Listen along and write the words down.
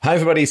Hi,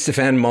 everybody.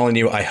 Stefan,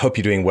 Molyneux. I hope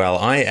you're doing well.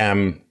 I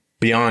am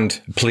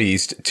beyond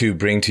pleased to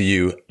bring to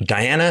you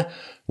Diana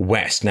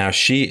West. Now,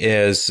 she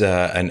is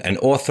an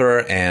author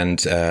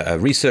and a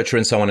researcher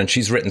and so on, and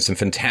she's written some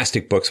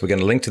fantastic books. We're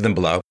going to link to them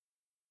below.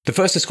 The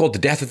first is called The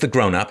Death of the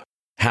Grown-Up,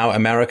 How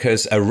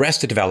America's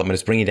Arrested Development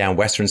is Bringing Down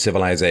Western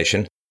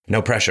Civilization.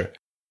 No pressure.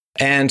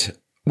 And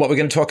what we're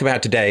going to talk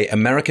about today,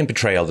 American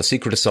Betrayal, The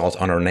Secret Assault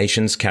on Our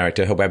Nation's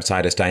Character. Her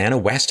website is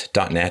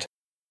dianawest.net.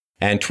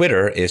 And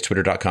Twitter is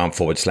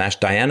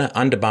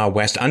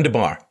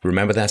twitter.com/Diana_West_.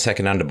 Remember that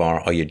second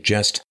underbar, or you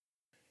just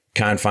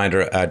can't find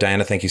her.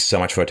 Diana, thank you so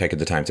much for taking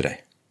the time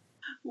today.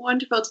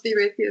 Wonderful to be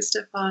with you,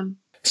 Stefan.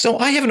 So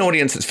I have an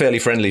audience that's fairly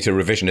friendly to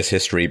revisionist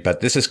history, but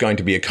this is going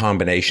to be a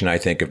combination, I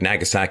think, of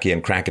Nagasaki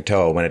and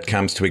Krakatoa when it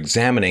comes to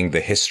examining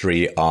the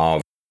history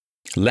of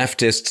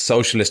leftist,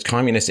 socialist,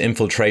 communist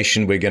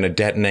infiltration. We're going to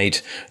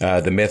detonate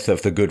the myth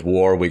of the good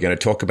war. We're going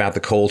to talk about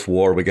the Cold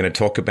War. We're going to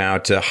talk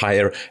about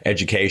higher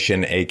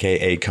education,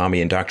 aka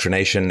commie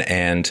indoctrination.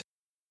 And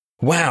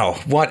wow,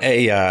 what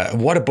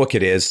a book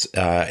it is.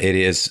 It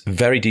is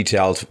very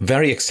detailed,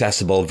 very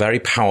accessible, very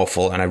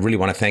powerful. And I really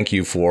want to thank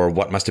you for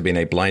what must have been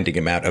a blinding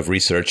amount of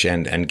research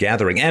and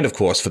gathering. And of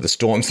course, for the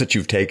storms that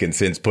you've taken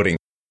since putting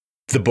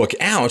the book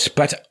out.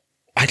 But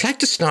I'd like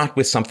to start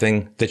with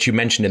something that you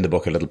mentioned in the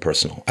book, a little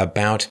personal,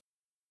 about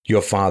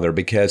your father,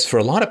 because for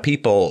a lot of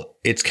people,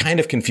 it's kind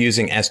of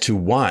confusing as to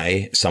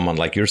why someone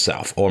like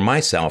yourself or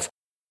myself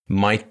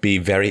might be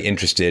very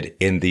interested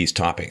in these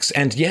topics.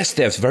 And yes,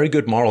 there's very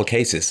good moral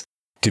cases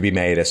to be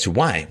made as to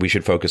why we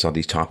should focus on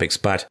these topics.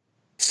 But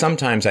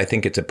sometimes I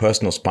think it's a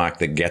personal spark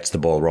that gets the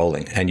ball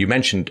rolling. And you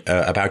mentioned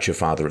about your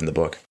father in the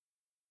book.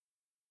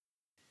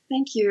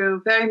 Thank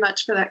you very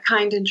much for that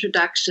kind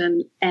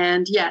introduction.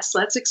 And yes,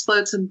 let's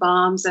explode some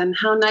bombs. And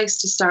how nice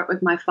to start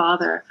with my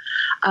father.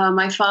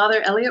 My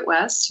father, Elliot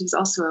West, he was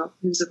a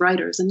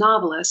writer, he's a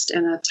novelist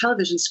and a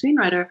television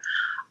screenwriter.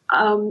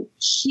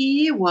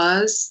 He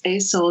was a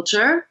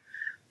soldier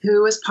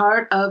who was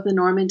part of the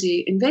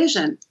Normandy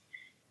invasion.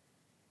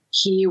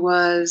 He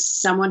was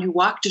someone who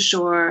walked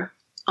ashore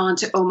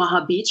onto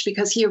Omaha Beach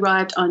because he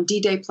arrived on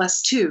D-Day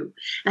 +2.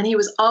 And he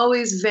was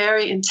always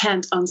very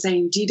intent on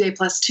saying D-Day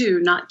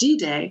 +2, not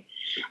D-Day.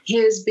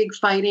 His very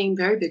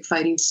big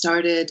fighting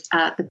started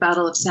at the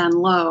Battle of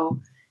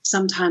Saint-Lô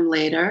sometime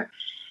later.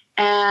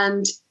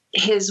 And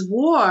his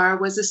war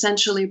was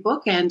essentially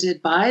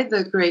bookended by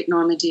the Great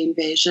Normandy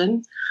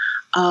invasion.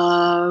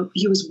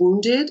 He was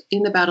wounded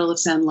in the Battle of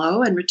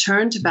Saint-Lô and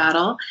returned to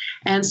battle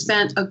and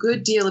spent a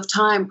good deal of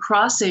time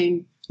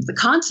crossing the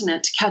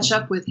continent to catch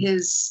up with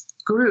his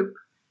group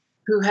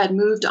who had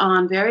moved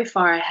on very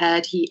far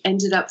ahead. He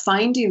ended up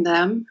finding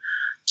them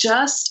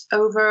just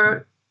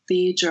over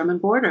the German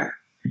border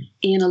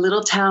in a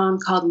little town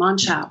called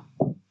Monschau.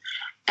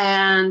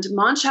 And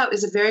Monschau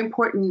is a very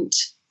important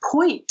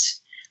point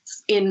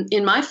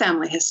in my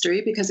family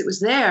history because it was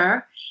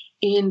there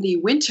in the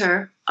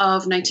winter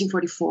of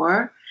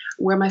 1944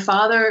 where my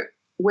father,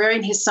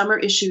 wearing his summer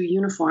issue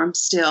uniform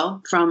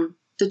still from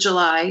the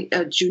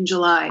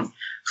June-July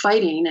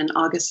fighting and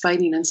August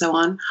fighting and so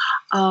on,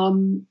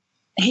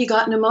 he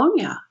got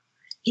pneumonia.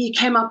 He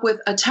came up with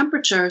a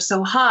temperature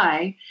so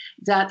high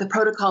that the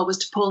protocol was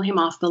to pull him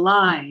off the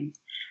line.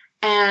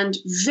 And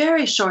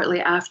very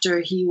shortly after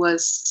he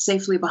was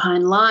safely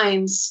behind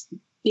lines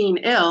being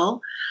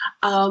ill,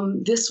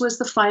 this was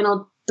the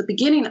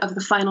beginning of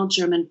the final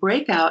German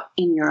breakout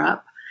in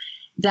Europe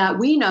that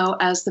we know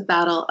as the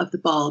Battle of the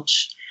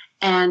Bulge.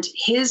 And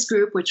his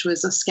group, which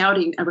was a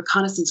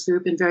reconnaissance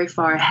group and very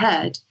far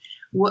ahead,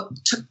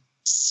 took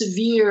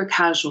severe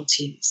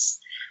casualties.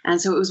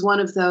 And so it was one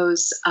of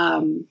those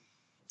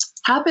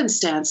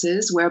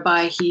happenstances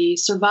whereby he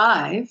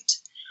survived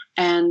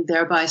and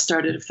thereby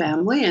started a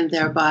family, and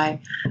thereby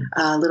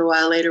a little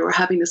while later we're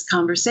having this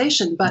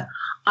conversation. But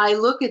I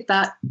look at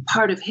that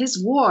part of his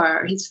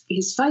war,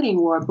 his fighting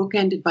war,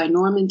 bookended by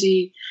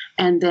Normandy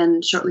and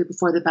then shortly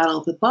before the Battle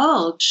of the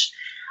Bulge.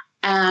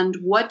 And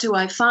what do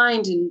I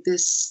find in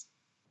this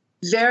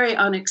very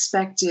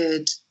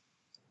unexpected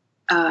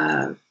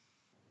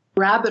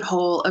rabbit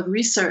hole of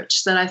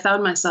research that I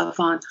found myself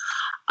on?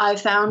 I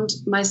found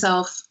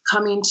myself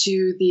coming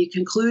to the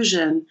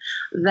conclusion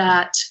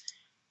that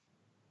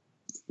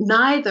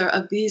neither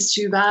of these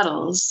two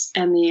battles,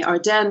 and the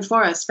Ardennes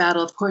Forest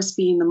battle, of course,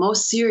 being the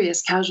most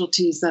serious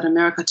casualties that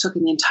America took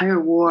in the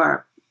entire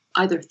war,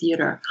 either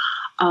theater,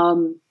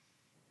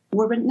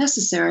 were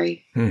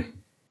necessary.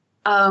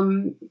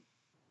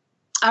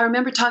 I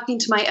remember talking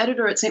to my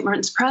editor at St.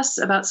 Martin's Press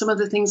about some of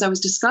the things I was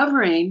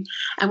discovering,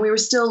 and we were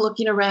still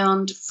looking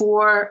around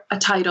for a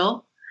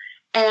title.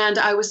 And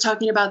I was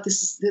talking about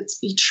this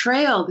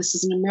betrayal. This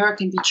is an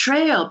American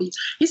betrayal.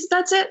 He said,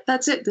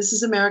 that's it. This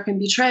is American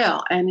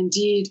betrayal. And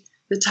indeed,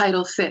 the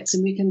title fits.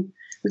 And we can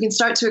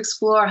start to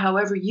explore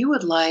however you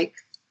would like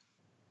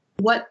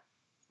what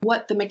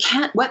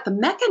the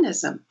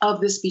mechanism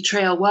of this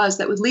betrayal was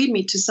that would lead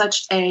me to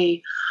such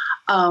a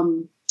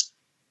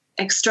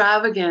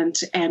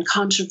extravagant and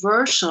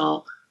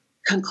controversial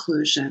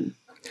conclusion.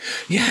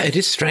 Yeah, it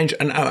is strange.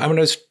 And I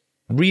was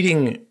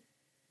reading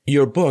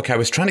your book, I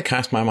was trying to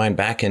cast my mind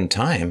back in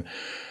time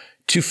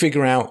to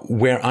figure out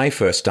where I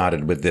first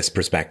started with this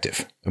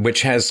perspective,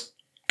 which has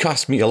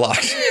cost me a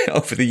lot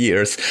over the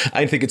years.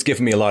 I think it's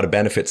given me a lot of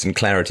benefits and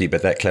clarity,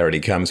 but that clarity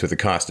comes with a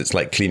cost. It's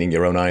like cleaning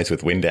your own eyes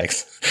with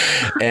Windex.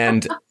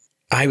 And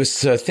I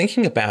was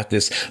thinking about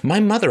this.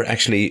 My mother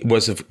actually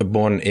was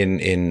born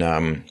in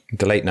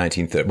the late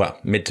 1930s, well,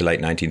 mid to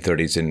late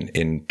 1930s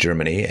in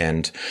Germany,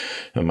 and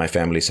my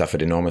family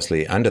suffered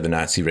enormously under the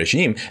Nazi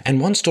regime.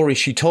 And one story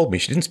she told me,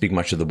 she didn't speak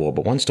much of the war,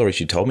 but one story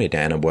she told me,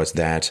 Dana, was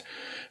that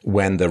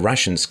when the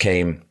Russians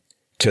came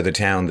to the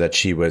town that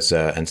she was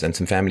and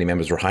some family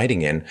members were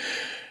hiding in,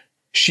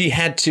 she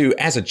had to,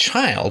 as a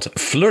child,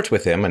 flirt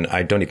with him, and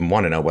I don't even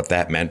want to know what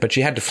that meant, but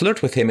she had to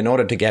flirt with him in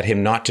order to get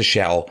him not to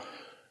shell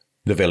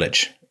the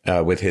village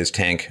with his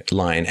tank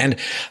line. And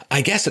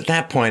I guess at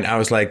that point I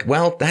was like,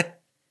 well,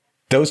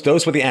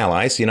 those were the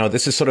Allies,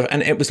 this is sort of,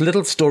 and it was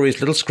little stories,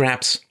 little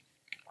scraps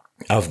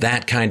of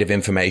that kind of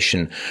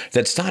information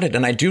that started.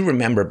 And I do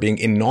remember being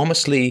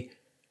enormously,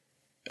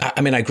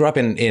 I mean, I grew up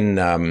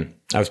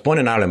I was born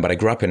in Ireland, but I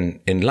grew up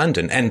in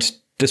London, and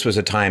this was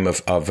a time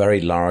of very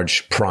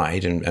large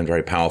pride and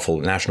very powerful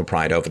national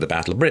pride over the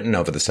Battle of Britain,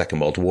 over the Second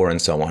World War,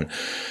 and so on.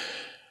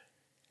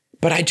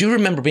 But I do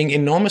remember being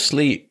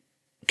enormously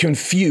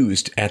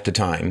confused at the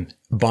time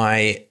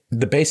by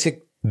the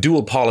basic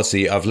dual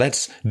policy of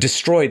let's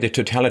destroy the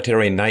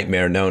totalitarian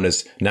nightmare known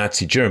as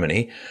Nazi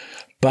Germany,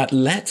 but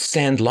let's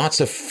send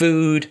lots of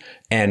food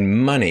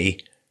and money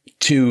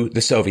to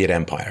the Soviet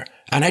Empire.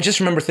 And I just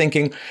remember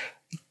thinking,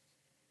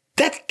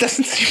 that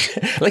doesn't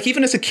seem, like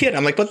even as a kid,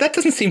 I'm like, well, that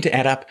doesn't seem to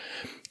add up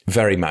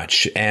very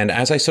much. And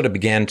as I sort of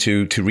began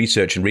to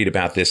research and read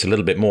about this a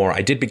little bit more,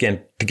 I did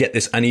begin to get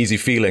this uneasy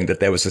feeling that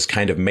there was this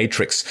kind of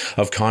matrix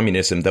of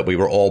communism that we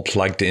were all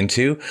plugged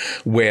into,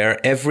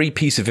 where every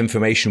piece of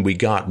information we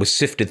got was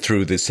sifted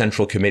through the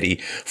Central Committee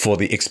for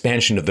the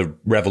expansion of the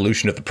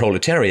revolution of the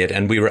proletariat,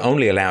 and we were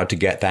only allowed to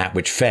get that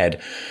which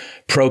fed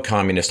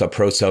pro-communist or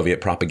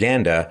pro-Soviet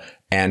propaganda,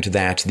 and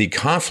that the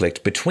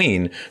conflict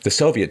between the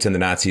Soviets and the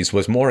Nazis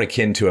was more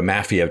akin to a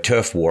mafia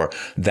turf war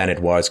than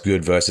it was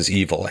good versus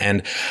evil.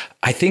 And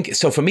I think,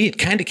 so for me, it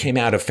kind of came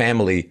out of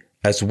family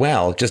as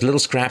well, just little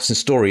scraps and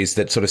stories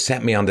that sort of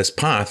set me on this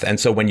path.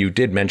 And so when you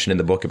did mention in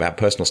the book about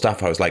personal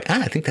stuff, I was like,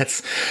 I think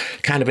that's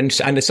kind of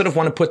interesting. And I sort of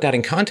want to put that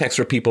in context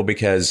for people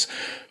because,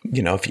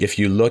 if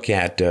you look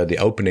at the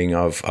opening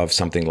of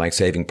something like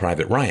Saving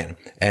Private Ryan,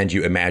 and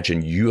you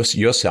imagine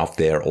yourself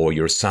there, or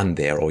your son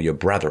there, or your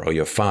brother, or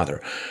your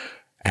father,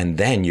 and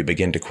then you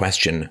begin to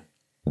question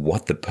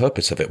what the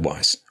purpose of it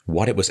was,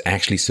 what it was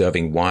actually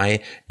serving, why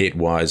it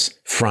was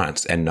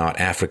France and not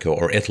Africa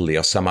or Italy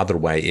or some other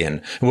way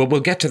in. We'll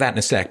get to that in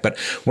a sec. But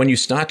when you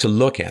start to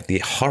look at the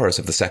horrors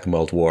of the Second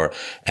World War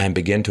and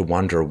begin to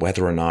wonder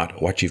whether or not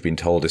what you've been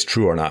told is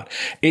true or not,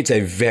 it's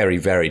a very,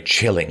 very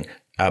chilling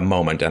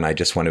moment. And I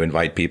just want to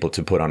invite people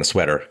to put on a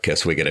sweater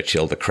because we're going to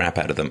chill the crap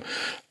out of them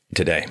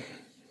today.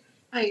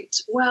 Right.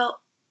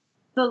 Well,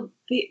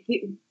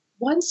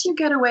 once you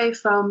get away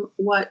from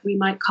what we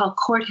might call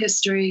court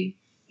history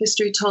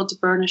told to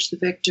burnish the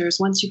victors,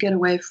 once you get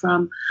away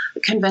from the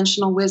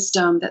conventional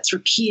wisdom that's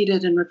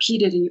repeated and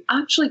repeated, and you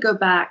actually go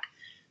back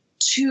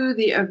to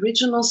the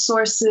original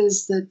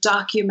sources, the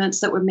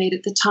documents that were made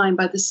at the time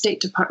by the State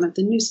Department,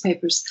 the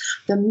newspapers,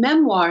 the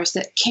memoirs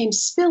that came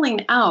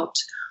spilling out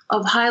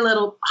of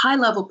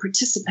high-level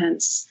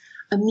participants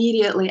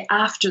immediately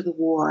after the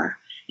war,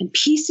 and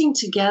piecing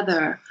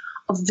together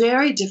a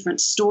very different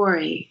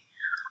story,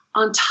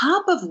 on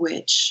top of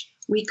which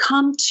we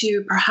come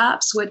to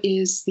perhaps what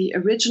is the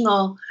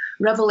original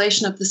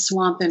revelation of the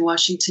swamp in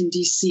Washington,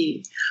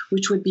 D.C.,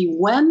 which would be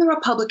when the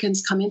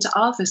Republicans come into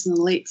office in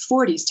the late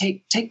 40s,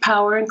 take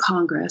power in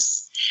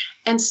Congress,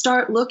 and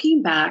start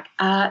looking back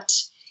at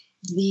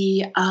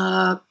the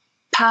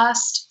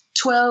past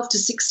 12 to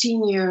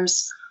 16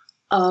 years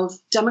of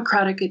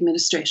Democratic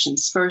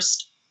administrations.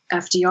 First,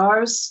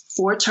 FDR's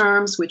 4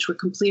 terms, which were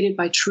completed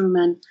by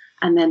Truman,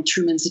 and then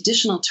Truman's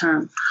additional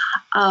term.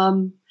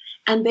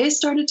 And they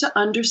started to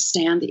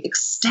understand the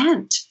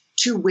extent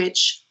to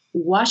which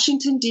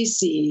Washington,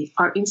 D.C.,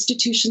 our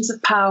institutions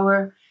of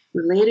power,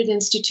 related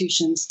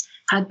institutions,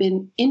 had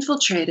been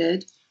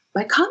infiltrated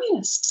by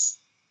communists.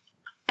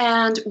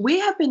 And we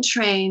have been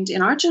trained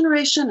in our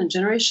generation, and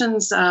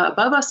generations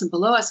above us and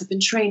below us have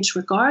been trained to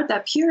regard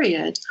that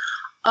period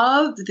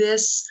of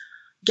this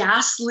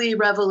ghastly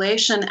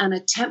revelation and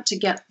attempt to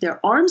get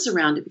their arms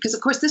around it. Because,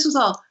 of course, this was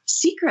all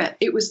secret.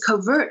 It was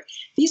covert.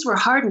 These were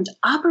hardened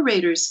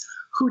operators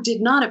who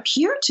did not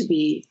appear to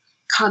be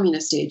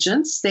communist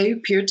agents. They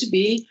appeared to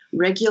be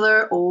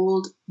regular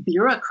old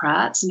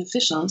bureaucrats and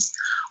officials.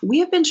 We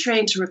have been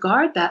trained to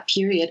regard that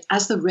period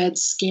as the Red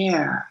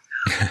Scare.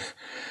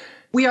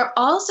 We are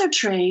also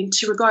trained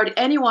to regard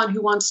anyone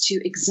who wants to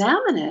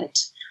examine it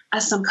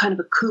as some kind of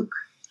a kook,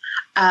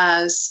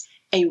 as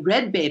a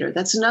red baiter.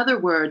 That's another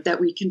word that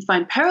we can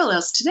find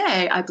parallels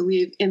today, I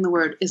believe, in the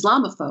word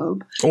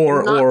Islamophobe.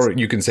 Or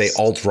you can say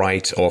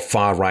alt-right or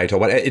far-right or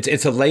what.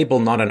 It's a label,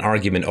 not an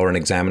argument or an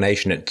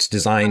examination. It's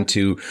designed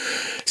to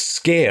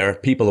scare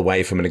people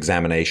away from an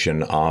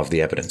examination of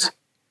the evidence.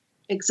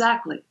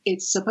 Exactly.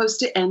 It's supposed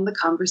to end the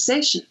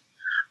conversation.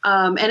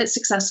 And it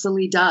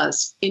successfully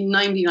does in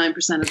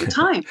 99% of the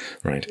time.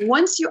 Right.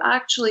 Once you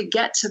actually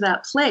get to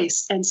that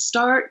place and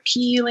start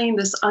peeling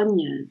this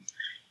onion,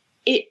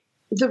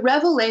 the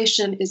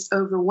revelation is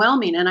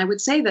overwhelming. And I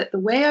would say that the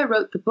way I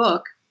wrote the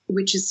book,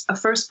 which is a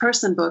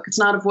first-person book, it's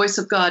not a voice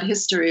of God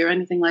history or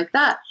anything like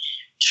that,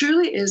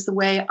 truly is the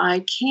way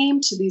I came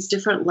to these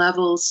different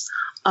levels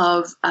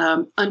of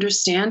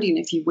understanding,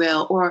 if you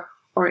will,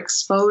 or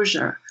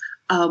exposure.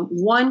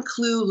 One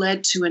clue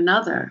led to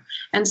another.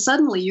 And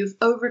suddenly you've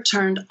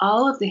overturned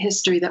all of the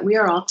history that we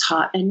are all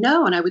taught and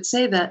know. And I would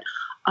say that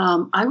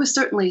I was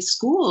certainly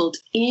schooled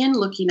in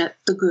looking at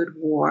the good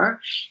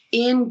war,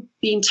 in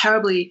being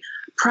terribly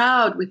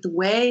proud with the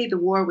way the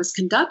war was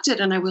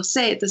conducted. And I will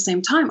say at the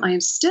same time, I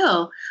am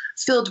still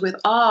filled with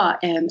awe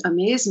and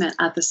amazement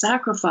at the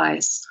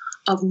sacrifice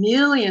of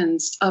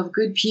millions of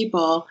good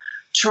people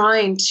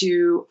trying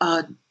to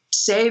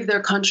save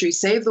their country,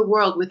 save the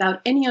world,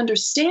 without any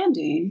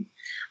understanding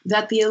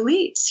that the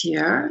elites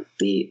here,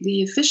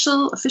 the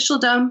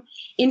officialdom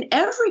in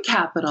every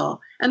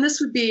capital, and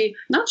this would be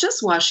not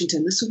just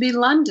Washington, this would be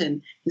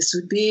London, this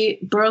would be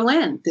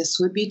Berlin, this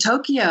would be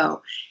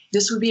Tokyo,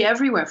 this would be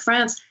everywhere,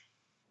 France,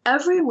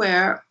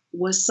 everywhere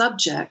was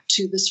subject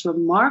to this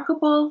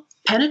remarkable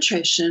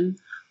penetration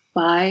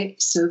by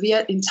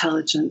Soviet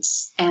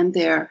intelligence and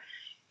their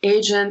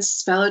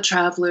agents, fellow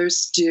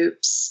travelers,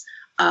 dupes,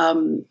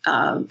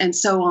 and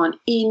so on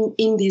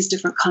in these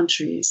different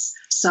countries,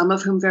 some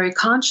of whom very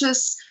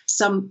conscious,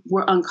 some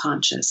were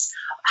unconscious.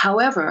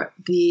 However,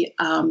 the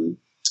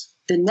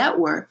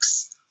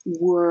networks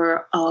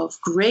were of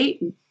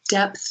great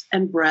depth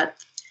and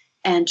breadth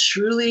and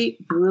truly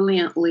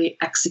brilliantly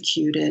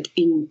executed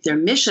in their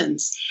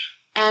missions.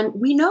 And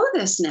we know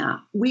this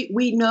now.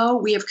 We know,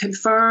 we have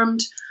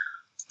confirmed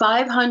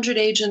 500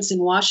 agents in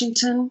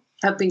Washington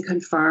have been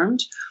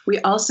confirmed. We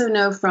also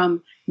know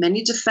from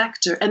many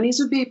defector, and these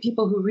would be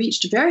people who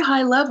reached very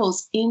high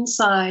levels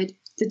inside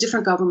the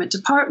different government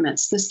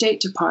departments, the State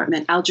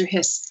Department, Alger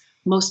Hiss.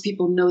 Most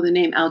people know the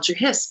name Alger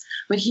Hiss,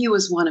 but he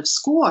was one of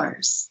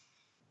scores.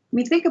 I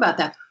mean, think about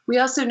that. We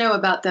also know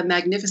about the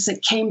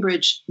magnificent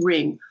Cambridge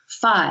ring,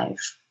 five,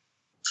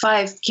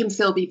 Kim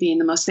Philby being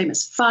the most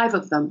famous. 5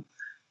 of them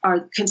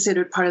are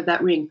considered part of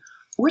that ring.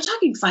 We're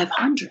talking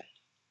 500.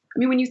 I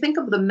mean, when you think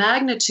of the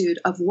magnitude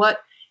of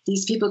what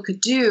these people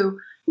could do,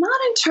 not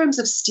in terms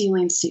of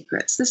stealing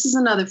secrets. This is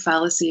another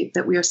fallacy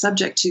that we are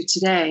subject to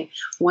today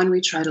when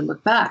we try to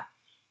look back.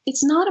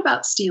 It's not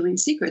about stealing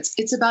secrets.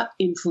 It's about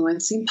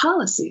influencing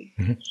policy.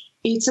 Mm-hmm.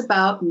 It's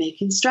about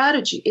making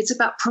strategy. It's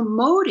about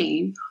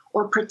promoting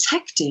or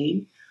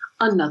protecting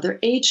another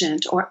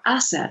agent or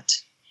asset.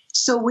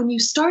 So when you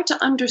start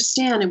to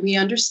understand, and we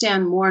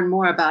understand more and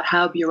more about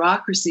how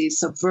bureaucracies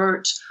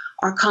subvert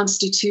our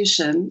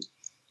Constitution,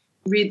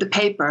 read the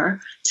paper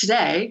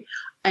today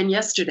and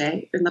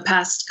yesterday, in the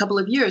past couple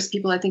of years,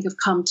 people, I think, have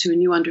come to a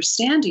new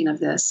understanding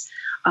of this,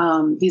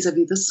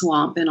 vis-a-vis the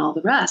swamp and all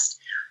the rest.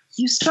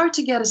 You start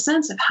to get a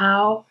sense of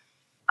how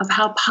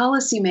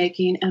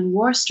policymaking and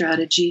war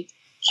strategy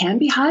can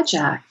be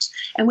hijacked.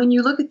 And when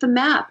you look at the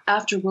map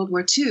after World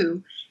War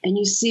II, and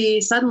you see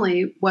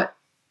suddenly what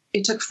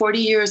it took 40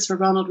 years for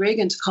Ronald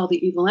Reagan to call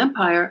the evil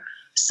empire,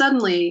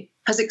 suddenly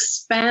has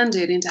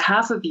expanded into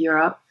half of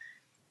Europe.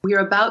 We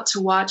are about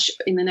to watch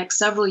in the next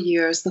several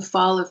years the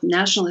fall of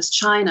nationalist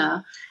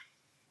China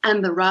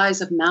and the rise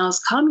of Mao's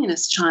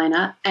communist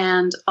China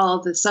and all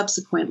the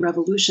subsequent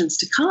revolutions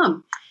to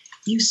come.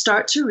 You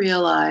start to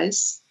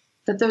realize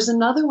that there's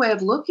another way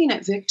of looking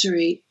at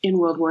victory in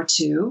World War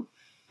II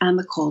and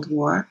the Cold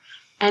War,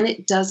 and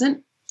it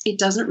doesn't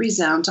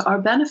resound to our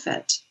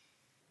benefit.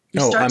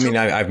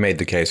 I've made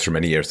the case for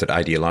many years that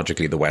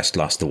ideologically the West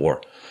lost the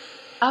war.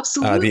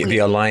 Absolutely. The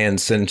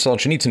alliance, and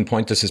Solzhenitsyn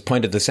has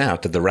pointed this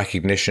out, that the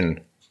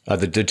recognition,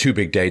 the 2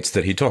 big dates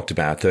that he talked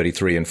about,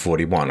 33 and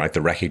 41, right?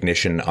 The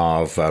recognition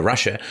of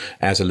Russia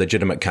as a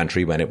legitimate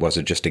country when it was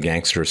just a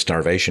gangster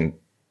starvation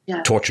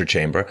torture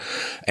chamber,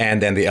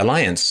 and then the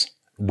alliance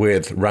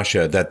with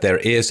Russia, that there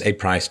is a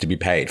price to be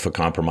paid for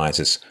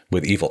compromises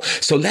with evil.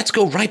 So let's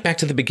go right back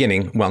to the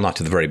beginning. Well, not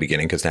to the very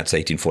beginning, because that's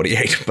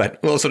 1848, but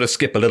we'll sort of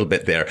skip a little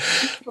bit there.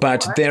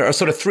 But there are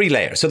sort of 3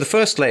 layers. So the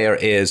first layer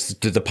is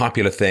the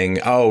popular thing.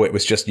 Oh, it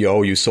was just,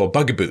 you saw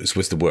bugaboos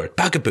was the word.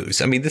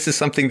 Bugaboos. I mean, this is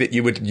something that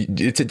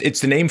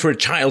it's the name for a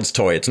child's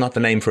toy. It's not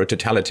the name for a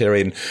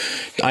totalitarian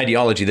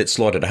ideology that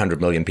slaughtered 100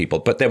 million people.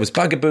 But there was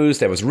bugaboos,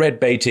 there was red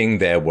baiting,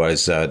 there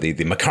was the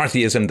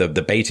McCarthyism,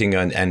 the baiting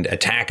and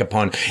attack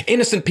upon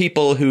innocent innocent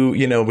people who,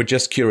 were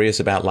just curious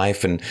about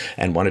life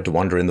and wanted to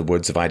wander in the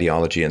woods of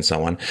ideology and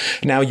so on.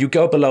 Now, you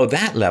go below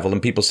that level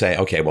and people say,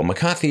 okay, well,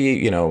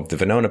 McCarthy, the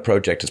Venona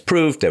Project has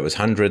proved there was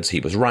hundreds. He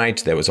was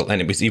right.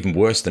 And it was even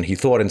worse than he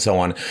thought and so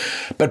on.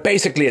 But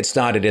basically, it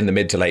started in the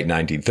mid to late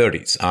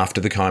 1930s after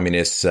the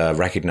communists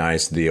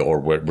recognized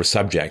were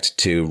subject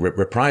to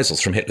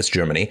reprisals from Hitler's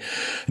Germany.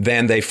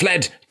 Then they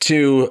fled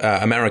to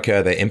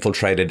America. They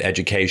infiltrated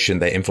education.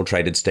 They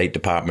infiltrated state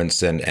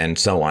departments and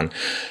so on.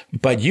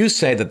 But you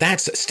say that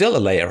that's still a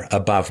layer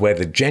above where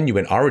the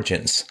genuine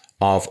origins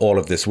of all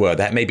of this were.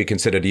 That may be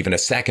considered even a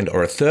second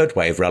or a third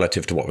wave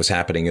relative to what was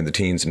happening in the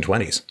teens and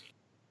 20s.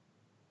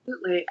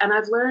 Absolutely. And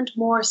I've learned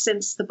more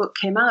since the book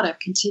came out. I've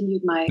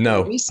continued my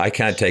research. I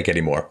can't take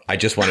any more. I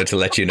just wanted to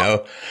let you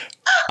know.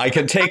 I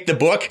can take the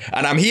book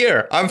and I'm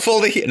here. I'm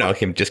fully here. No,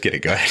 I'm just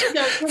kidding. Go ahead.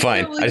 No,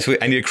 fine.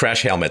 I need a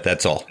crash helmet.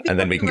 That's all. And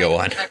then we can go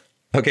on.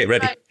 Okay,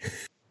 ready.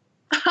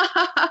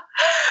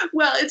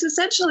 Well, it's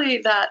essentially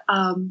that,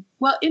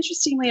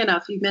 interestingly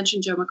enough, you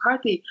mentioned Joe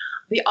McCarthy,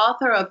 the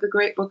author of the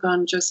great book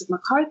on Joseph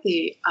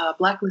McCarthy,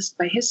 Blacklisted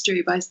by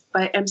History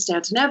by M.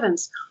 Stanton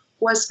Evans,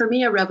 was for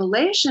me a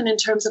revelation in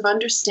terms of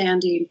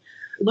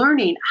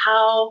learning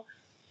how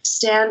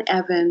Stan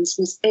Evans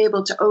was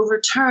able to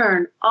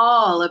overturn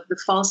all of the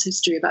false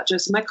history about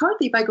Joseph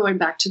McCarthy by going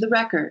back to the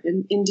record.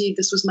 And indeed,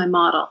 this was my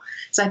model.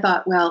 So I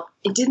thought, well,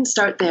 it didn't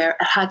start there.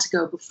 It had to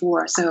go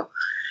before. So,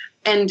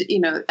 and,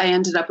 I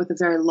ended up with a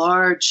very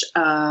large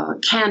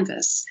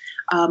canvas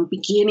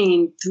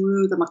beginning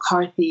through the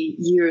McCarthy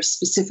years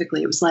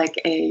specifically. It was like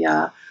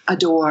a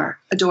door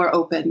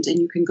opened, and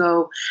you can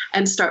go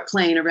and start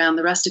playing around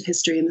the rest of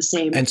history in the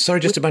same. And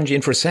sorry, just to bungee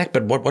in for a sec,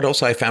 but what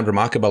also I found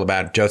remarkable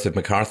about Joseph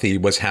McCarthy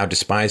was how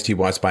despised he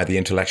was by the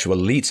intellectual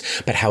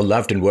elites, but how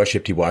loved and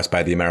worshipped he was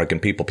by the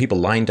American people. People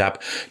lined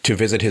up to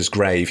visit his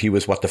grave. He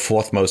was the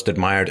fourth most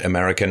admired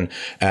American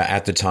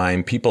at the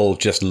time. People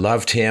just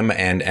loved him,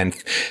 and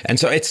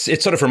so it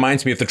sort of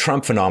reminds me of the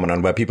Trump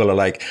phenomenon, where people are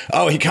like,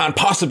 oh, he can't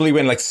possibly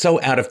win, like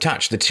so out of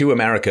touch. The two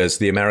Americas,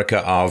 the America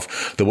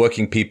of the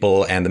working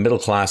people and the middle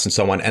class and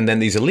so on, and then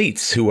these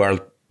elites who are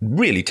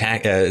really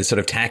sort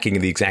of tacking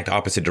in the exact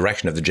opposite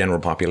direction of the general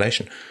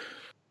population.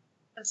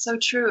 That's so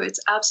true. It's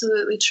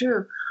absolutely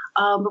true.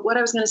 But what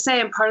I was going to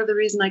say, and part of the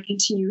reason I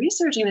continue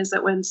researching, is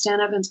that when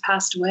Stan Evans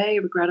passed away,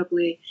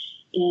 regrettably,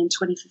 in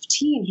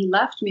 2015, he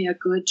left me a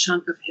good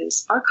chunk of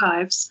his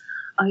archives,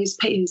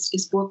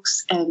 his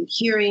books and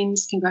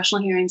hearings,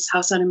 congressional hearings,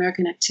 House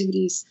Un-American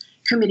Activities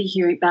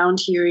Committee bound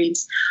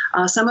hearings.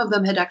 Some of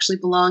them had actually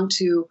belonged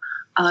to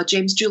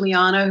James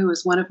Giuliano, who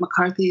was one of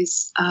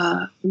McCarthy's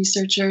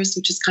researchers,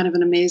 which is kind of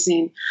an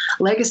amazing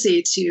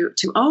legacy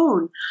to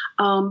own.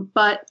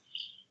 But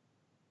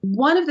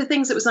one of the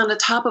things that was on the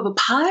top of a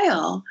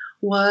pile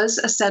was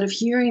a set of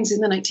hearings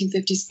in the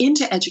 1950s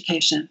into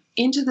education,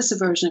 into the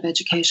subversion of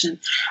education.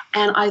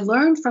 And I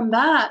learned from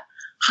that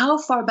how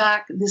far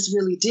back this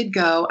really did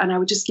go. And I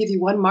would just give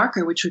you one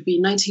marker, which would be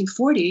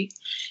 1940.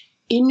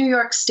 In New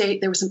York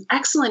State, there were some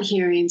excellent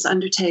hearings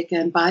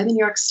undertaken by the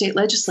New York State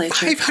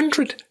legislature.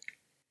 500.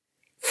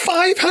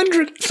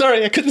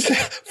 Sorry, I couldn't say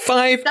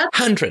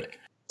 500.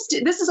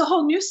 This is a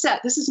whole new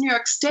set. This is New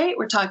York State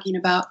we're talking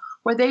about,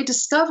 where they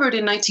discovered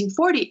in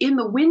 1940, in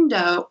the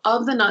window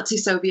of the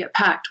Nazi-Soviet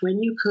pact,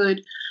 when you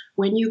could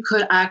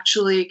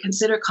actually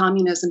consider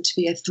communism to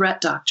be a threat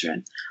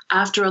doctrine.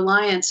 After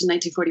alliance in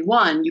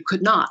 1941, you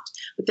could not.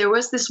 But there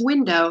was this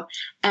window,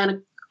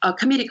 and a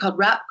committee called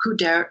RAP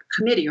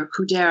Committee, or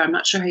Couder, I'm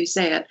not sure how you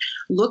say it,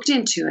 looked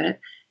into it,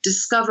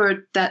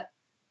 discovered that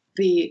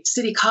the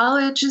city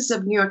colleges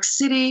of New York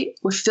City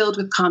were filled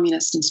with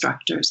communist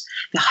instructors.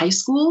 The high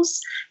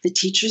schools, the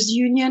teachers'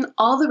 union,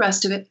 all the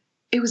rest of it,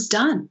 it was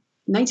done.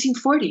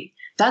 1940.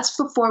 That's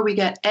before we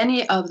get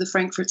any of the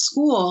Frankfurt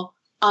School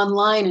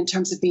online in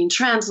terms of being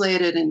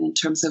translated and in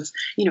terms of,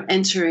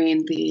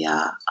 entering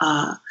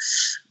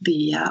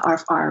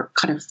our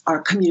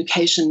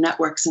communication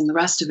networks and the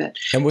rest of it.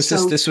 And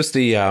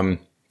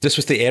this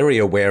was the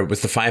area where it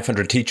was the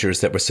 500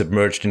 teachers that were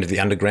submerged into the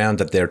underground,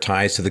 that their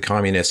ties to the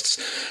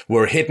communists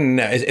were hidden.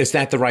 Is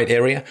that the right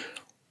area?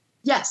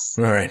 Yes.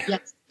 All right.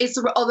 Yes.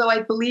 Although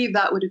I believe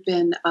that would have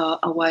been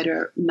a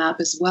wider map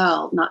as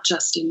well, not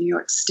just in New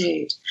York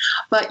State.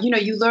 But,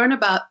 you learn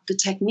about the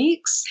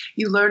techniques.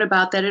 You learn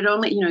about that it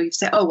only, you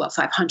say,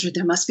 500,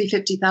 there must be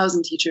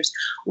 50,000 teachers.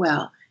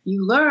 Well,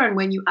 you learn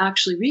when you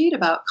actually read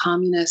about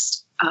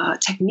communist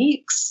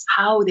techniques,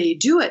 how they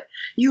do it.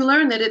 You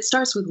learn that it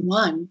starts with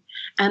one,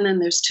 and then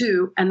there's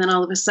two, and then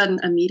all of a sudden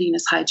a meeting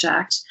is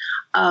hijacked.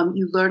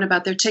 You learn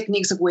about their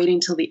techniques of waiting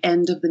till the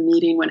end of the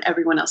meeting when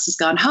everyone else has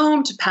gone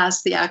home to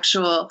pass the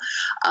actual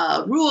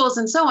rules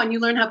and so on. You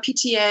learn how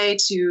PTA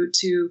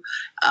to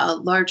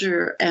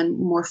larger and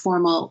more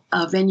formal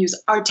venues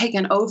are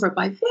taken over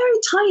by very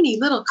tiny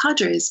little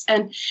cadres.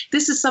 And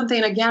this is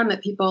something, again,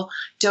 that people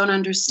don't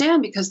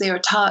understand because they are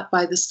taught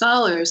by the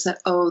scholars that,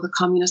 the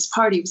Communist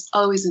Party was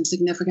always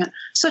insignificant,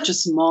 such a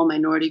small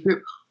minority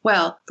group.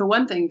 Well, for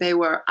one thing, they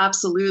were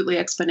absolutely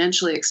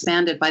exponentially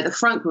expanded by the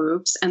front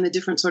groups and the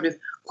different sort of,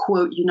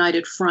 quote,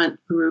 united front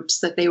groups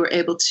that they were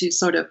able to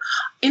sort of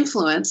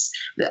influence.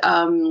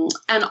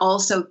 And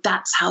also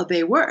that's how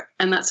they work.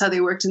 And that's how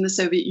they worked in the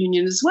Soviet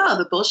Union as well.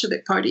 The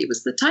Bolshevik Party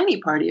was the tiny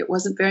party. It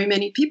wasn't very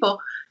many people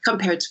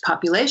compared to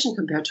population,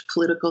 compared to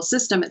political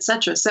system,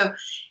 etc. So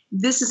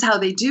this is how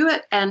they do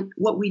it. And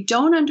what we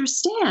don't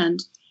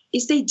understand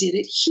is they did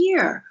it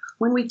here.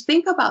 When we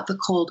think about the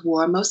Cold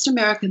War, most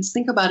Americans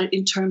think about it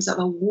in terms of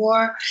a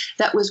war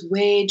that was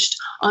waged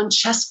on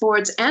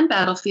chessboards and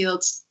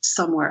battlefields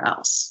somewhere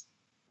else.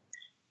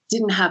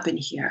 Didn't happen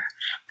here.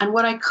 And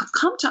what I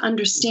come to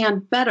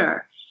understand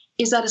better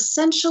is that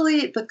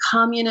essentially the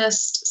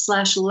communist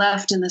 /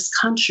 left in this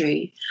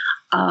country,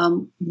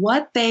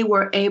 what they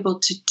were able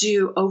to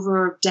do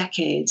over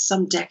decades,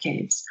 some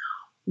decades,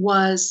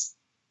 was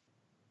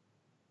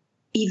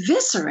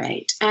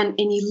eviscerate and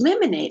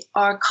eliminate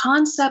our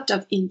concept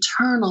of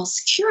internal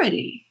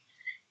security.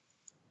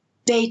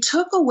 They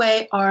took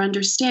away our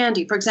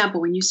understanding. For example,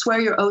 when you swear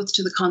your oath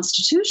to the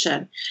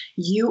Constitution,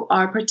 you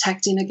are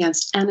protecting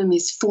against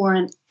enemies,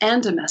 foreign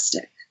and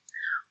domestic.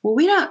 Well,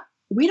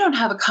 we don't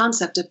have a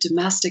concept of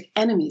domestic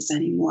enemies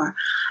anymore.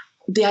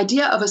 The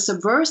idea of a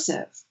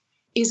subversive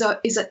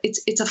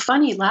it's a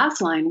funny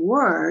laugh line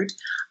word.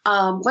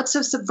 What's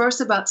so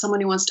subversive about someone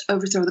who wants to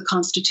overthrow the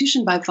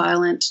Constitution by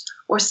violent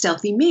or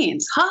stealthy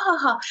means? Ha ha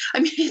ha!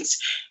 I mean,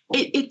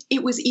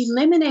 it was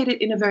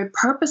eliminated in a very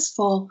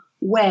purposeful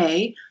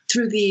way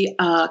through the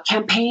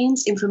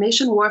campaigns,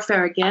 information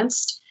warfare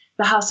against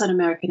the House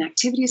Un-American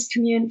Activities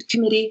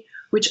Committee,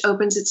 which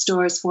opens its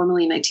doors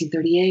formally in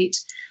 1938.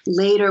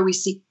 Later, we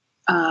see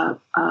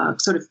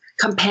sort of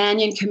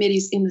companion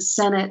committees in the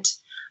Senate,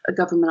 a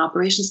Government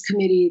Operations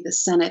Committee, the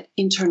Senate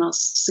Internal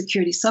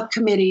Security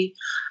Subcommittee,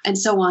 and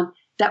so on,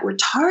 that were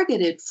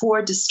targeted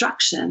for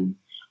destruction.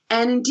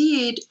 And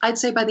indeed, I'd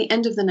say by the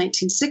end of the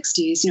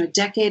 1960s, a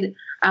decade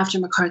after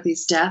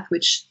McCarthy's death,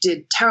 which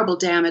did terrible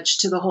damage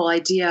to the whole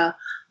idea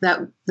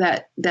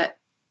that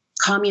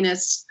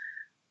communists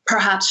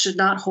perhaps should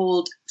not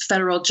hold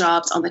federal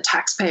jobs on the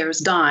taxpayer's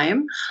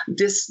dime.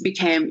 This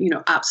became,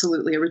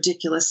 absolutely a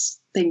ridiculous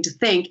thing to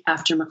think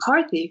after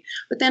McCarthy.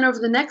 But then over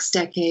the next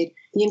decade,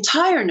 the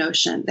entire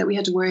notion that we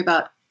had to worry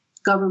about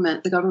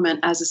the government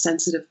as a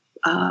sensitive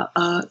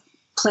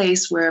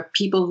place where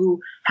people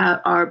who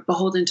are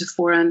beholden to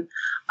foreign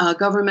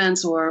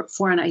governments or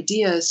foreign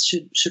ideas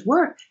should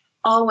work,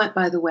 all went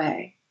by the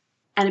way.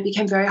 And it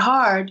became very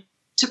hard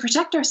to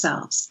protect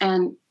ourselves.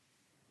 And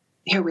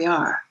here we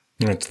are.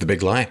 It's the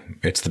big lie.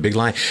 It's the big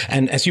lie.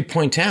 And as you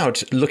point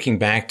out, looking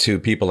back to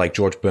people like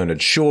George Bernard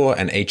Shaw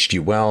and H.G.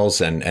 Wells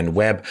and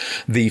Webb,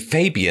 the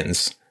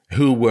Fabians,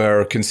 who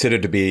were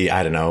considered to be,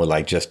 I don't know,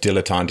 like just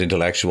dilettante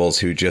intellectuals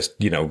who just,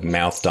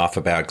 mouthed off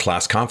about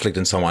class conflict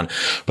and so on.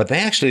 But they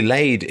actually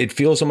it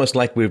feels almost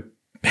like we've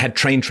had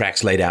train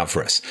tracks laid out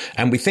for us.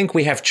 And we think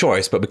we have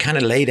choice, but we're kind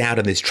of laid out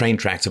on these train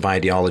tracks of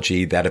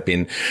ideology that have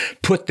been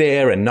put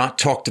there and not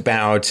talked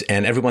about.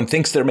 And everyone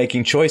thinks they're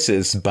making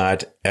choices.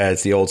 But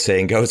as the old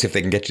saying goes, if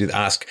they can get you to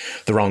ask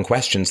the wrong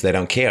questions, they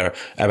don't care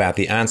about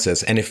the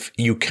answers. And if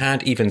you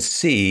can't even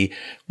see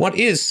what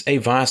is a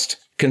vast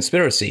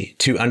conspiracy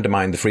to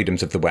undermine the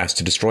freedoms of the West,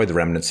 to destroy the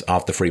remnants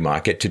of the free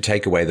market, to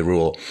take away the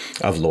rule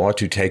of law,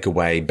 to take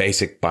away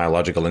basic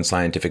biological and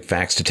scientific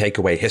facts, to take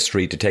away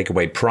history, to take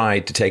away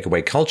pride, to take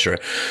away culture.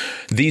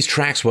 These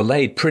tracks were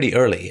laid pretty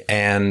early,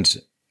 and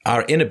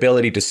our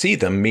inability to see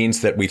them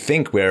means that we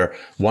think we're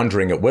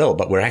wandering at will,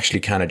 but we're actually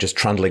kind of just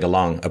trundling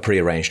along a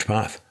prearranged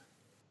path.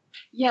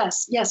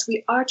 Yes,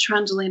 we are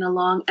trundling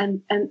along.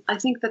 And I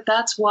think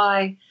that's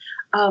why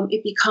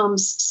it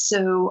becomes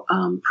so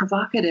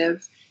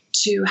provocative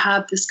to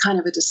have this kind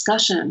of a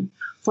discussion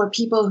for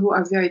people who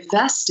are very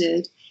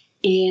vested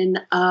in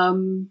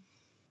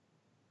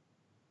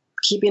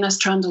keeping us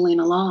trundling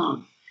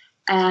along.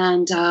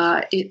 And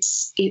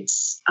it's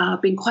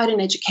been quite an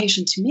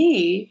education to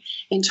me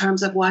in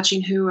terms of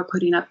watching who are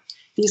putting up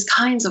these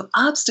kinds of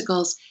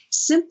obstacles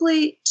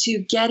simply to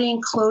getting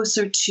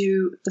closer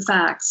to the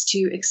facts,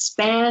 to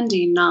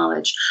expanding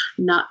knowledge,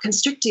 not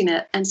constricting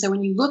it. And so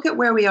when you look at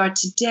where we are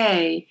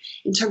today,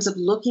 in terms of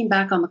looking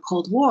back on the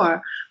Cold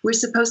War, we're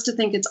supposed to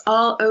think it's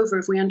all over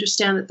if we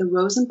understand that the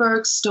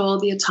Rosenbergs stole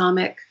the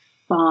atomic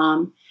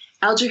bomb,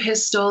 Alger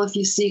Hiss stole a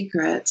few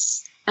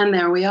secrets, and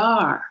there we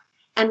are.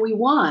 And we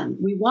won.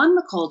 We won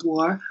the Cold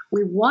War.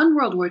 We won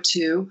World War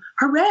II.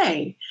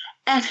 Hooray!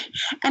 And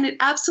it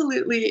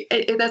absolutely,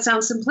 that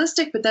sounds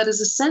simplistic, but that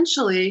is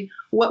essentially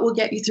what will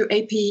get you through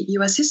AP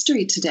US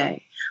history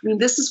today. I mean,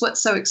 this is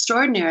what's so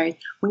extraordinary.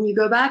 When you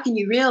go back and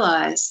you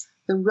realize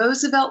the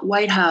Roosevelt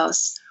White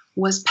House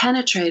was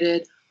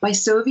penetrated by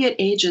Soviet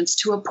agents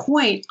to a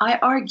point, I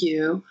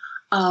argue,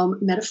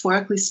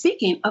 metaphorically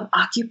speaking, of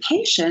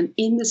occupation,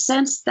 in the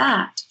sense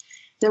that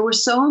there were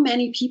so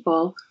many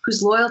people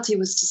whose loyalty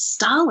was to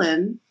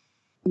Stalin,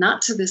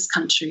 not to this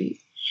country,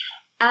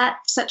 at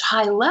such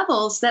high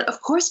levels that, of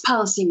course,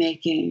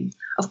 policymaking,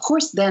 of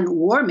course, then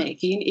war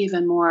making,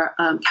 even more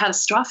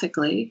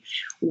catastrophically,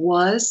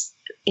 was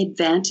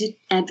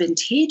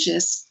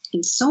advantageous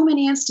in so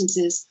many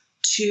instances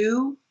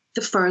to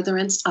the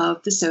furtherance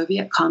of the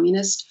Soviet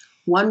communist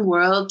one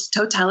world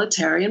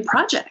totalitarian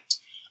project.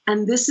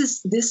 And this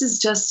is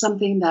just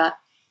something that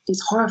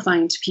is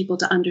horrifying to people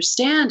to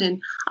understand.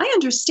 And I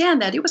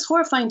understand that. It was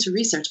horrifying to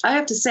research. I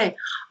have to say,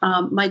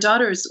 our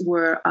daughters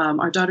were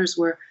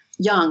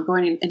young,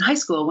 going in high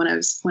school when I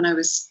was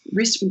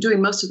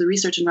doing most of the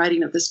research and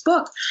writing of this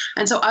book.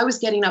 And so I was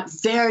getting up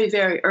very,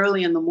 very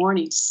early in the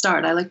morning to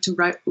start. I like to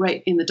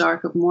write in the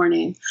dark of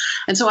morning.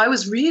 And so I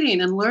was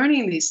reading and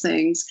learning these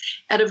things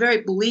at a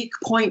very bleak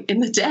point in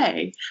the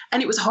day.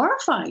 And it was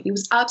horrifying.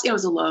 I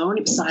was alone.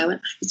 It was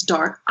silent. It's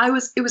dark.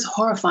 It was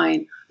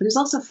horrifying, but it was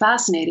also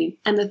fascinating.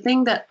 And the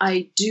thing that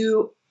I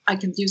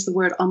can use the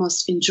word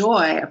almost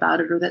enjoy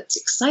about it, or that's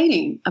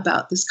exciting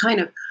about this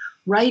kind of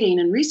writing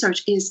and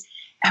research, is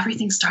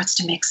everything starts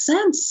to make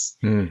sense.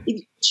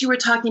 You were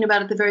talking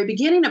about at the very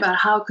beginning about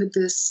how did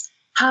this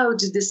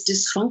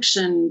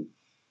dysfunction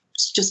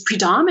just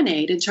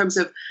predominate in terms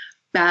of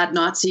bad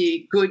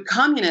Nazi, good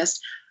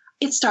communist.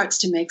 It starts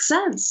to make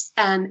sense.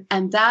 And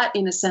that,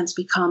 in a sense,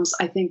 becomes,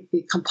 I think,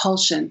 the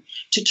compulsion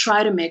to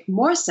try to make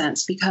more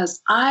sense,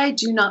 because I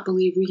do not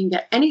believe we can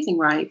get anything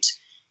right,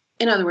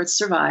 in other words,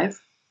 survive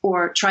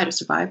or try to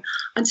survive,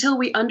 until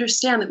we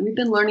understand that we've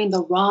been learning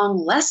the wrong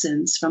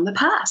lessons from the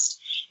past.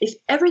 If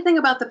everything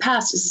about the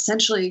past is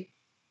essentially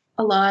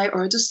a lie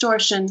or a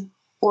distortion,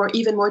 or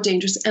even more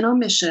dangerous, an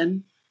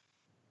omission,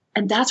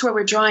 and that's where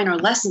we're drawing our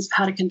lessons of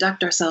how to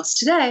conduct ourselves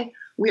today,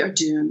 we are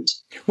doomed.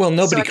 Well,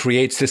 nobody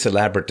creates this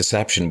elaborate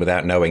deception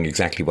without knowing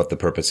exactly what the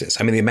purpose is.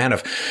 I mean, the amount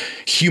of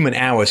human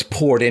hours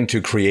poured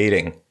into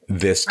creating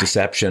this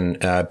deception,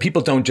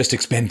 people don't just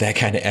expend that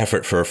kind of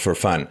effort for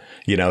fun.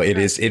 It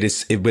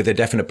is with a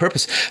definite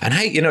purpose. And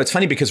it's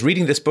funny because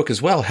reading this book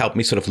as well helped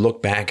me sort of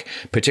look back,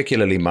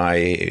 particularly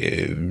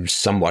my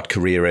somewhat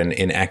career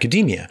in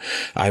academia.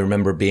 I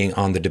remember being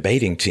on the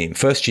debating team.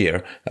 First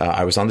year,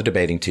 I was on the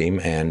debating team,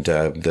 and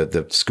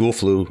the school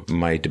flew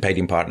my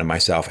debating partner and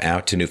myself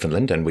out to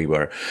Newfoundland, and we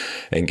were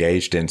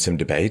engaged in some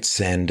debates.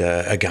 And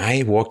a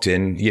guy walked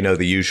in,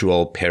 the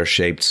usual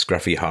pear-shaped,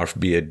 scruffy,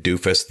 half-beard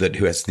doofus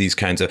who has these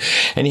kinds of,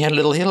 and he had a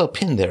little yellow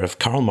pin there of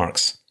Karl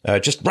Marx,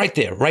 just right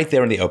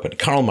there in the open,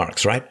 Karl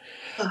Marx, right?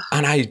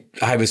 And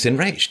I was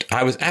enraged.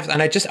 I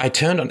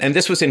turned on, and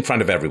this was in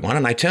front of everyone,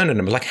 and I turned on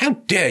him like, how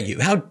dare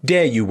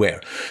you wear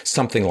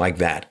something like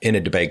that in a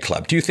debate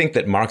club? Do you think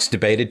that Marx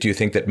debated? Do you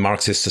think that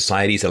Marxist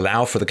societies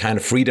allow for the kind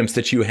of freedoms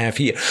that you have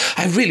here?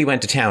 I really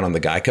went to town on the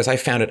guy because I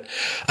found it,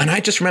 and I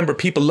just remember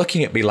people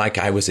looking at me like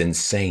I was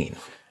insane.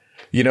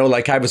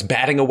 Like I was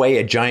batting away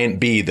a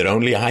giant bee that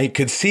only I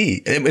could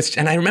see.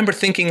 And I remember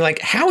thinking, like,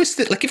 how is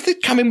that? Like, if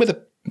they'd come in with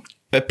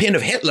a pin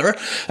of Hitler,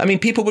 I mean,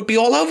 people would be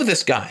all over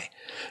this guy.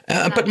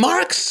 But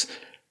Marx,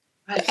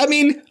 I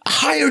mean, a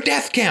higher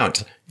death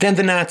count than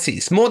the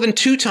Nazis, more than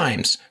 2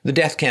 times the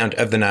death count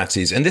of the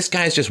Nazis. And this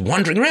guy is just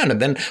wandering around.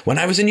 And then when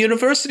I was in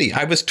university,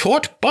 I was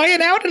taught by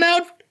an out and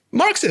out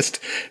Marxist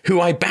who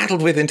I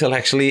battled with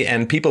intellectually.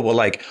 And people were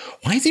like,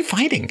 why is he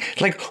fighting?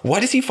 Like,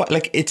 what is he fighting?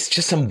 Like, it's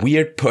just some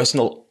weird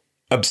personal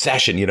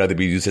obsession, that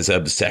we use as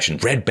obsession,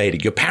 red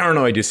baiting. You're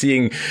paranoid. You're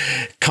seeing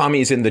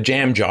commies in the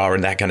jam jar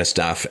and that kind of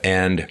stuff.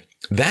 And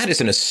that is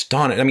an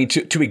astonishing, I mean,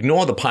 to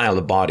ignore the pile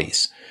of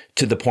bodies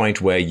to the point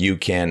where you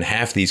can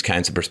have these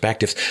kinds of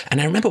perspectives. And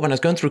I remember when I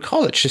was going through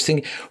college, just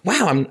thinking,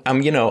 wow,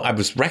 I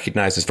was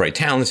recognized as very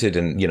talented.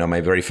 And,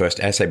 my very first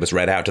essay was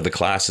read out to the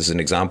class as an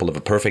example of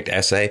a perfect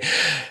essay.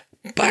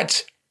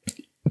 But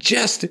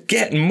just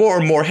getting more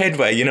and more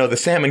headway. The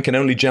salmon can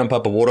only jump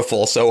up a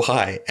waterfall so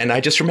high. And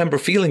I just remember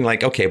feeling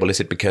like, okay, well,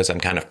 is it because I'm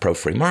kind of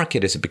pro-free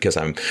market? Is it because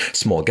I'm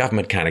small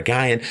government kind of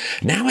guy? And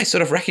now I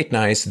sort of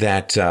recognize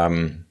that,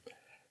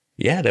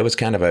 there was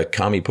kind of a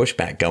commie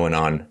pushback going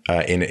on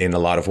in a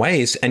lot of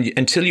ways. And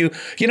until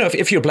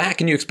if you're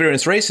black and you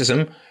experience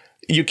racism,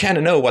 you kind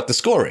of know what the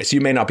score is.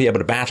 You may not be able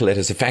to battle it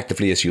as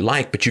effectively as you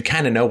like, but you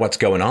kind of know what's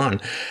going on.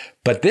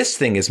 But this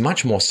thing is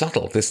much more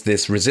subtle,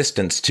 this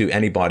resistance to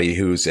anybody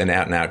who's an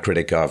out-and-out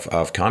critic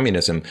of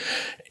communism.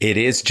 It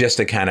is just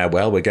a kind of,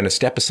 well, we're going to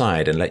step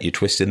aside and let you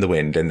twist in the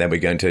wind, and then we're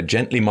going to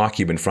gently mock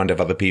you in front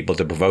of other people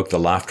to provoke the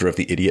laughter of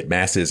the idiot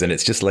masses. And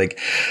it's just like,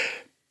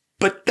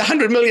 but the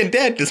 100 million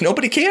dead, does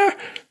nobody care?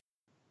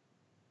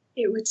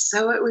 It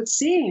would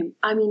seem.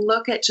 I mean,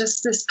 look at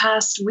just this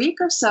past week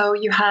or so,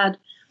 you had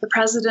the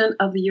president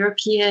of the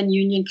European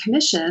Union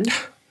Commission,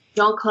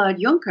 Jean-Claude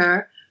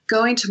Juncker,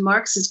 going to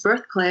Marx's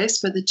birthplace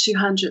for the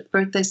 200th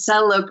birthday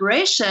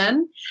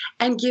celebration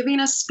and giving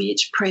a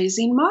speech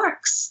praising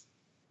Marx.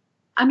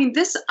 I mean,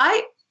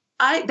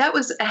 that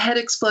was a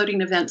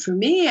head-exploding event for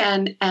me,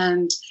 and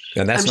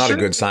that's not a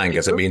good sign,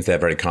 because it means they're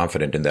very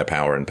confident in their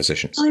power and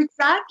positions. Well,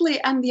 exactly.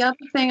 And the other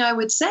thing I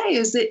would say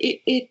is that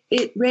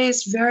it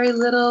raised very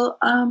little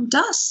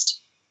dust.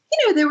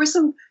 There were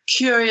some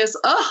curious,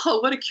 oh,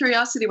 what a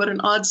curiosity, what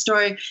an odd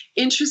story.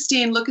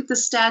 Interesting, look at the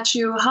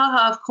statue,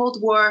 of Cold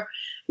War.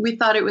 We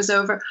thought it was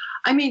over.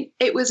 I mean,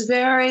 it was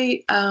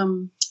very,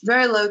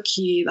 very low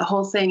key, the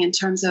whole thing, in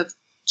terms of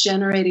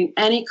generating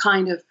any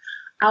kind of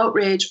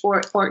outrage,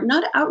 or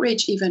not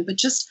outrage even, but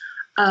just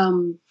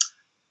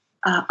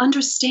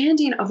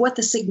understanding of what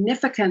the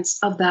significance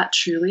of that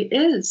truly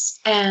is.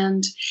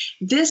 And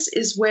this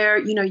is where,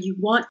 you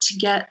want to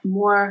get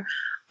more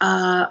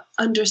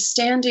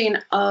understanding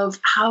of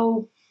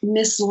how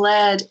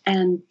misled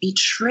and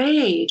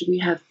betrayed we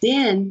have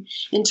been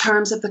in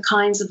terms of the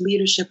kinds of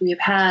leadership we have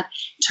had,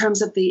 in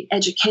terms of the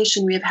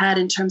education we have had,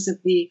 in terms of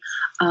the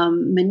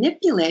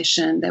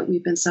manipulation that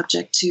we've been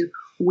subject to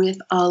with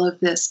all of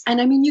this. And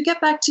I mean, you get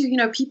back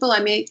to, people,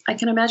 I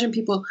can imagine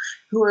people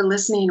who are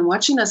listening and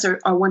watching us are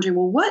wondering,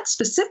 well, what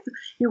specific,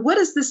 what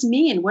does this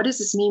mean? What does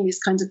this mean? These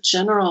kinds of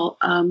general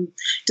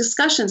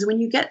discussions. When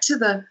you get to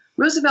the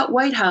Roosevelt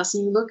White House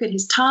and you look at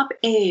his top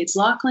aides,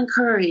 Lachlan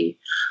Curry,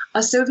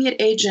 a Soviet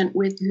agent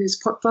whose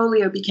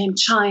portfolio became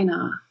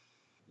China.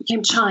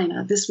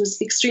 This was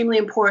extremely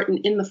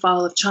important in the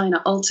fall of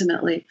China,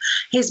 ultimately.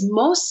 His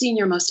most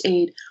senior-most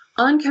aide,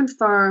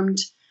 unconfirmed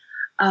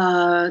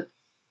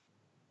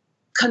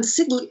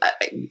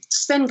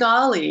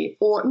Svengali,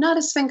 or not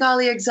a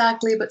Svengali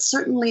exactly, but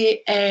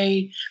certainly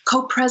a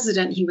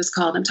co-president, he was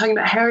called. I'm talking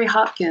about Harry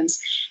Hopkins.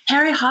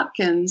 Harry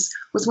Hopkins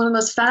was one of the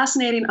most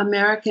fascinating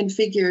American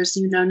figures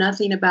you know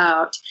nothing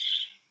about,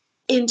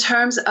 in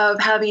terms of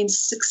having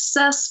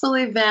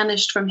successfully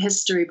vanished from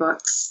history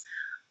books.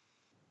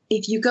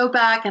 If you go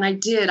back, and I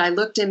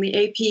looked in the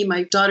AP,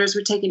 my daughters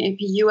were taking AP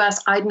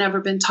US, I'd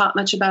never been taught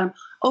much about him.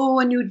 Oh,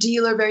 a New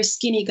Dealer, very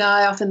skinny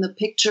guy off in the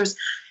pictures.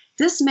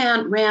 This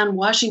man ran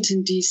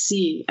Washington,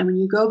 D.C., and when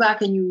you go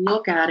back and you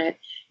look at it,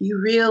 you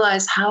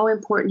realize how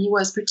important he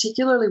was,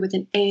 particularly with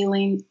an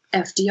ailing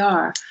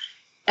FDR.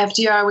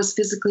 FDR was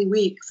physically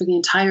weak for the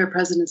entire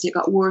presidency. It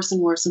got worse and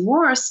worse and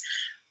worse.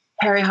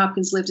 Harry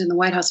Hopkins lived in the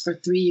White House for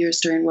 3 years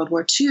during World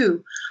War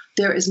II.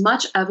 There is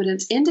much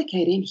evidence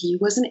indicating he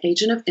was an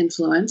agent of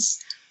influence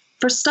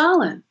for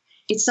Stalin.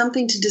 It's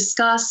something to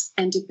discuss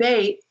and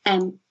debate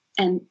and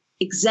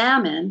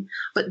examine,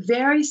 but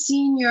very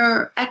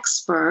senior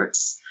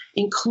experts,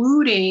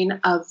 including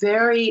a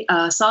very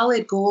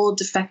solid gold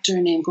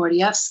defector named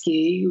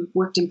Gordievsky, who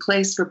worked in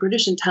place for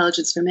British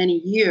intelligence for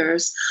many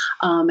years,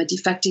 a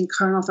defecting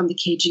colonel from the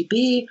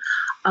KGB,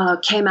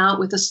 came out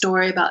with a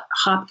story about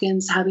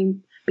Hopkins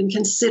having been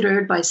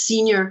considered by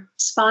senior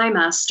spy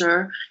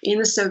master in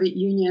the Soviet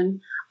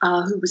Union,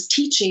 who was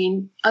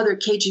teaching other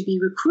KGB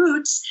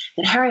recruits,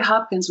 that Harry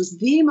Hopkins was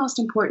the most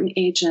important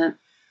agent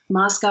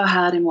Moscow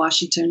had in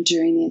Washington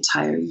during the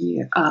entire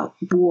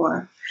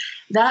war.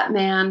 That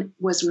man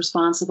was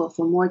responsible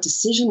for more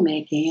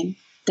decision-making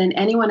than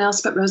anyone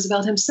else but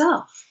Roosevelt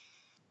himself.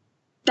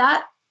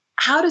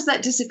 How does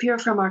that disappear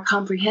from our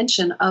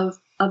comprehension of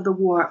the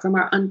war, from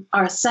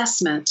our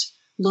assessment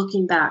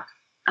looking back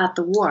at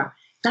the war?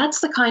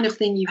 That's the kind of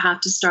thing you have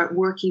to start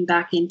working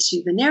back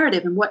into the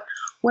narrative. And what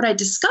I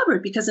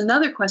discovered, because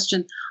another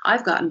question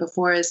I've gotten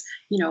before is,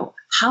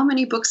 how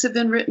many books have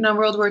been written on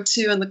World War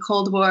II and the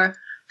Cold War?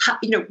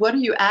 What are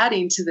you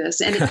adding to this?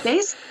 And it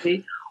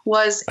basically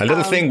was a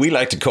little thing we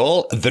like to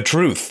call the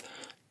truth.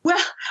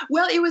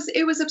 Well, it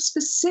was a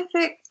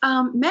specific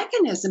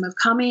mechanism of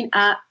coming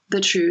at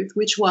the truth,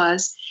 which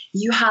was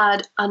you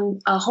had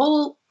a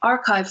whole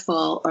archive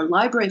full or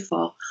library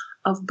full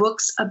of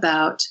books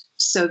about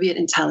Soviet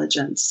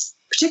intelligence,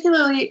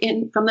 particularly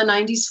from the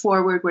 90s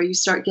forward, where you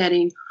start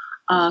getting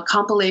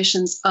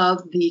compilations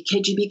of the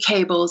KGB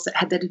cables that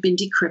had been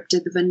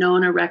decrypted, the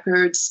Venona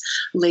records,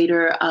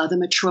 later the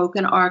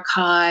Matrokin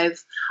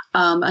archive,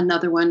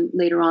 another one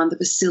later on, the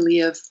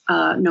Vasiliev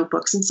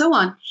notebooks, and so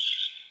on.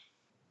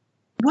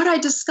 What I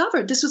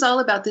discovered, this was all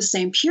about the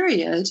same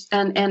period,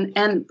 and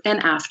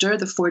after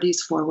the 40s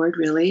forward,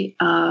 really.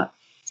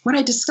 What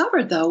I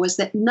discovered, though, was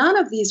that none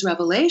of these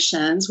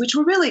revelations, which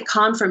were really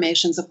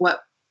confirmations of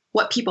what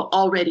people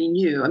already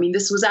knew. I mean,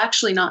 this was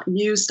actually not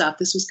new stuff.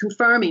 This was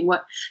confirming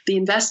what the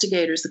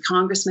investigators, the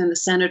congressmen, the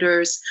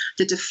senators,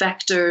 the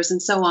defectors,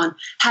 and so on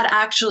had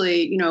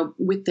actually,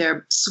 with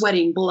their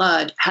sweating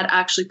blood, had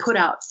actually put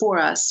out for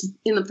us.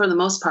 For the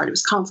most part, it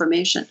was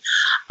confirmation.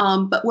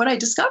 But what I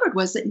discovered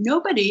was that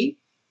nobody,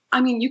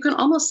 you can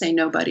almost say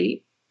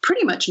nobody,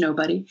 pretty much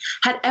nobody,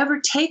 had ever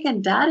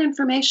taken that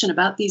information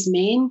about these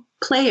main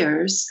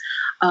players,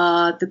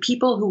 the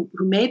people who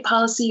made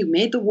policy, who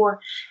made the war,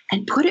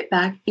 and put it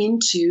back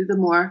into the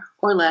more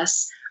or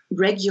less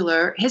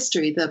regular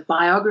history, the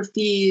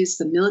biographies,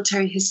 the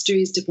military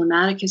histories,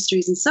 diplomatic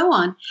histories, and so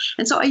on.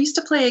 And so I used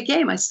to play a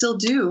game. I still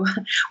do.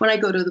 When I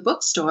go to the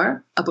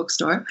bookstore,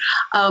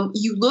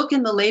 you look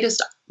in the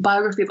latest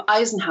biography of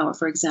Eisenhower,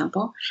 for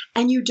example,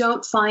 and you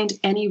don't find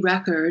any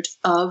record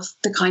of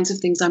the kinds of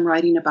things I'm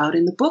writing about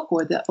in the book,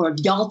 or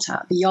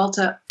Yalta, the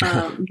Yalta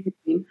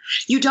meeting.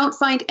 You don't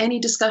find any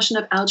discussion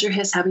of Alger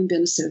Hiss having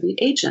been a Soviet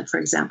agent, for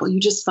example. You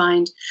just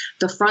find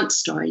the front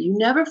story. You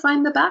never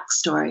find the back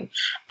story.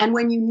 And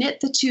when you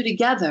knit the two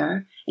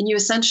together and you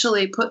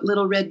essentially put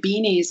little red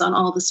beanies on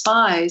all the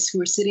spies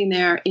who are sitting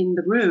there in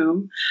the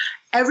room,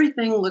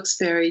 everything looks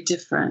very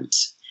different.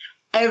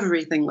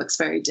 Everything looks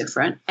very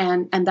different.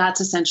 And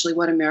that's essentially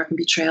what American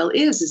betrayal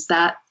is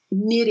that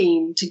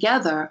knitting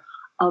together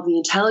of the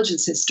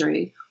intelligence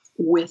history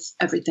with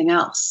everything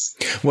else.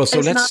 Well, so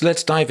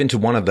let's dive into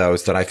one of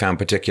those that I found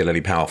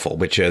particularly powerful,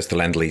 which is the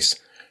Lend-Lease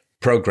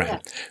program,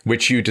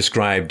 which you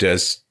described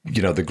as,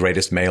 the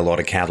greatest mail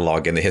order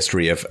catalog in the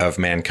history of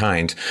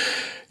mankind.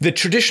 The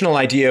traditional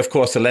idea, of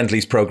course, the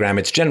Lend-Lease program,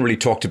 it's generally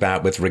talked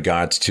about with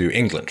regards to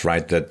England,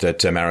 right?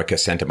 That America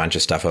sent a bunch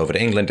of stuff over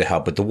to England to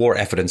help with the war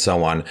effort and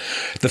so on.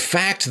 The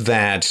fact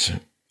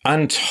that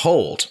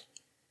untold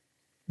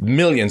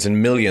millions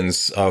and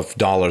millions of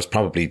dollars,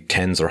 probably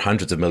tens or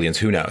hundreds of millions,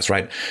 who knows,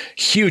 right?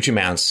 Huge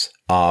amounts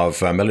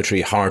of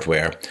military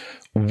hardware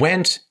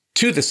went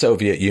to the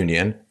Soviet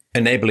Union,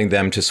 enabling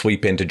them to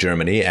sweep into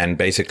Germany and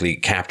basically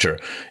capture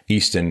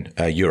Eastern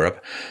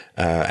Europe.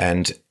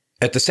 And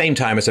at the same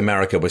time as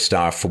America was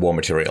starved for war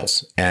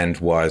materials and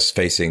was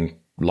facing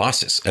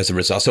losses as a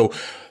result. So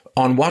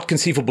on what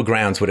conceivable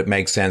grounds would it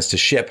make sense to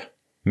ship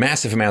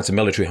massive amounts of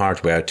military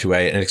hardware to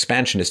an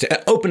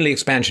openly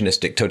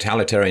expansionistic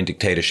totalitarian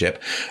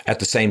dictatorship at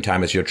the same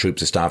time as your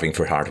troops are starving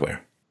for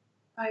hardware?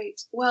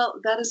 Right. Well,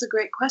 that is a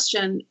great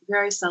question,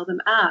 very seldom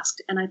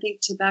asked. And I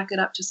think to back it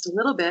up just a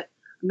little bit,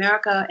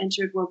 America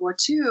entered World War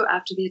II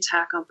after the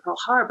attack on Pearl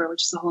Harbor,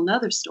 which is a whole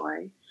nother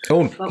story.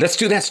 Let's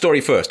do that story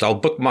first. I'll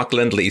bookmark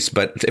Lend-Lease,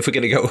 but if we're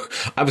going to go,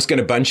 I was going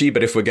to bungee,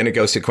 but if we're going to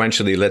go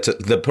sequentially,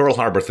 the Pearl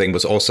Harbor thing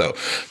was also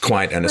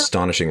quite an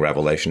astonishing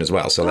revelation as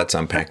well. So let's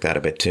unpack that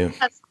a bit too.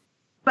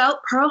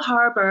 Well, Pearl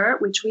Harbor,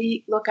 which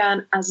we look at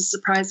as a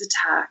surprise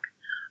attack,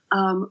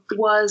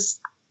 was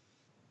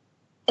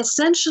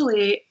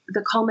essentially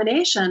the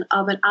culmination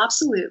of an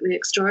absolutely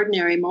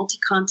extraordinary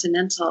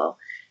multi-continental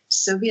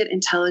Soviet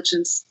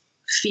intelligence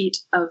feat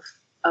of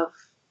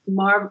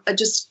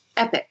just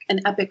an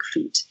epic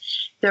feat.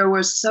 There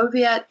were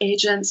Soviet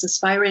agents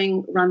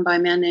aspiring, run by a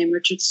man named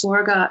Richard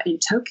Sorga in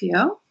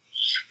Tokyo,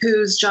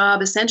 whose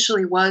job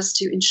essentially was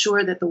to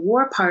ensure that the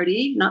war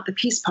party, not the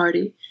peace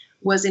party,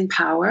 was in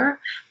power,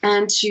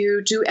 and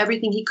to do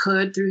everything he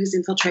could through his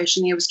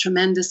infiltration. He was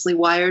tremendously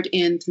wired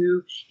in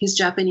through his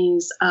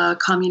Japanese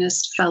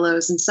communist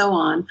fellows and so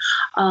on,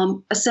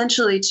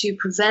 essentially to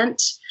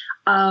prevent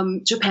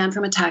Japan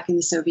from attacking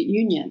the Soviet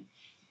Union.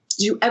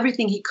 Do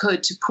everything he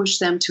could to push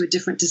them to a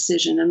different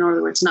decision. In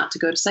other words, not to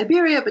go to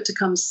Siberia, but to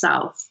come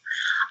south.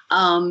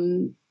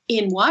 In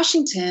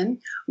Washington,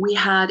 we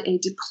had a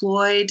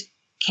deployed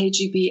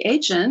KGB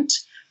agent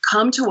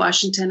come to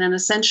Washington and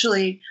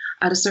essentially,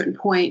 at a certain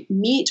point,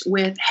 meet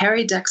with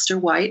Harry Dexter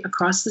White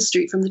across the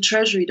street from the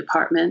Treasury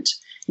Department,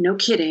 no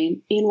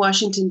kidding, in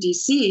Washington,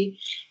 D.C.,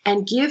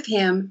 and give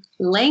him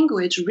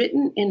language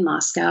written in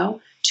Moscow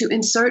to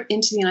insert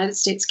into the United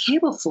States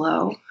cable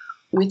flow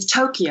with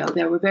Tokyo.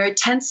 There were very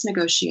tense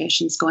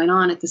negotiations going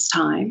on at this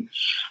time.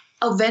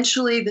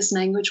 Eventually, this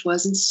language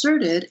was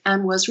inserted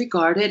and was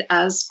regarded,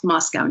 as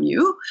Moscow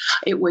knew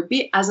it would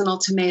be, as an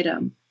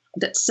ultimatum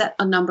that set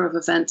a number of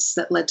events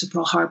that led to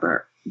Pearl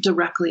Harbor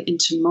directly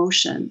into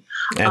motion.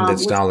 And that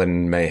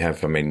Stalin may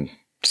have,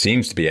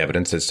 seems to be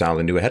evidence that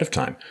Stalin knew ahead of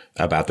time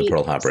about the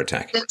Pearl Harbor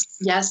attack.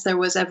 Yes, there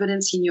was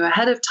evidence he knew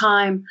ahead of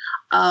time.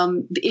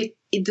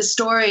 The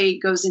story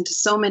goes into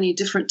so many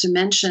different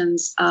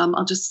dimensions.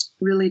 I'll just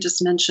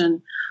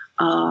mention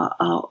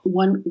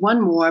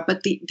one more,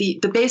 but the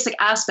basic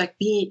aspect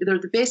being, or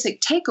the basic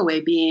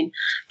takeaway being,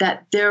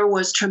 that there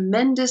was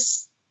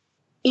tremendous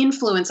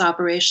influence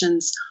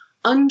operations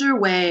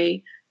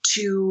underway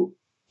to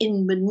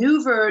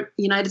maneuver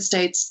the United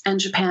States and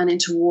Japan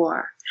into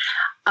war.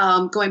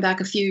 Going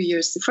back a few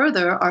years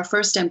further, our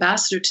first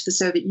ambassador to the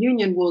Soviet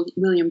Union,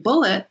 William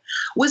Bullitt,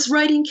 was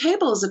writing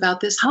cables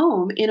about this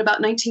home in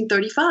about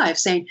 1935,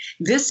 saying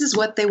this is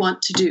what they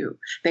want to do.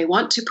 They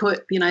want to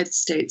put the United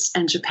States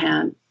and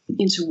Japan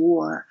into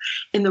war.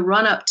 In the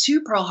run-up to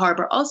Pearl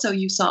Harbor, also,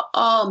 you saw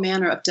all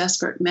manner of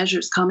desperate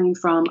measures coming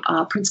from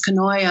Prince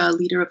Kanoya,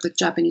 leader of the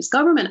Japanese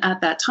government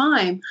at that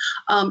time,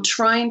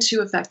 trying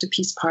to effect a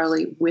peace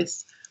parley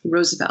with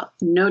Roosevelt.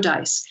 No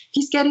dice.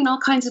 He's getting all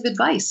kinds of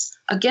advice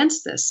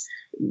against this.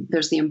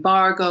 There's the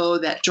embargo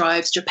that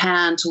drives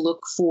Japan to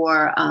look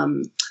for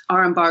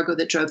our embargo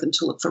that drove them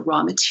to look for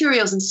raw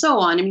materials and so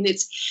on.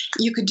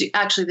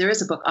 There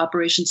is a book,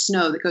 Operation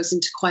Snow, that goes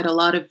into quite a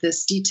lot of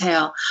this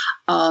detail.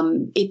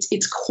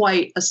 It's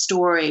quite a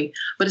story,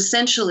 but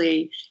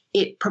essentially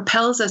it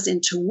propels us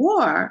into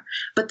war.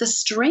 But the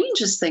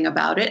strangest thing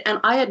about it,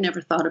 and I had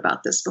never thought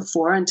about this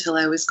before until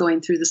I was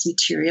going through this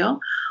material,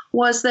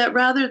 was that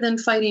rather than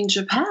fighting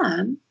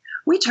Japan,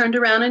 we turned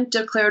around and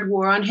declared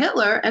war on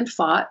Hitler and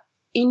fought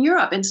in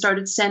Europe and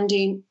started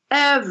sending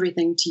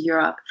everything to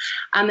Europe.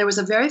 And there was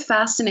a very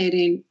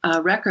fascinating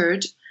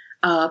record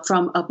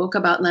from a book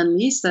about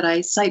Lend-Lease that I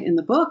cite in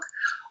the book,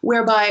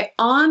 whereby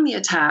on the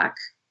attack,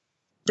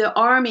 the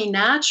army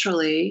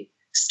naturally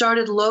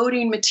started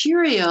loading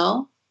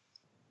material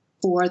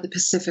for the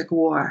Pacific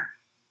War.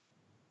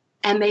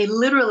 And they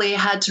literally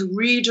had to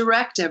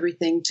redirect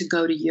everything to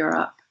go to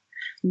Europe.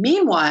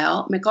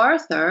 Meanwhile,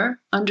 MacArthur,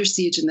 under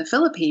siege in the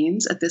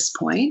Philippines at this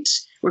point,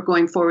 we're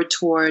going forward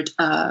toward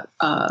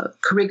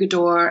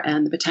Corregidor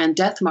and the Bataan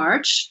Death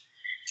March,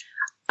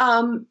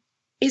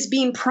 is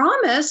being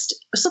promised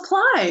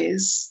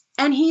supplies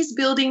And he's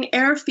building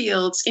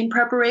airfields in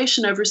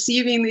preparation of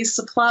receiving these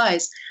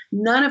supplies.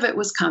 None of it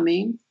was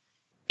coming.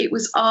 It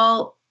was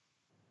all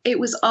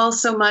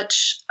so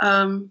much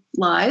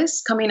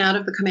lies coming out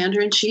of the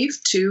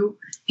commander-in-chief to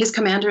his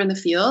commander in the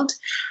field.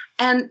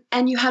 And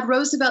you had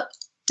Roosevelt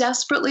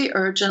desperately,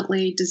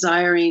 urgently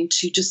desiring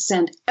to just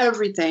send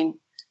everything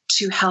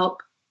to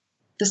help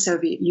the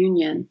Soviet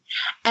Union.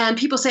 And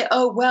people say,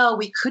 oh, well,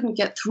 we couldn't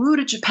get through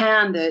to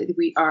Japan.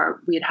 We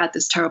had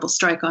this terrible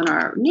strike on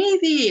our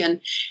Navy,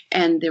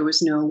 and there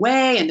was no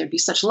way, and there'd be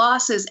such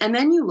losses. And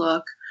then you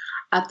look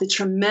at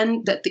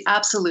the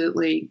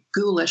absolutely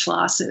ghoulish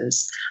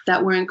losses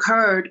that were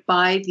incurred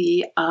by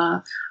the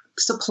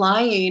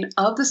supplying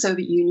of the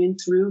Soviet Union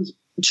through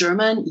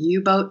German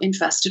U-boat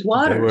infested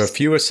waters. There were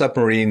fewer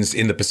submarines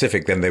in the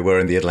Pacific than there were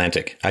in the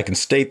Atlantic. I can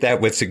state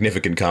that with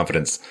significant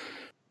confidence.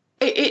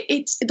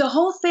 It's the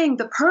whole thing,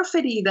 the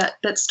perfidy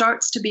that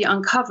starts to be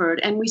uncovered,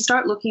 and we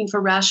start looking for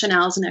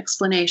rationales and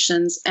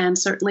explanations, and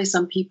certainly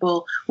some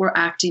people were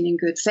acting in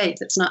good faith.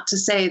 It's not to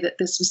say that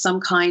this was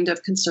some kind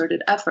of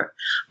concerted effort.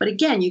 But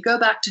again, you go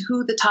back to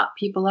who the top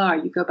people are.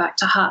 You go back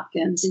to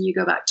Hopkins, and you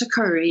go back to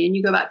Curry, and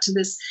you go back to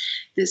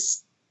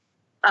this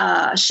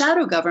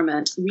shadow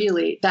government,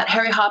 really, that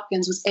Harry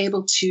Hopkins was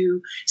able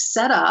to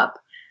set up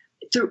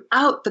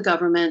throughout the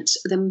government,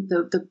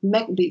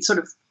 the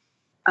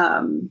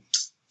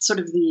sort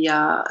of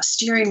the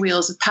steering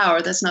wheels of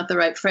power. That's not the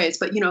right phrase,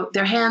 but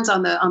their hands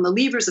on the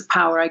levers of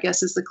power, I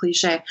guess is the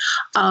cliche.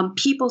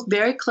 People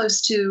very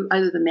close to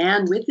either the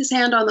man with his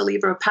hand on the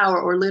lever of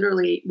power or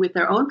literally with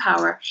their own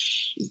power.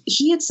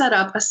 He had set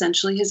up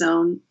essentially his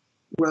own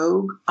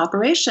rogue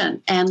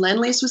operation, and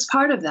Lend-Lease was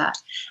part of that.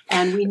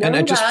 And we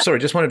know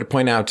just wanted to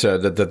point out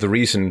that the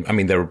reason. I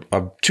mean, there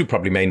are two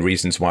probably main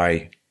reasons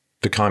why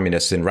the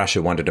communists in Russia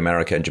wanted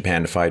America and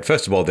Japan to fight.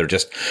 First of all, they're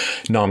just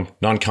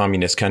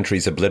non-communist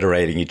countries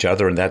obliterating each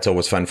other, and that's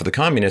always fun for the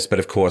communists. But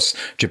of course,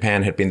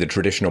 Japan had been the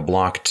traditional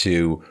bloc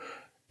to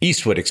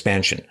eastward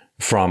expansion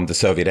from the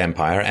Soviet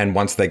Empire. And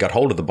once they got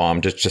hold of the bomb,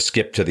 just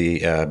skip to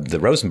the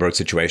Rosenberg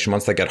situation.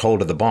 Once they got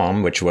hold of the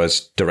bomb, which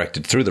was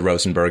directed through the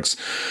Rosenbergs,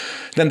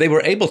 then they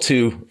were able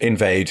to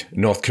invade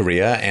North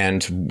Korea.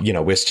 And,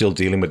 we're still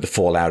dealing with the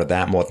fallout of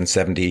that more than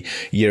 70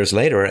 years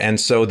later.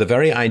 And so the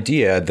very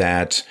idea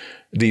that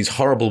these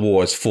horrible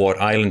wars fought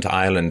island to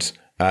island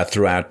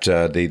throughout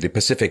the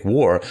Pacific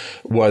War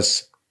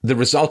was the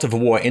result of a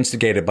war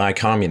instigated by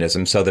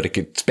communism so that it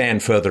could span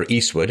further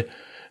eastward.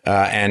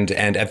 And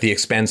at the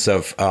expense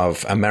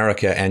of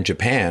America and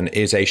Japan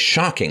is a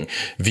shocking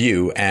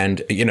view.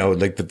 And,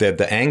 like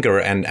the anger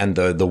and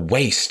the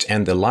waste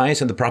and the lies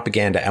and the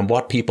propaganda and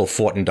what people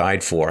fought and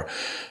died for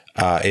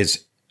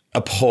is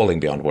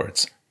appalling beyond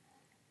words.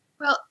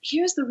 Well,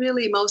 here's the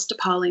really most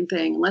appalling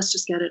thing. Let's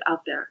just get it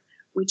out there,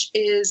 which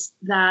is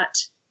that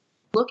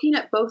looking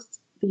at both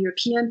the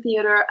European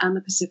theater and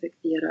the Pacific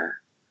theater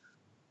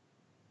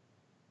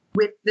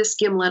with this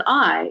gimlet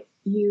eye,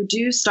 you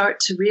do start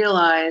to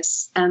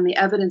realize, and the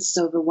evidence is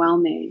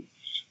overwhelming,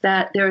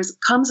 that there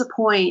comes a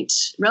point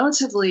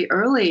relatively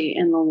early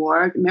in the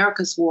war,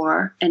 America's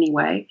war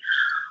anyway,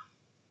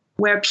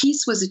 where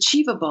peace was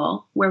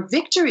achievable, where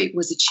victory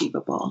was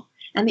achievable.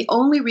 And the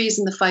only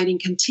reason the fighting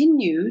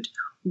continued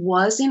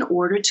was in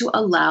order to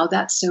allow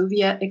that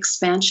Soviet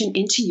expansion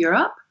into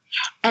Europe.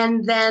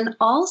 And then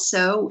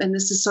also, and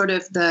this is sort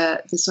of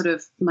the sort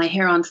of my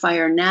hair on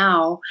fire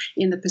now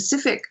in the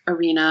Pacific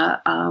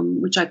arena,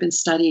 which I've been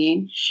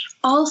studying,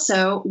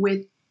 also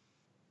with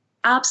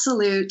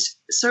absolute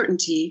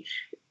certainty,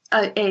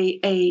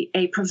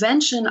 a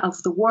prevention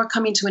of the war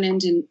coming to an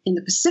end in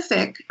the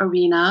Pacific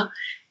arena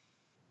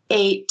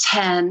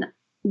 8-10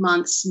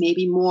 months,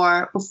 maybe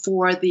more,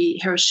 before the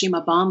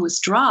Hiroshima bomb was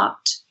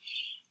dropped.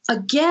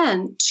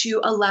 Again,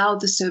 to allow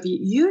the Soviet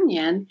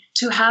Union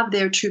to have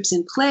their troops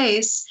in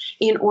place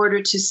in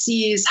order to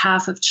seize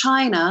half of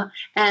China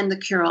and the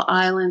Kuril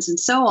Islands and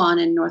so on,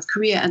 and North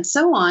Korea and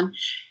so on,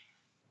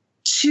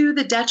 to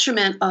the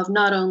detriment of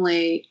not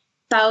only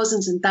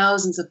thousands and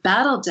thousands of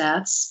battle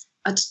deaths,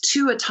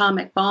 2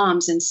 atomic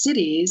bombs in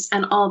cities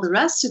and all the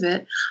rest of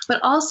it,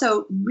 but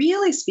also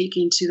really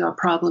speaking to our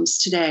problems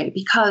today.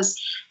 Because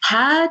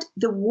had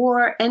the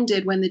war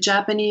ended when the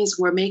Japanese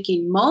were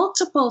making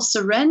multiple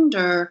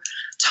surrender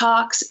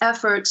talks,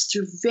 efforts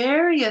through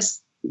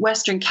various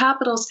Western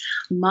capitals,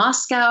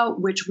 Moscow,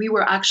 which we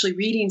were actually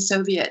reading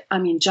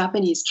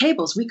Japanese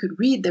cables. We could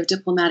read their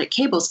diplomatic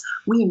cables.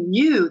 We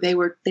knew they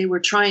were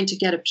trying to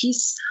get a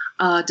peace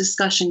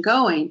discussion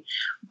going.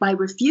 By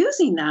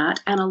refusing that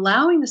and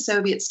allowing the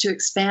Soviets to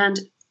expand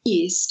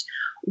east,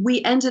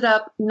 we ended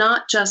up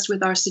not just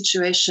with our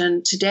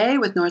situation today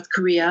with North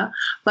Korea,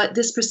 but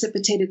this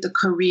precipitated the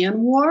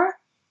Korean War,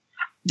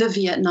 the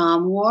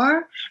Vietnam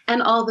War,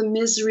 and all the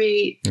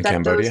misery that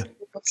Cambodia.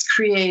 Those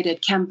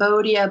created.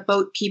 Cambodia,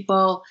 boat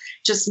people,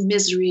 just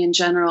misery in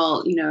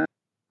general,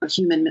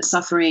 human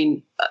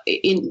suffering,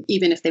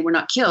 even if they were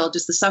not killed,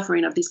 just the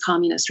suffering of these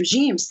communist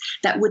regimes.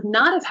 That would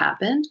not have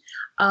happened.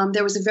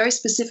 There was a very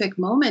specific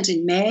moment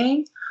in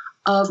May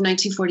of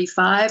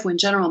 1945, when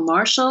General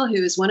Marshall,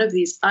 who is one of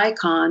these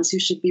icons who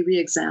should be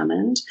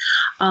re-examined,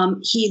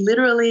 he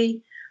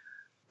literally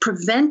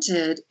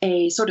prevented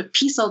a sort of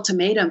peace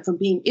ultimatum from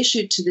being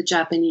issued to the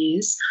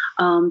Japanese.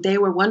 They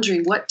were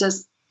wondering, what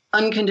does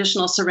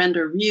unconditional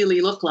surrender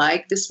really look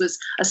like? This was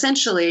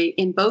essentially,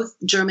 in both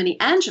Germany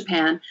and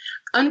Japan,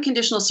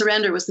 unconditional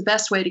surrender was the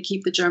best way to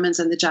keep the Germans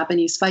and the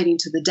Japanese fighting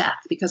to the death,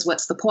 because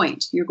what's the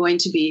point? You're going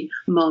to be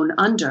mown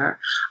under.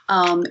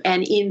 And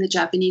in the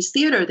Japanese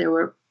theater, there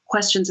were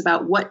questions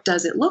about what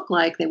does it look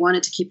like. They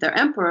wanted to keep their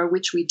emperor,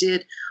 which we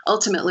did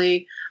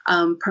ultimately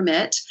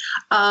permit.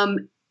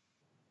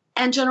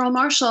 And General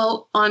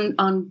Marshall,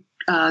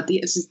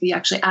 this is the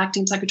actually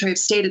acting Secretary of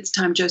State at the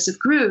time, Joseph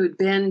Grew, who'd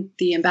been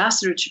the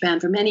ambassador to Japan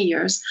for many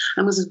years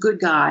and was a good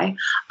guy.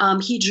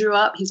 He drew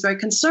up, he's very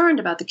concerned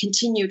about the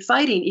continued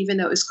fighting, even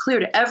though it was clear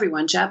to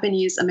everyone,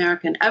 Japanese,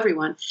 American,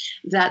 everyone,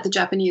 that the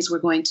Japanese were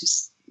going to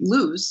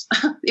lose.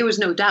 There was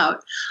no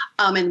doubt,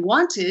 and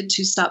wanted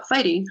to stop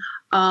fighting.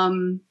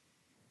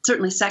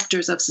 Certainly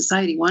sectors of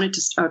society wanted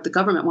to, or the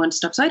government wanted to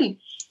stop fighting.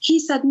 He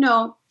said,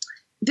 no,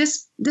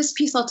 this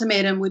peace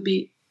ultimatum would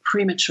be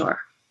premature.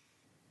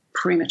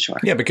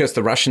 Yeah, because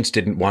the Russians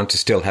didn't want to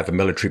still have a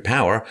military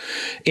power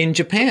in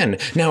Japan.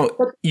 Now,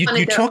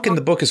 you talk in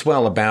the book as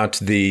well about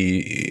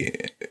the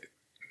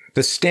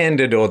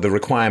standard or the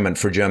requirement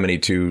for Germany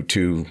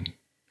to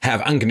have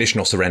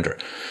unconditional surrender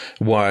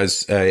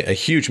was a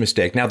huge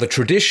mistake. Now, the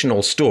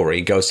traditional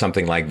story goes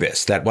something like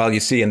this, that, well, you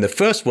see, in the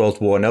First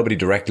World War, nobody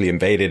directly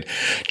invaded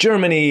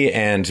Germany,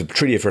 and the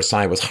Treaty of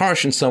Versailles was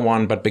harsh and so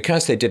on, but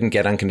because they didn't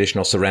get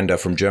unconditional surrender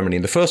from Germany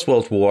in the First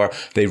World War,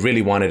 they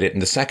really wanted it in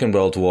the Second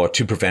World War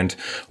to prevent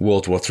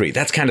World War III.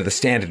 That's kind of the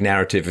standard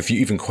narrative, if you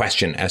even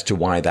question as to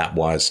why that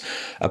was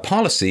a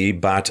policy,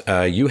 but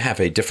you have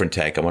a different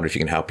take. I wonder if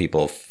you can help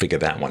people figure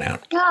that one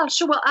out. Yeah,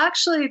 sure. Well,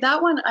 actually,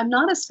 that one I'm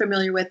not as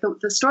familiar with.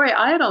 The story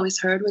I had always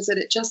heard was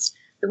that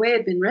the way it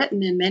had been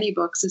written in many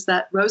books is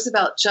that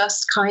Roosevelt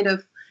just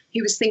he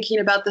was thinking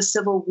about the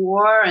Civil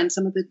War and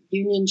some of the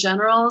Union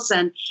generals,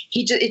 and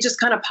it just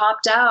kind of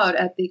popped out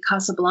at the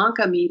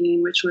Casablanca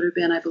meeting, which would have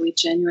been, I believe,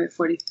 January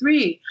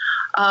 43.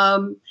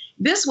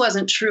 This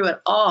wasn't true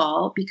at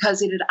all,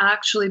 because it had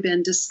actually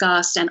been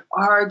discussed and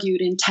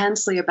argued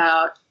intensely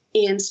about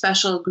in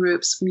special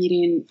groups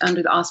meeting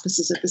under the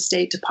auspices of the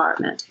State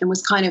Department, and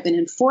was kind of an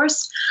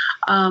enforced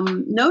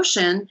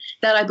notion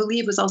that I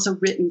believe was also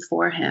written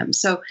for him.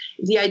 So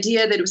the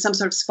idea that it was some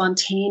sort of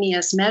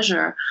spontaneous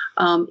measure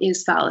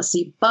is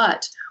fallacy.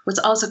 But what's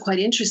also quite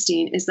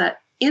interesting is that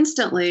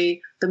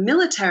instantly the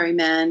military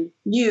men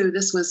knew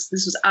this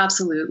was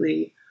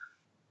absolutely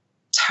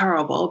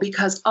terrible,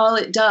 because all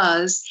it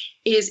does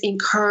is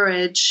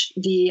encourage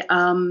the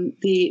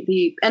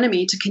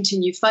enemy to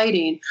continue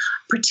fighting,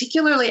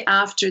 particularly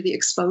after the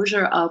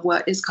exposure of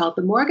what is called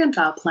the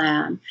Morgenthau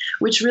Plan,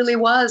 which really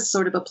was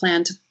sort of a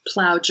plan to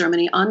plow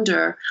Germany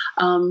under,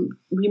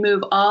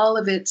 remove all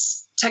of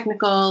its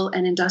technical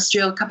and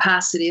industrial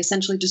capacity,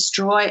 essentially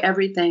destroy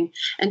everything,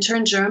 and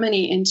turn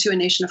Germany into a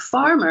nation of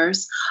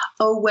farmers.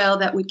 Oh, well,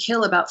 that would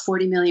kill about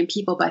 40 million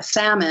people by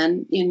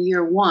famine in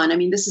year one. I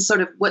mean, this is sort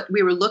of what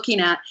we were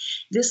looking at.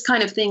 This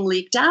kind of thing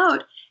leaked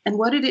out. And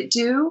what did it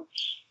do?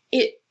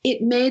 It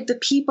made the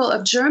people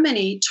of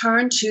Germany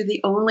turn to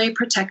the only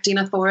protecting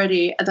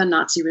authority, the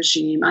Nazi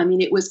regime. I mean,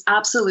 it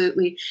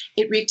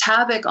wreaked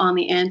havoc on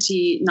the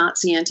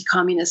anti-Nazi,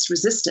 anti-communist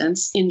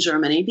resistance in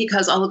Germany,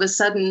 because all of a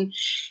sudden,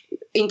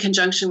 in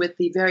conjunction with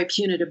the very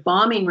punitive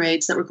bombing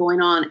raids that were going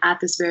on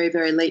at this very,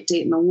 very late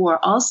date in the war,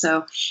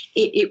 also,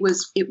 it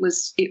was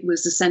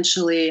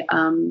essentially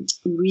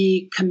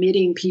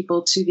recommitting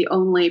people to the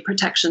only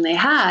protection they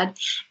had.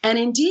 And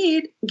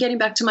indeed, getting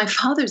back to my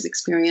father's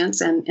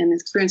experience and the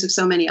experience of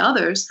so many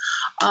others,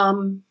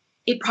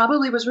 it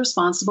probably was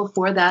responsible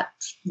for that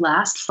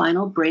last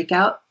final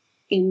breakout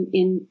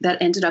in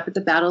that ended up at the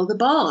Battle of the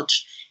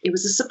Bulge. It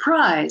was a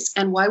surprise.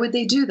 And why would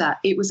they do that?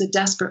 It was a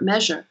desperate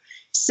measure.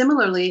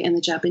 Similarly, in the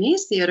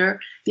Japanese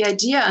theater, the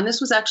idea, and this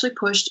was actually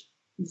pushed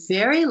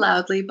very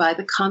loudly by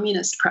the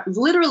communist press,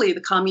 literally the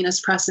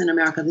communist press in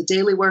America, the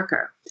Daily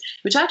Worker,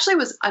 which actually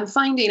was, I'm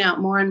finding out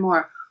more and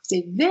more, was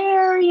a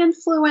very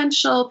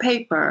influential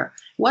paper.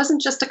 It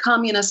wasn't just a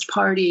Communist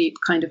Party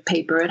kind of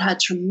paper. It had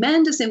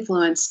tremendous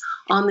influence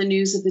on the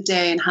news of the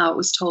day and how it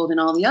was told in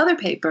all the other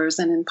papers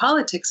and in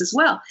politics as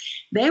well.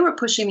 They were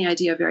pushing the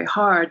idea very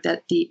hard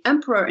that the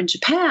emperor in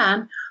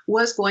Japan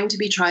was going to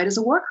be tried as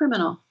a war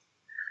criminal.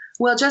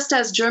 Well, just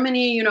as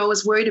Germany,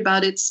 was worried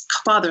about its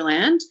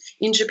fatherland,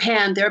 in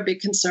Japan, their big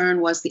concern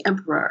was the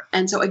emperor.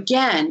 And so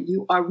again,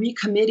 you are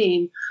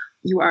recommitting,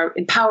 you are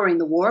empowering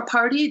the war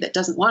party that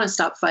doesn't want to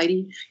stop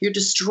fighting. You're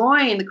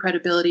destroying the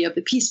credibility of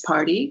the peace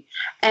party,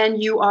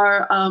 and you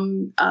are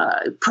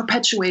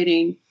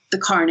perpetuating the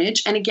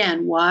carnage. And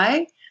again,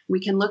 why? We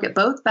can look at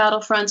both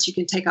battlefronts. You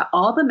can take out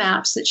all the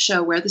maps that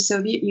show where the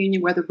Soviet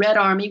Union, where the Red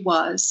Army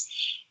was.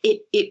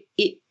 If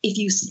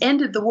you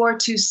ended the war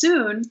too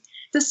soon,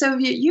 the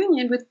Soviet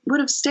Union would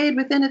have stayed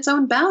within its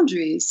own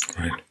boundaries.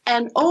 Right.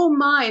 And oh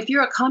my, if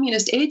you're a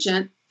communist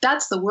agent,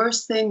 That's the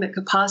worst thing that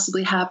could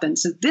possibly happen.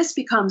 So this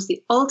becomes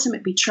the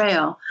ultimate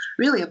betrayal,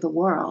 really, of the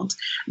world,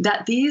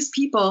 that these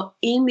people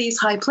in these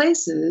high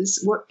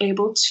places were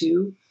able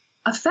to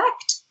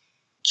affect.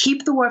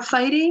 Keep the war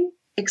fighting,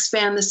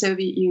 expand the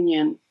Soviet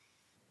Union.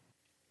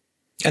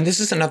 And this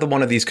is another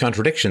one of these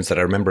contradictions that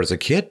I remember as a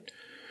kid,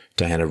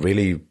 Diana,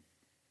 really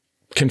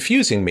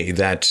confusing me,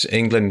 that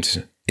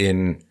England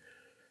in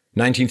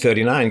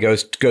 1939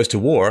 goes to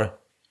war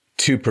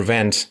to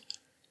prevent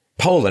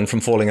Poland from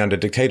falling under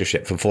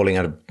dictatorship, from falling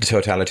under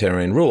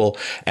totalitarian rule.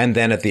 And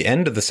then at the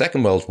end of the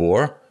Second World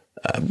War,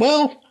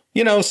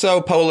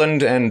 so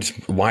Poland and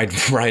wide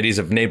varieties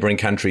of neighboring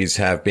countries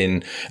have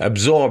been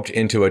absorbed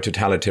into a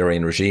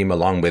totalitarian regime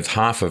along with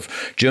half of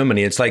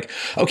Germany. It's like,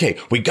 okay,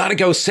 we got to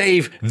go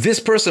save this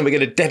person. We're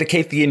going to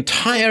dedicate the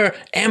entire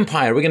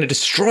empire. We're going to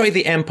destroy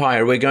the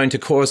empire. We're going to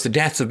cause the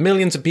deaths of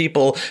millions of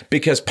people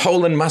because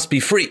Poland must be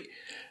free.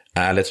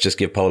 Let's just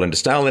give Poland to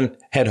Stalin,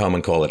 head home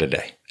and call it a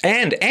day.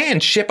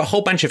 And ship a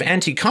whole bunch of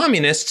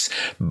anti-communists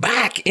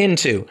back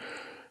into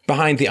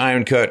behind the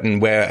Iron Curtain,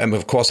 where,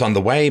 of course, on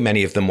the way,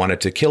 many of them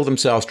wanted to kill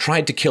themselves,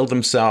 tried to kill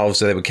themselves.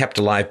 So they were kept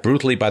alive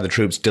brutally by the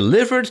troops,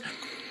 delivered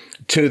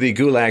to the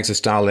gulags of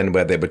Stalin,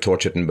 where they were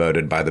tortured and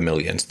murdered by the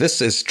millions.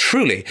 This is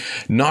truly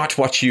not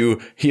what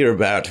you hear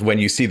about when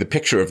you see the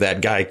picture of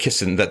that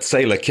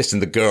sailor kissing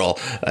the girl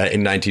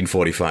in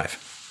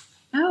 1945.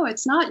 No,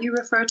 it's not. You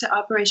refer to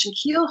Operation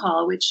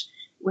Keelhaul, which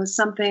was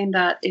something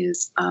that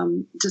is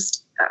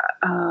just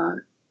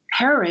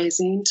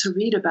hair-raising to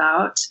read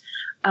about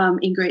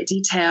in great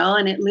detail.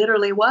 And it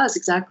literally was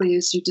exactly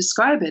as you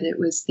describe it. It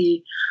was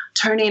the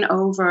turning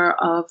over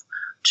of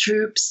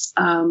troops,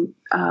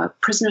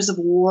 prisoners of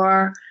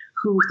war,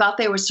 who thought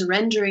they were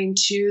surrendering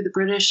to the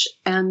British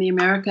and the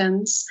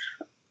Americans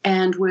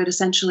and would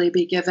essentially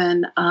be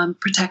given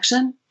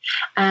protection.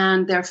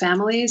 And their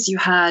families, you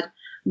had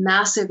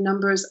massive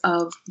numbers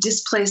of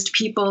displaced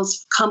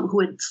peoples who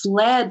had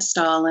fled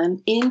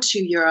Stalin into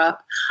Europe,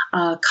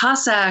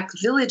 Cossack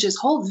villages,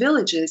 whole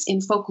villages in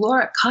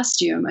folkloric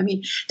costume. I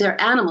mean,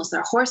 their animals,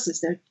 their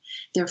horses,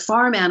 their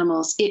farm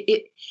animals. When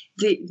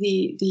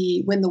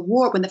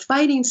the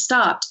fighting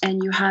stopped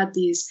and you had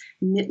these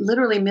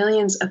literally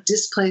millions of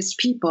displaced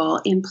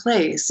people in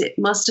place, it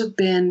must have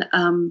been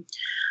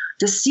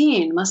the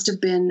scene must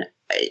have been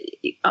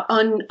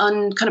kind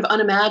of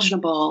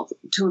unimaginable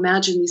to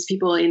imagine these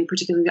people in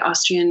particularly the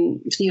Austrian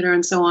theater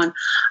and so on.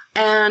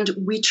 And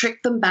we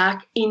tricked them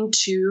back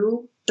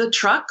into the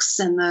trucks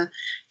and the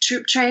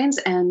troop trains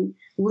and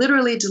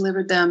literally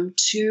delivered them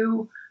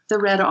to the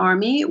Red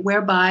Army,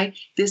 whereby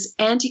this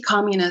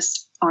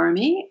anti-communist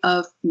army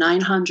of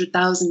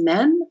 900,000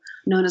 men,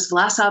 known as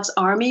Vlasov's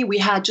army. We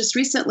had just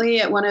recently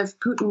at one of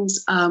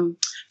Putin's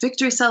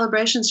victory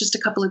celebrations just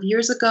a couple of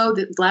years ago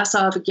that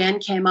Vlasov again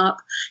came up.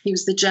 He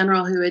was the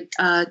general who had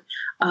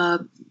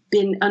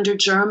been under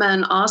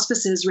German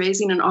auspices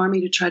raising an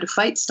army to try to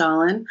fight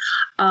Stalin.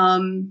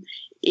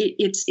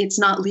 It's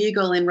not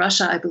legal in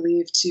Russia, I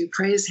believe, to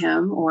praise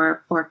him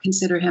or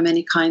consider him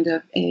any kind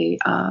of a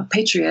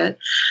patriot,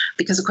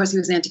 because of course he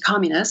was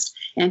anti-communist,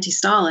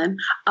 anti-Stalin.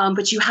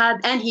 But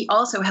and he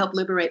also helped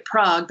liberate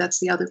Prague.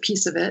 That's the other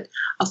piece of it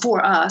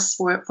for us,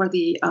 for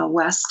the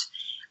West.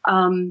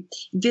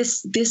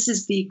 This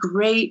is the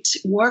great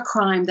war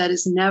crime that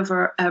is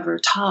never, ever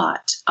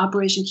taught,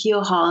 Operation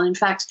Keelhaul. And in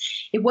fact,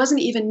 it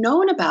wasn't even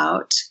known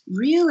about,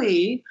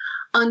 really,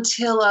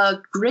 until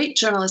a great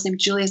journalist named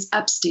Julius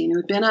Epstein, who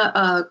had been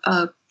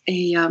a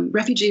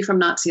refugee from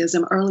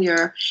Nazism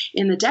earlier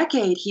in the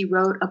decade. He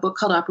wrote a book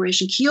called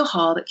Operation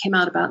Keelhaul that came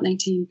out about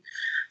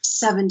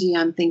 1970,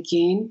 I'm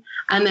thinking.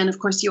 And then, of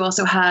course, you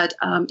also had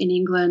in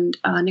England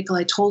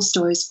Nikolai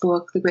Tolstoy's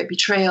book, The Great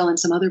Betrayal, and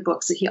some other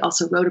books that he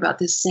also wrote about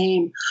this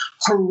same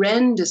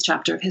horrendous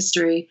chapter of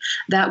history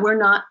that we're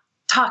not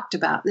talked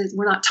about, that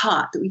we're not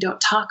taught, that we don't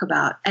talk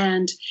about.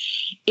 And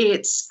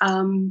it's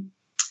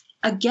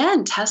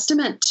again,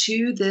 testament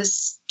to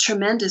this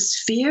tremendous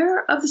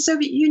fear of the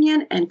Soviet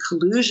Union and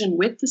collusion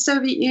with the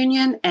Soviet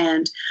Union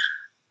and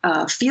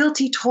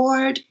fealty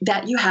toward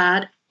that you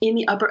had in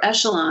the upper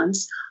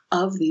echelons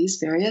of these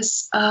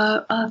various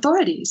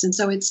authorities. And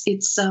so it's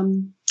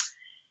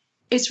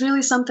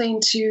really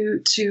something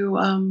to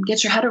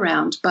get your head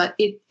around, but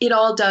it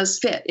all does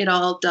fit. It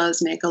all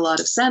does make a lot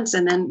of sense.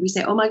 And then we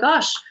say, oh my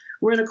gosh,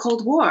 we're in a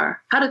Cold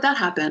War. How did that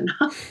happen?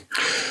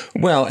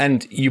 Well,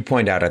 and you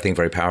point out, I think,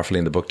 very powerfully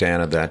in the book,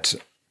 Diana, that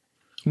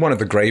one of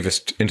the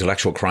gravest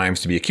intellectual crimes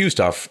to be accused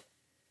of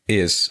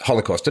is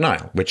Holocaust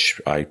denial,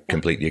 which I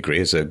completely agree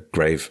is a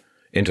grave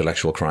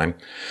intellectual crime.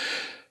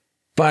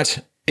 But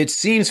it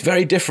seems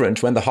very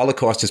different when the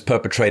Holocaust is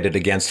perpetrated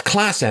against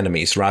class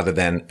enemies rather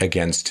than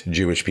against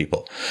Jewish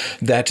people.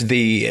 That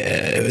the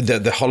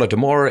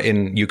Holodomor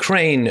in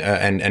Ukraine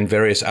and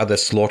various other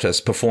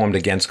slaughters performed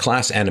against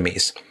class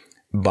enemies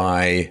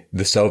by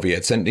the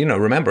Soviets. And,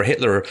 remember,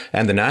 Hitler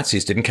and the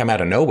Nazis didn't come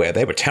out of nowhere.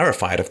 They were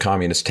terrified of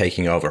communists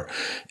taking over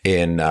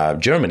in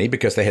Germany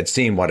because they had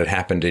seen what had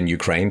happened in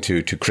Ukraine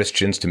to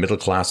Christians, to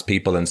middle-class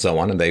people and so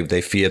on, and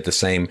they feared the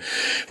same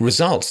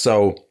results.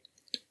 So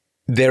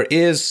there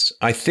is,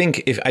 I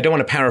think, if I don't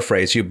want to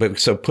paraphrase you, but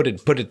so put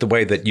it the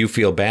way that you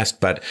feel best,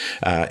 but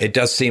it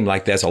does seem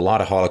like there's a lot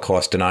of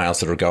Holocaust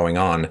denials that are going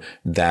on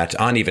that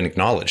aren't even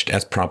acknowledged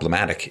as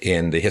problematic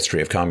in the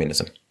history of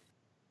communism.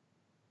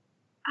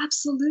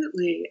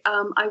 Absolutely.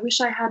 I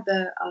wish I had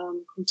the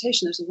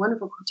quotation. There's a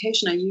wonderful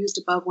quotation I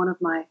used above one of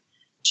my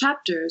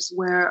chapters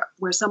where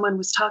someone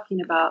was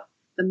talking about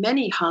the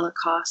many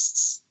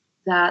Holocausts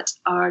that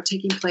are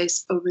taking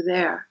place over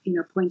there,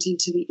 pointing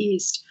to the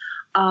East.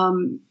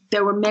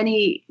 There were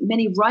many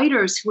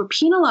writers who were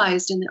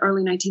penalized in the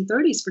early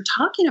 1930s for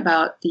talking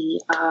about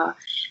the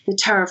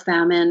terror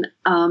famine.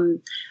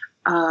 Malcolm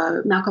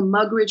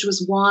Muggeridge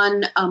was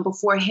one.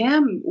 Before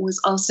him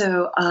was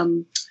also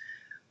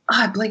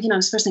I'm blanking on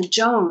his first name,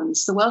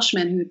 Jones, the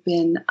Welshman who had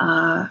been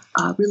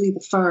really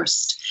the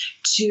first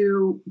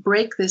to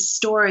break this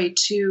story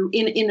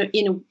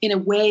in a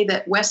way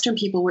that Western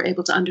people were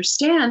able to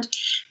understand.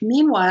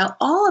 Meanwhile,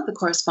 all of the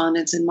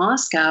correspondents in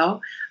Moscow,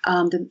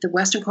 the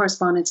Western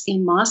correspondents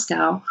in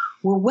Moscow,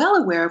 were well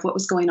aware of what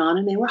was going on,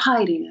 and they were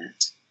hiding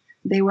it.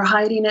 They were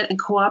hiding it and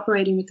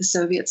cooperating with the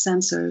Soviet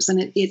censors,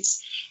 and it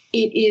is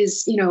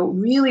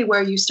really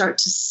where you start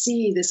to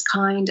see this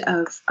kind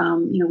of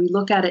we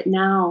look at it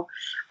now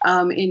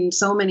in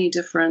so many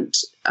different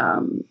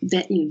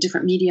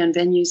different media and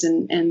venues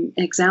and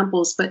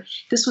examples, but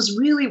this was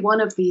really one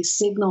of the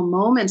signal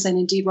moments. And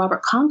indeed,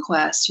 Robert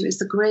Conquest, who is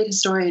the great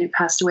historian who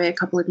passed away a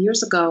couple of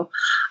years ago,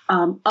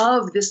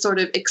 of this sort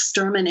of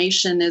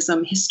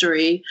exterminationism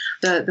history,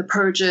 the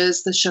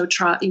purges, the show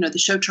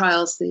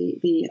trials,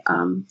 the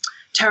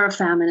terror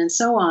famine, and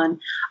so on,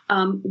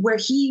 where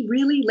he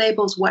really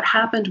labels what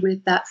happened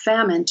with that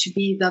famine to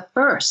be the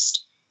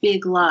first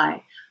big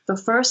lie, the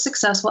first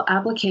successful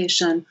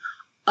application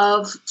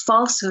of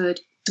falsehood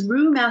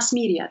through mass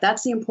media.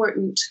 That's the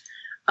important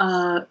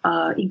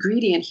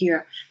ingredient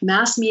here.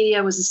 Mass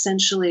media was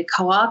essentially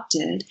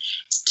co-opted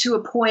to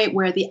a point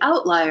where the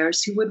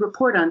outliers who would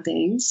report on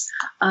things,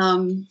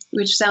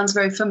 which sounds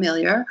very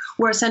familiar,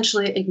 were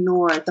essentially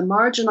ignored. The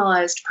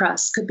marginalized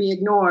press could be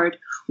ignored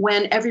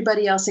when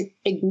everybody else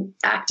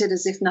acted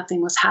as if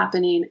nothing was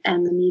happening,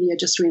 and the media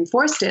just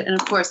reinforced it. And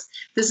of course,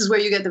 this is where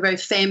you get the very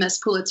famous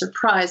Pulitzer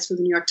Prize for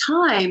the New York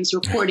Times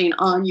reporting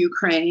on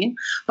Ukraine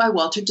by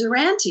Walter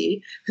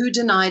Duranty, who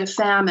denied a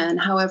famine.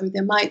 However,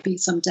 there might be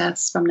some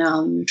deaths from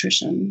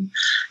malnutrition.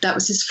 That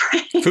was his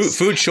phrase.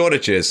 Food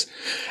shortages.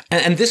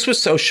 And this was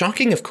so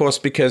shocking, of course,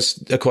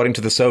 because according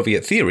to the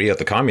Soviet theory, or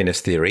the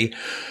communist theory,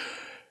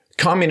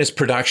 communist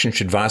production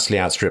should vastly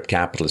outstrip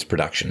capitalist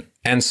production.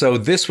 And so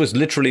this was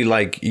literally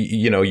like,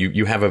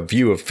 you have a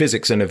view of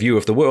physics and a view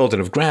of the world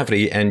and of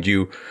gravity, and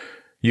you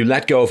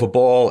let go of a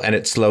ball and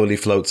it slowly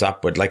floats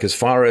upward. Like, as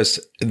far as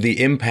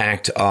the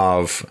impact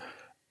of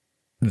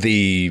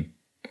the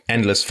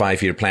endless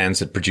 5-year plans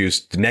that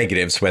produced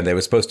negatives when they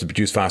were supposed to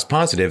produce fast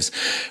positives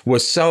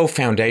was so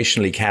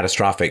foundationally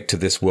catastrophic to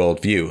this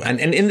worldview. And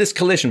in this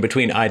collision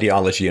between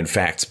ideology and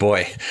facts,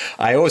 boy,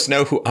 I always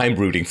know who I'm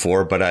rooting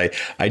for, but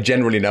I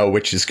generally know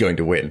which is going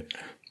to win.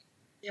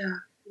 Yeah.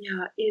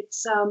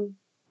 It's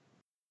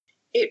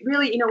it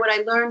really, what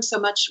I learned so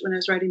much when I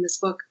was writing this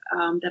book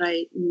that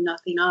I knew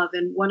nothing of.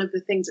 And one of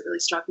the things that really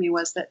struck me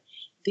was that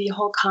the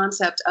whole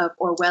concept of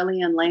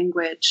Orwellian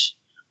language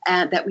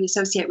and that we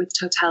associate with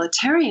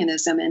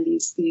totalitarianism and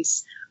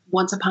these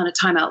once upon a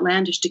time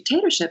outlandish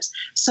dictatorships,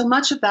 so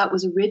much of that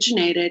was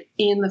originated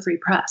in the free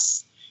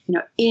press,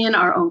 in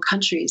our own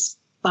countries,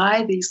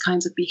 by these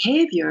kinds of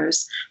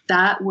behaviors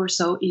that were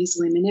so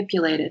easily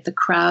manipulated. The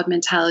crowd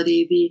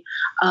mentality,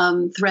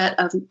 the threat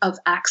of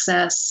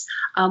access.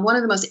 One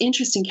of the most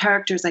interesting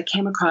characters I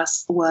came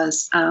across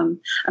was a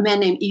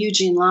man named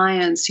Eugene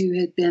Lyons, who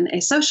had been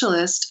a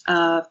socialist,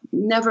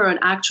 never an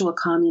actual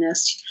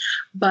communist,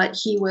 but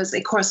he was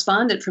a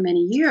correspondent for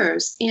many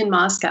years in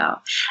Moscow.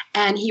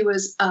 And he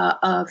was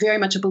very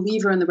much a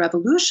believer in the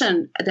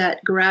revolution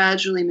that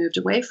gradually moved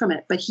away from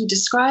it. But he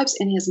describes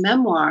in his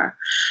memoir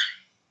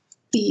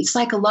the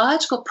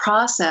psychological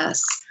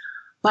process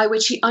by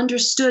which he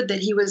understood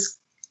that he was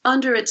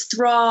under its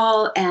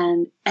thrall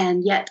and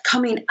yet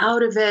coming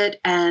out of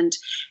it, and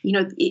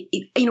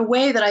in a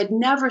way that I'd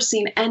never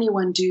seen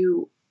anyone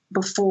do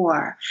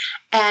before.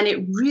 And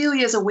it really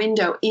is a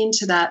window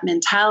into that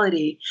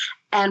mentality.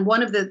 And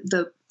one of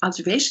the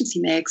observations he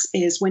makes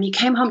is when he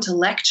came home to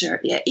lecture,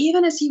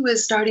 even as he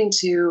was starting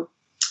to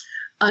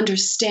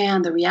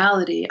understand the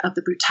reality of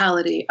the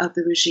brutality of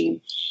the regime,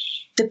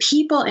 the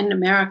people in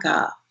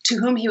America to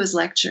whom he was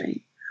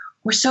lecturing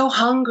were so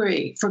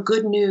hungry for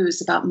good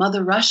news about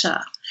Mother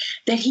Russia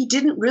that he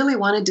didn't really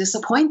want to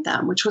disappoint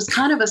them, which was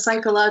kind of a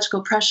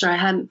psychological pressure I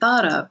hadn't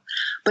thought of.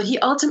 But he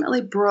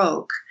ultimately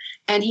broke,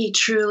 and he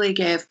truly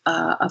gave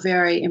a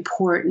very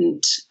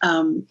important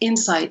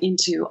insight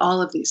into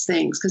all of these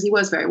things, because he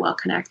was very well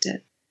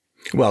connected.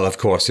 Well, of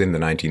course, in the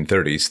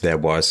 1930s, there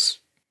was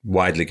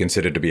widely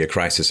considered to be a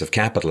crisis of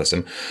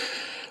capitalism.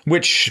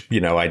 which,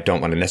 I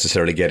don't want to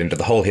necessarily get into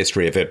the whole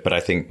history of it, but I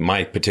think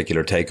my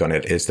particular take on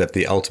it is that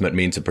the ultimate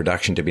means of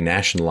production to be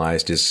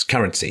nationalized is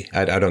currency.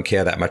 I don't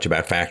care that much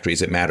about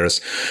factories. It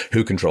matters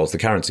who controls the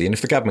currency. And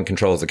if the government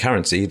controls the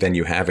currency, then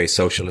you have a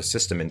socialist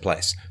system in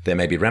place. There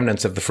may be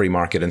remnants of the free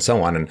market and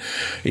so on. And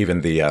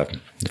even the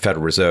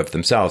Federal Reserve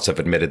themselves have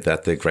admitted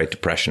that the Great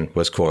Depression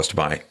was caused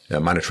by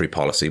monetary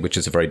policy, which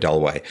is a very dull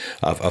way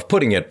of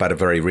putting it, but a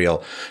very real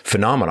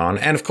phenomenon.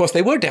 And of course,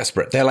 they were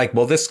desperate. They're like,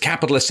 well, this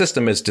capitalist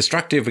system is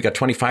destructive. We got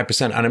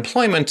 25%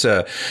 unemployment,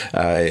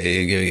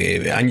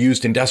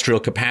 unused industrial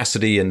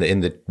capacity in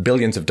the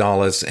billions of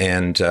dollars.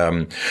 And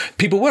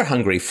people were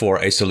hungry for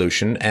a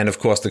solution. And of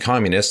course, the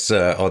communists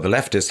or the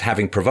leftists,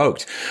 having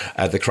provoked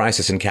the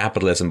crisis in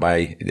capitalism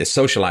by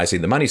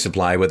socializing the money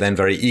supply, were then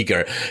very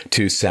eager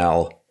to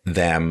sell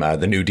them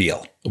the New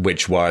Deal,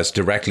 which was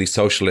directly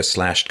socialist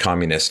 /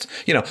 communist.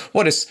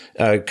 What is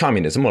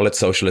communism? Well, it's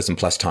socialism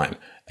plus time.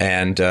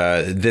 And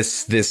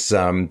this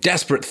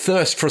desperate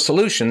thirst for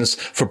solutions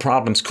for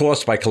problems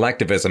caused by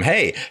collectivism.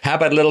 Hey, how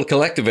about a little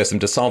collectivism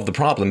to solve the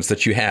problems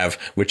that you have,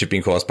 which have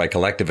been caused by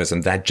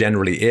collectivism? That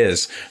generally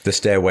is the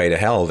stairway to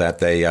hell that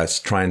they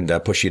try and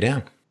push you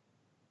down.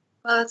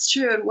 Well, that's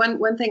true. And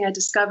one thing I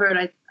discovered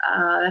I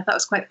thought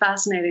was quite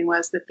fascinating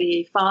was that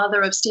the father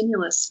of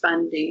stimulus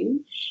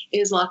funding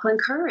is Lachlan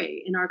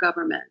Curry in our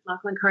government.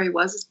 Lachlan Curry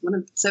was one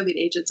of the Soviet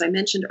agents I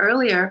mentioned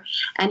earlier,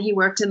 and he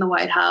worked in the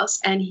White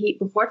House. And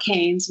before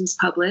Keynes was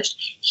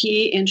published,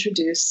 he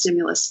introduced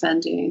stimulus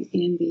spending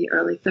in the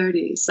early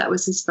 30s. That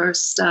was his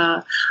first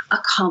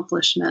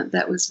accomplishment.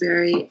 That was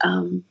very,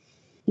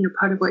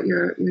 part of what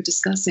you're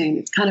discussing.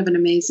 It's kind of an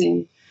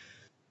amazing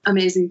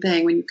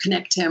thing when you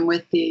connect him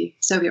with the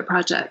Soviet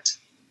project.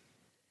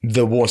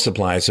 The war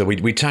supply. So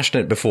we touched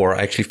on it before.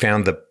 I actually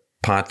found the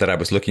part that I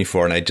was looking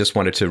for, and I just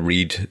wanted to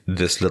read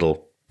this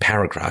little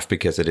paragraph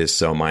because it is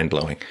so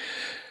mind-blowing.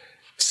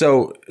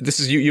 So this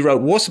is, you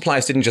wrote, war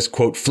supplies didn't just,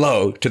 quote,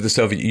 flow to the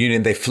Soviet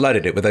Union. They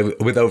flooded it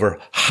with over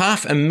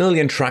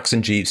 500,000 trucks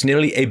and jeeps,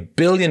 nearly $1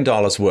 billion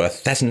worth.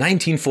 That's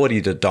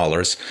 1940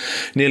 dollars.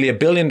 Nearly $1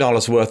 billion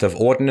worth of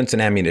ordnance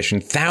and ammunition,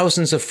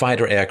 thousands of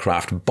fighter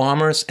aircraft,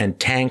 bombers and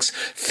tanks,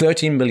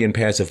 13 million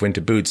pairs of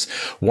winter boots,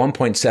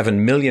 1.7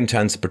 million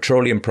tons of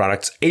petroleum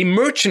products, a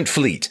merchant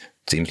fleet.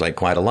 Seems like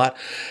quite a lot.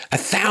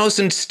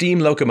 1,000 steam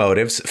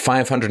locomotives,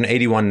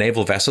 581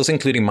 naval vessels,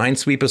 including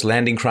minesweepers,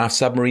 landing craft,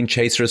 submarine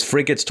chasers,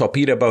 frigates,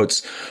 torpedo boats,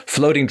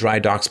 floating dry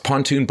docks,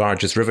 pontoon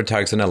barges, river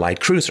tugs, and a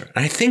light cruiser.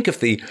 And I think of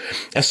the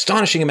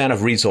astonishing amount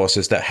of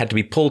resources that had to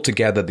be pulled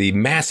together, the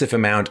massive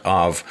amount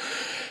of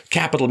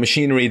capital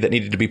machinery that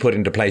needed to be put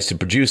into place to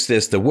produce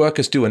this, the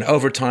workers doing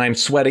overtime,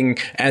 sweating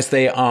as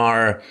they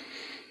are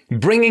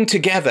bringing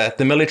together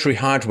the military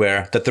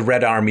hardware that the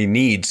Red Army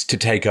needs to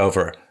take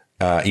over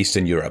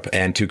Eastern Europe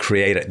and to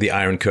create the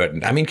Iron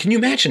Curtain. I mean, can you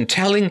imagine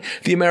telling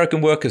the American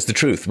workers the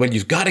truth when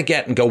you've got to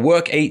get and go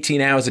work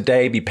 18 hours a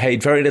day, be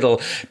paid very little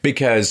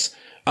because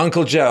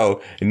Uncle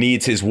Joe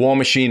needs his war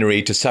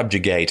machinery to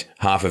subjugate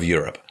half of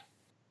Europe?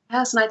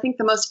 Yes, and I think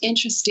the most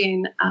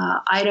interesting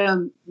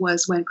item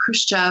was when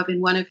Khrushchev, in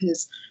one of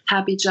his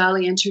Happy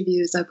Jolly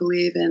interviews, I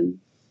believe in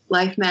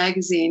Life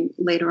magazine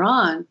later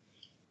on,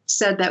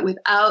 said that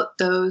without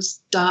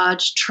those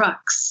Dodge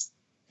trucks,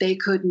 they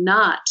could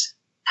not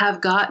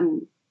have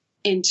gotten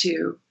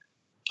into,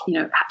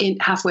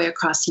 halfway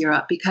across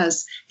Europe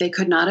because they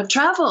could not have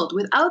traveled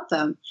without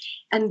them.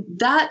 And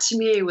that to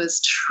me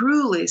was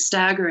truly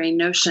staggering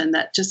notion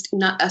that just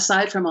not,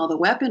 aside from all the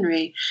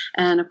weaponry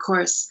and of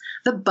course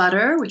the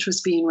butter, which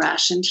was being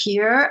rationed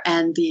here,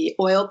 and the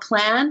oil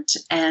plant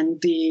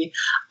and the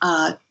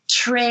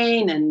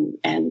train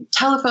and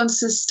telephone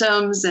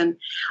systems and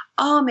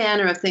all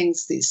manner of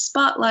things, these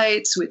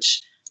spotlights,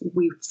 which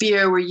we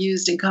fear were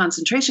used in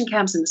concentration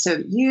camps in the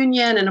Soviet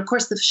Union. And of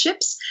course, the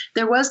ships,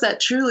 there was that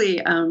truly,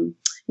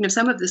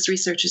 some of this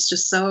research is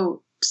just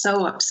so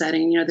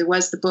upsetting. There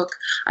was the book,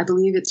 I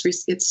believe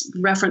it's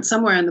referenced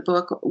somewhere in the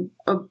book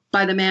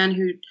by the man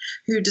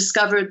who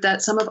discovered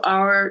that some of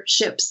our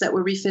ships that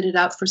were refitted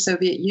out for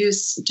Soviet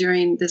use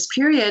during this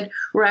period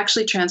were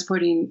actually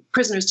transporting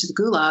prisoners to the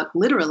Gulag,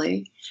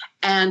 literally,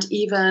 and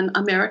even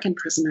American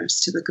prisoners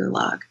to the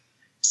Gulag.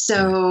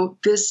 So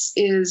this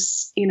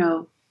is,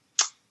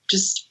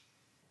 just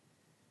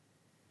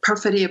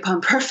perfidy upon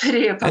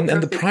perfidy upon perfidy.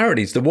 And the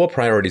priorities, the war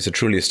priorities are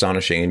truly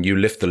astonishing. And you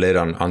lift the lid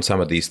on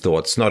some of these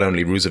thoughts. Not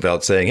only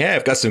Roosevelt saying, hey,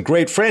 I've got some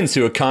great friends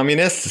who are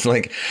communists. It's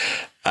like,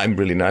 I'm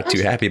really not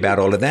too happy about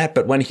all of that.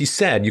 But when he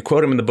said, you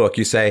quote him in the book,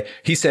 he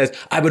says,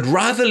 I would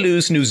rather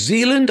lose New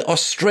Zealand,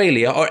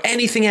 Australia, or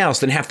anything else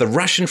than have the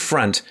Russian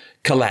front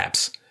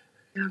collapse.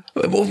 Yeah.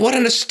 What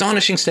an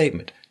astonishing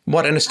statement.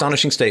 What an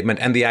astonishing statement.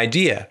 And the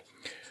idea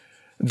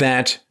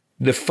that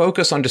the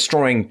focus on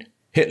destroying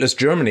Hitler's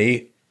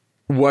Germany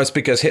was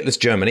because Hitler's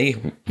Germany,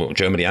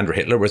 Germany under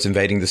Hitler, was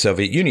invading the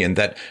Soviet Union,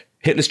 that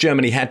Hitler's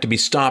Germany had to be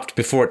stopped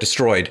before it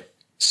destroyed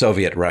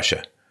Soviet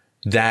Russia.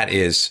 That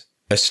is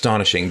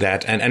astonishing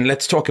that, and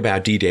let's talk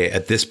about D-Day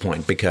at this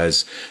point,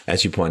 because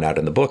as you point out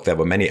in the book, there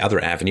were many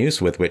other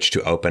avenues with which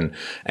to open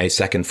a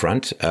second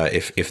front,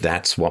 if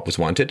that's what was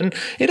wanted. And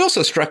it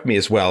also struck me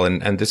as well,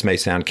 and this may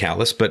sound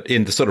callous, but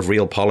in the sort of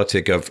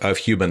realpolitik of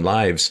human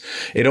lives,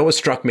 it always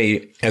struck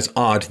me as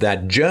odd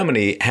that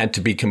Germany had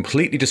to be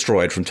completely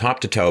destroyed from top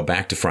to toe,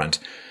 back to front.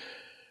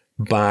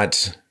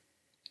 But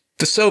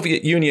the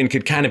Soviet Union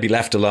could kind of be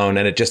left alone,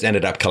 and it just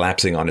ended up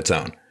collapsing on its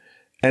own.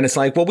 And it's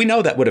like, well, we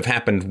know that would have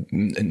happened.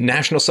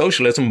 National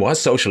socialism was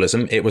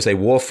socialism. It was a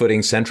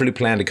war-footing, centrally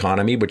planned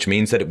economy, which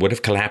means that it would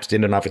have collapsed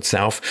in and of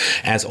itself,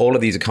 as all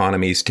of these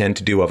economies tend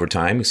to do over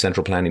time.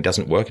 Central planning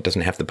doesn't work. It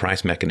doesn't have the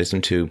price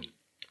mechanism to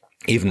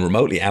even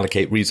remotely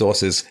allocate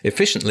resources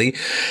efficiently.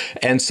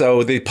 And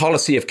so the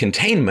policy of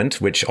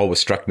containment, which always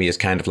struck me as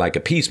kind of like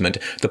appeasement,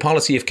 the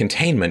policy of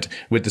containment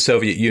with the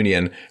Soviet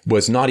Union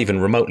was not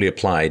even remotely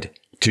applied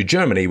to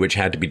Germany, which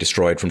had to be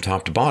destroyed from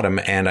top to bottom.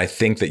 And I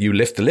think that you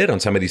lift the lid on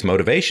some of these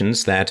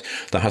motivations, that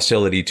the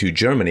hostility to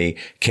Germany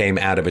came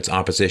out of its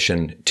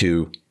opposition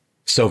to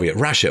Soviet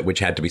Russia, which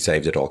had to be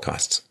saved at all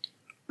costs.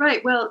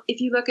 Right. Well,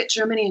 if you look at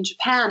Germany and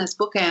Japan as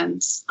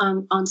bookends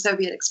on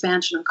Soviet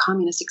expansion and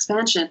communist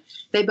expansion,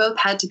 they both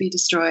had to be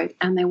destroyed,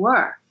 and they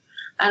were.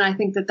 And I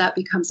think that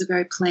becomes a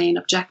very plain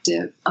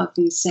objective of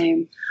these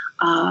same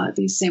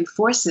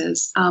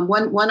forces.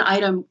 One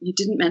item you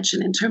didn't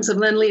mention in terms of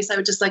Lend-Lease, I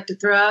would just like to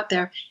throw out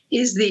there,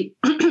 is the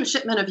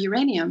shipment of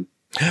uranium.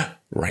 Right.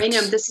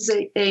 Uranium. This is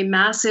a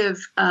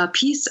massive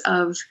piece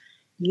of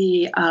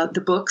the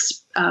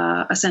book's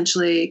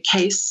essentially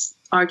case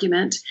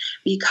argument,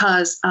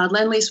 because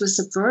Lend-Lease was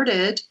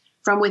subverted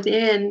from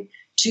within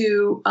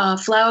to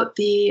flout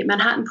the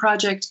Manhattan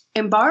Project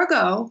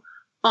embargo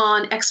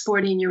on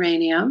exporting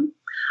uranium.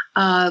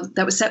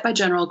 That was set by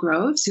General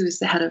Groves, who is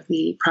the head of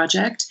the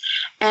project.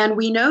 And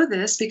we know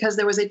this because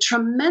there was a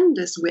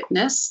tremendous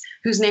witness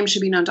whose name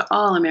should be known to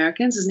all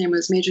Americans. His name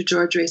was Major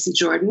George Racy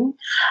Jordan.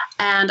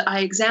 And I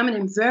examine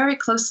him very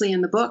closely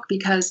in the book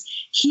because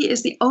he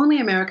is the only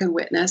American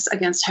witness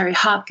against Harry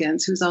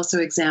Hopkins, who's also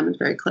examined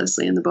very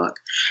closely in the book.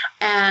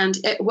 And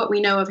what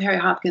we know of Harry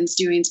Hopkins'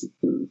 doings,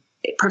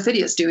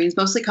 perfidious doings,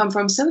 mostly come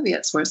from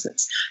Soviet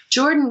sources.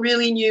 Jordan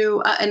really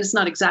knew, and it's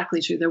not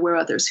exactly true, there were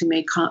others who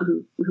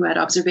who had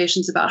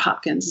observations about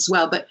Hopkins as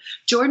well, but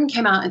Jordan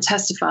came out and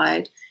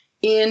testified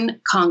in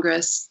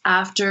Congress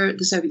after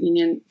the Soviet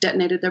Union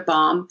detonated their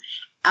bomb,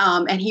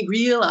 and he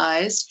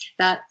realized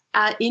that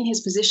in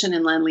his position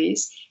in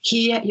Lend-Lease,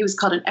 he was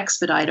called an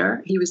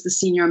expediter. He was the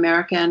senior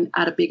American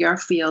at a big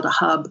airfield, a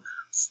hub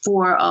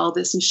for all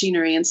this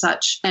machinery and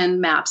such,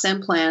 and maps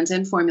and plans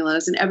and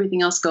formulas and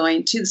everything else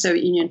going to the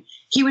Soviet Union.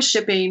 He was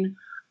shipping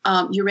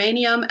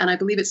uranium, and I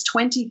believe it's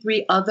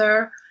 23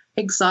 other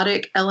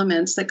exotic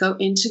elements that go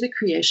into the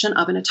creation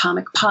of an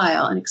atomic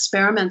pile, an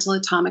experimental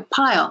atomic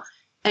pile,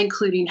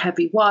 including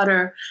heavy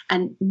water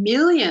and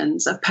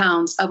millions of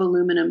pounds of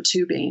aluminum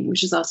tubing,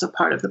 which is also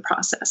part of the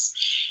process.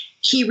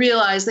 He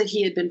realized that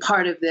he had been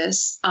part of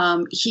this.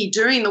 He,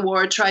 during the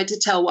war, tried to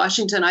tell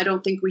Washington, I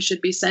don't think we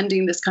should be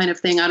sending this kind of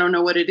thing. I don't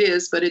know what it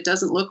is, but it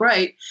doesn't look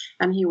right.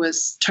 And he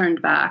was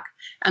turned back.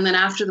 And then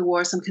after the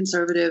war, some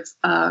conservative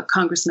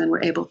congressmen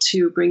were able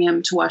to bring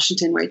him to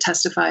Washington, where he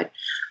testified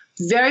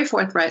very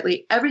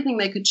forthrightly, everything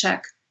they could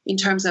check in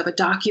terms of a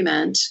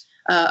document,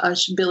 a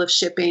bill of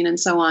shipping and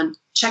so on,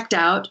 checked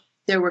out.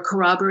 There were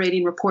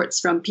corroborating reports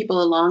from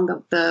people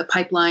along the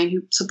pipeline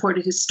who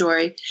supported his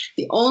story.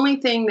 The only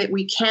thing that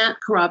we can't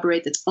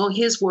corroborate that's on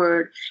his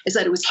word is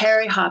that it was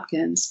Harry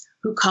Hopkins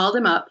who called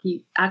him up.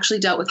 He actually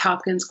dealt with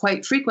Hopkins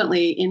quite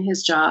frequently in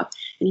his job.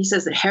 And he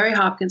says that Harry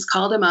Hopkins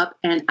called him up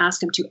and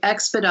asked him to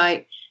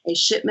expedite a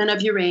shipment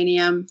of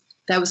uranium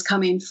that was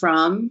coming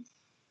from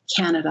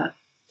Canada.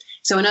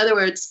 So in other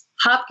words,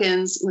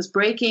 Hopkins was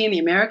breaking the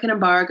American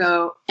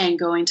embargo and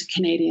going to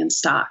Canadian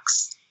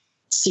stocks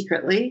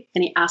secretly,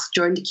 and he asked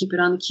Jordan to keep it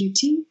on the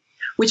QT,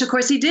 which of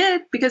course he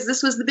did, because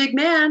this was the big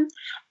man.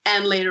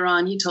 And later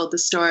on he told the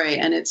story,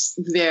 and it's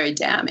very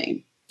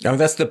damning. Oh,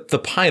 that's the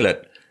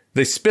pilot.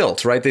 They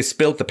spilt, right? They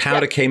spilt, the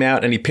powder came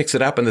out, and he picks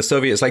it up, and the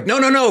Soviets like, no,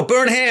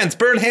 burn hands.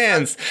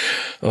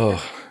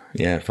 Oh,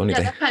 yeah, funny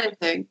thing. That kind of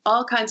thing.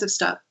 All kinds of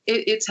stuff.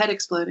 It's head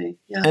exploding.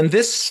 Yeah. And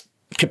this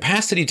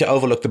capacity to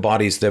overlook the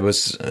bodies, there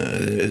was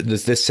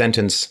this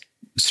sentence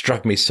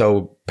struck me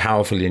so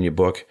powerfully in your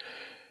book.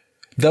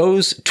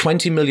 Those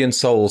 20 million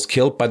souls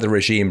killed by the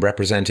regime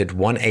represented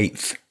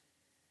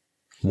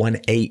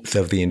 1/8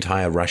 of the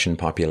entire Russian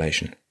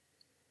population.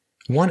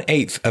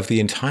 1/8 of the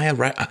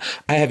entire.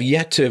 I have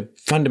yet to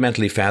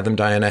fundamentally fathom,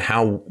 Diana,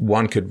 how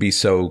one could be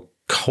so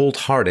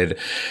cold-hearted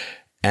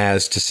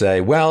as to say,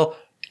 well,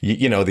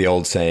 you know the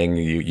old saying,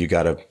 you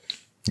gotta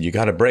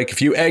break a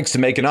few eggs to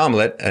make an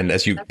omelet. And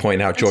as you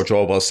point out, George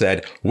Orwell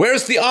said,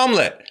 "Where's the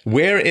omelet?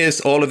 Where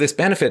is all of this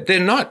benefit?" They're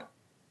not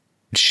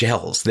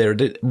shells. They're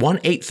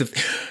 1/8 of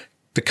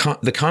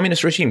the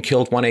communist regime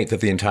killed 1/8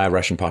 of the entire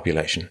Russian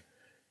population.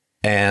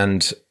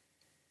 And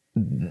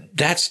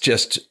that's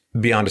just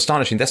beyond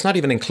astonishing. That's not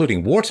even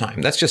including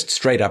wartime. That's just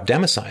straight up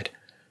democide.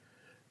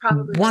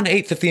 Probably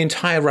 1/8 of the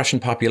entire Russian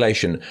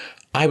population.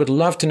 I would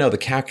love to know the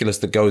calculus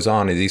that goes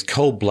on in these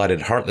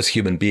cold-blooded, heartless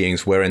human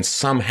beings, wherein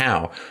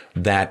somehow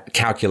that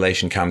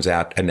calculation comes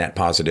out a net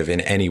positive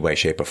in any way,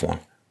 shape, or form.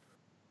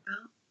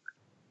 Well,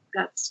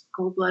 that's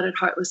cold-blooded,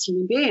 heartless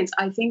human beings.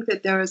 I think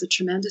that there is a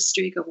tremendous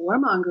streak of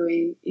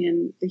warmongering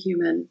in the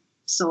human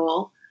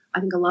soul.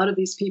 I think a lot of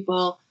these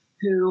people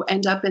who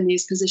end up in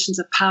these positions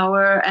of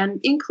power,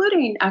 and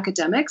including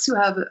academics who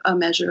have a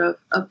measure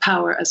of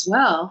power as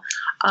well,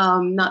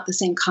 not the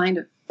same kind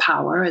of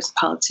power as a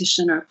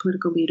politician or a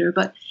political leader,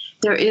 but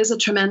there is a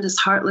tremendous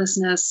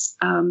heartlessness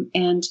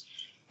and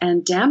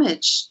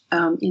damage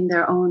in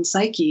their own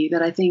psyche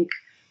that I think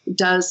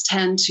does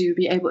tend to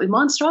be able,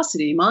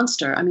 monstrosity,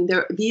 monster. I mean,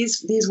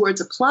 these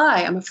words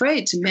apply, I'm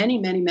afraid, to many,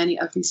 many, many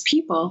of these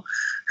people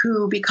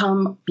who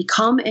become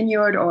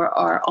inured or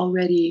are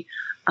already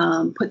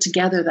put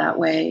together that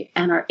way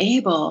and are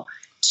able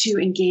to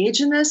engage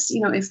in this,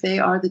 if they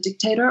are the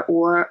dictator,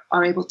 or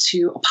are able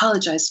to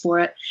apologize for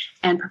it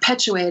and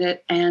perpetuate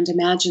it and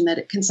imagine that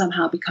it can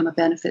somehow become a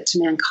benefit to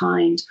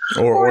mankind.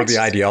 Or the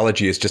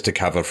ideology is just a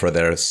cover for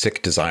their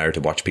sick desire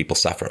to watch people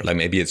suffer. Like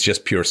maybe it's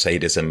just pure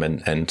sadism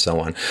and so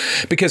on.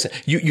 Because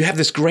you have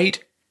this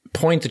great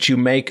point that you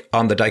make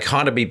on the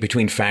dichotomy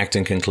between fact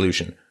and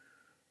conclusion.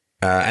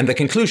 And the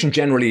conclusion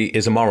generally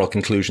is a moral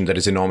conclusion that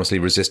is enormously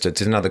resisted.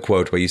 There's another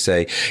quote where you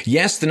say,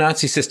 yes, the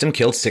Nazi system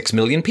killed 6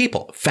 million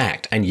people.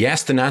 Fact. And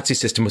yes, the Nazi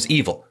system was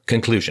evil.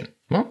 Conclusion.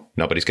 Well,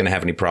 nobody's going to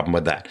have any problem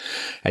with that.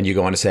 And you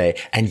go on to say,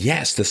 and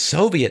yes, the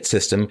Soviet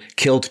system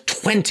killed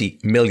 20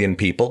 million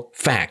people.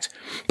 Fact.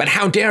 But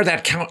how dare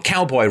that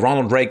cowboy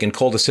Ronald Reagan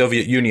call the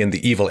Soviet Union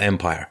the evil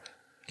empire?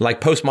 Like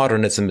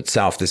postmodernism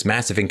itself, this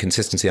massive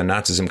inconsistency on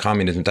Nazism,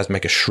 communism doesn't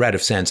make a shred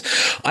of sense.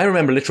 I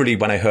remember literally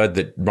when I heard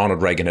that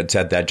Ronald Reagan had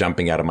said that,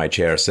 jumping out of my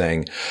chair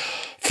saying,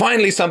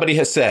 finally somebody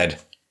has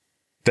said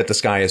that the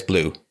sky is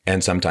blue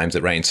and sometimes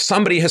it rains.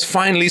 Somebody has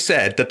finally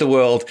said that the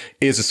world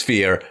is a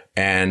sphere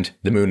and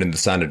the moon and the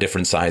sun are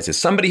different sizes.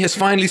 Somebody has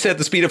finally said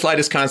the speed of light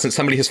is constant.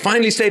 Somebody has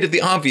finally stated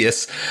the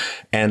obvious.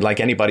 And like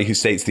anybody who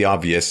states the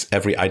obvious,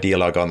 every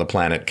ideologue on the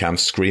planet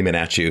comes screaming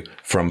at you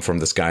from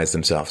the skies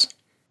themselves.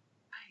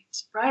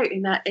 Right.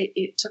 And that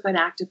it took an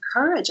act of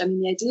courage. I mean,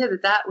 the idea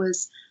that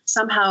was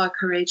somehow a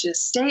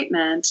courageous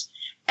statement,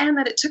 and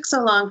that it took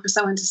so long for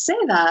someone to say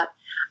that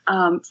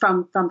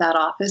from that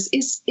office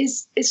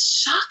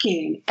is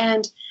shocking.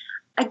 And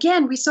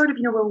again, we sort of,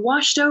 we're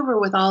washed over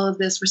with all of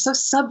this. We're so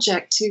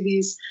subject to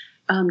these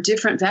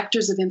different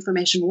vectors of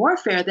information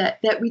warfare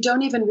that we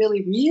don't even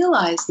really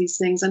realize these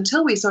things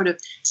until we sort of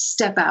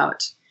step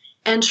out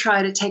and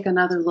try to take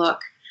another look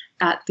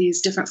at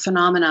these different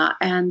phenomena.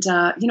 And,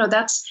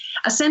 that's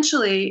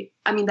essentially,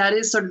 that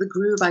is sort of the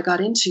groove I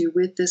got into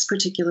with this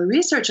particular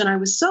research. And I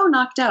was so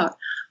knocked out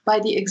by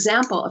the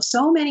example of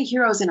so many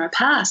heroes in our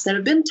past that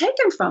have been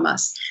taken from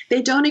us. They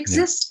don't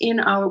exist in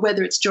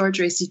whether it's George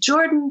Racy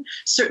Jordan,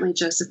 certainly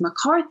Joseph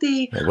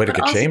McCarthy.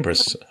 Whittaker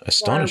Chambers,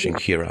 astonishing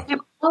hero.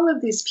 All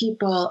of these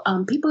people,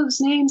 people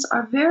whose names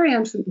are very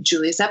unfamiliar.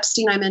 Julius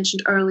Epstein, I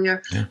mentioned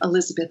earlier,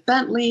 Elizabeth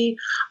Bentley,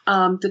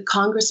 the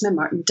Congressman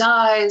Martin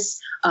Dies,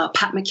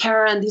 Pat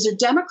McCarran. These are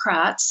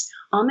Democrats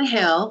on the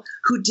Hill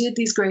who did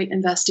these great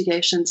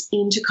investigations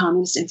into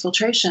communist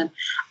infiltration.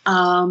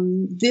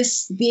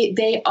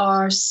 They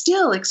are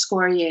still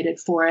excoriated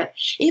for it,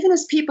 even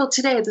as people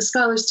today, the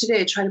scholars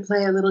today, try to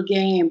play a little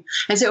game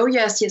and say, "Oh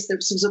yes, this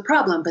was a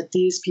problem, but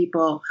these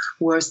people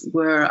were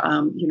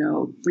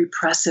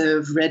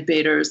repressive red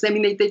baiters." I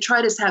mean, they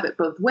try to have it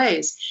both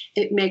ways.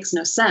 It makes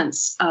no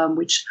sense,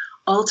 which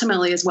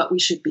ultimately is what we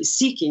should be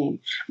seeking,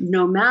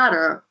 no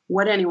matter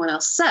what anyone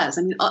else says.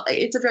 I mean,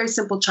 it's a very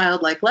simple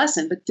childlike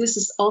lesson, but this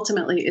is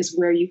ultimately is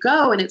where you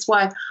go. And it's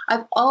why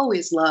I've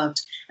always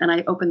loved, and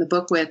I open the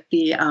book with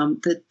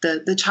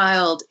the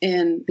child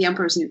in The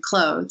Emperor's New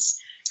Clothes,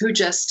 who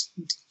just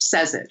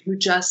says it, who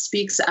just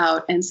speaks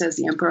out and says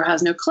the emperor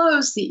has no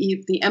clothes,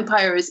 the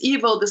empire is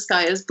evil, the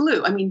sky is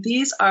blue. I mean,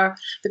 these are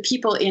the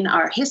people in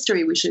our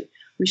history we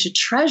should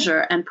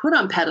treasure and put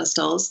on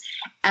pedestals.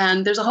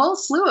 And there's a whole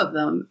slew of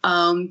them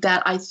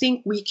that I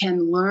think we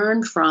can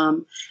learn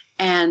from.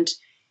 And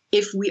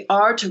if we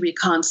are to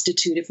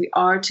reconstitute, if we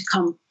are to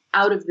come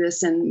out of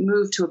this and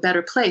move to a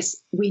better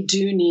place, we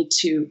do need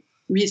to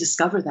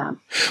rediscover them.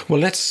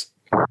 Well,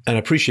 and I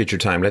appreciate your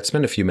time. Let's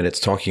spend a few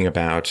minutes talking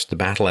about the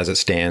battle as it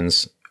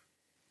stands.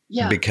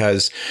 Yeah.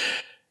 Because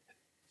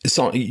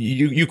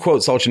you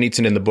quote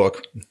Solzhenitsyn in the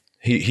book.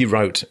 He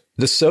wrote,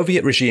 "The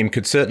Soviet regime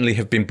could certainly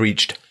have been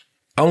breached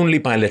only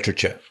by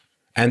literature."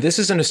 And this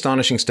is an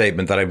astonishing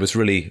statement that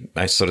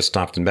I sort of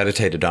stopped and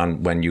meditated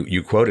on when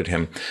you quoted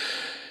him,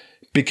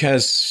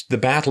 because the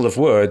battle of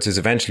words is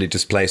eventually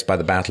displaced by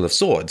the battle of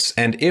swords.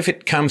 And if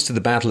it comes to the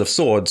battle of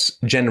swords,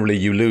 generally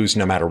you lose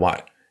no matter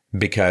what,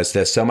 because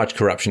there's so much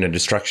corruption and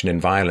destruction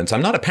and violence.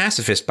 I'm not a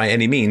pacifist by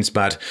any means,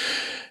 but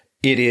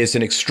it is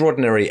an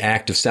extraordinary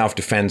act of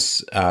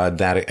self-defense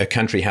that a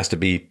country has to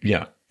be,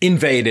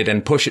 invade it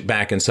and push it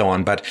back and so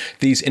on. But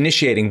these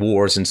initiating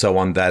wars and so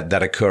on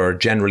that occur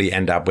generally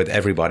end up with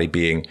everybody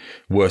being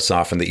worse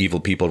off and the evil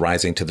people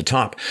rising to the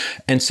top.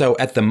 And so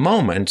at the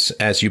moment,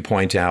 as you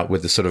point out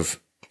with the sort of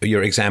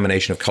your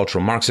examination of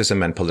cultural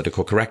Marxism and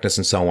political correctness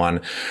and so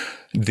on,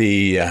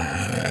 the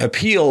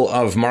appeal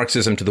of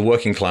Marxism to the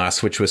working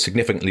class, which was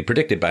significantly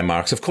predicted by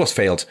Marx, of course,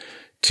 failed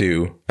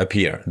to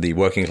appear. The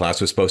working class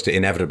was supposed to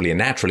inevitably and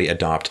naturally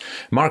adopt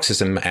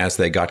Marxism as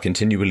they got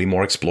continually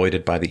more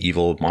exploited by the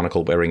evil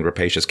monocle-wearing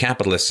rapacious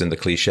capitalists in the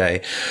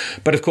cliche.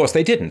 But of course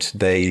they didn't.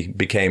 They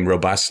became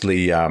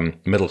robustly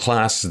middle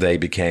class. They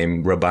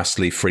became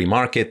robustly free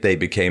market. They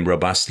became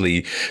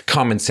robustly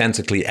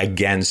commonsensically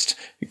against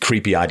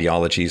creepy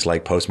ideologies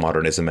like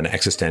postmodernism and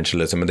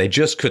existentialism. And they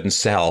just couldn't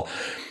sell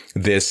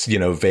this,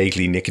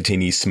 vaguely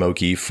nicotine-y,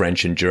 smoky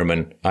French and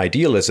German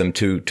idealism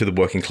to the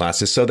working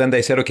classes. So then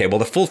they said, okay, well,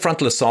 the full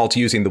frontal assault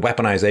using the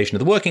weaponization of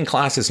the working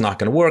class is not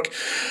going to work.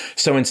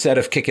 So instead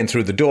of kicking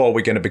through the door,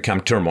 we're going to become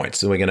termites.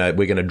 So we're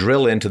going to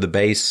drill into the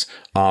base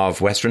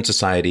of Western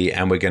society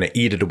and we're going to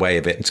eat it away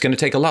a bit. It's going to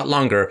take a lot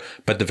longer,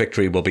 but the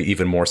victory will be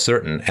even more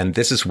certain. And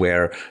this is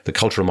where the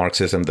cultural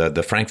Marxism,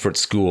 the Frankfurt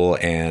School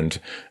and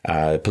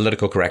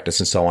political correctness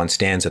and so on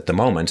stands at the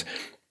moment.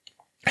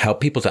 Help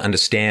people to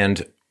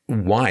understand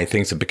why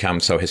things have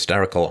become so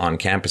hysterical on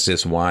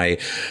campuses, why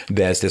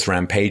there's this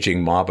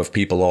rampaging mob of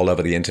people all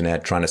over the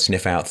internet trying to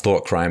sniff out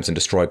thought crimes and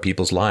destroy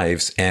people's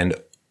lives. And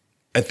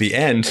at the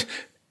end,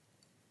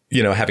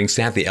 having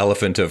sat the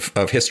elephant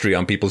of history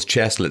on people's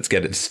chest, let's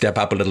get it to step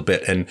up a little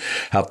bit and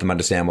help them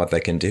understand what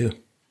they can do.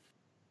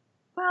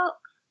 Well,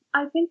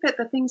 I think that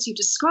the things you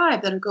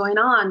described that are going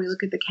on, we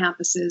look at the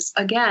campuses,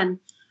 again,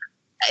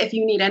 if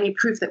you need any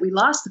proof that we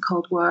lost the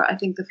Cold War, I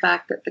think the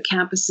fact that the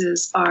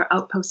campuses are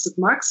outposts of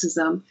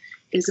Marxism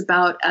is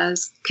about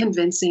as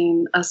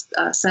convincing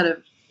a set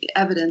of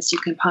evidence you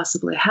can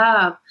possibly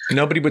have.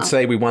 Nobody would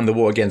say we won the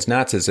war against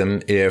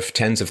Nazism if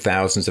tens of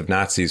thousands of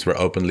Nazis were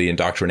openly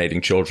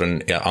indoctrinating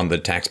children on the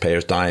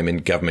taxpayers' dime in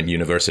government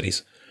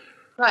universities.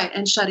 Right,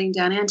 and shutting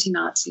down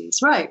anti-Nazis.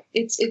 Right,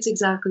 it's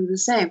exactly the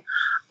same.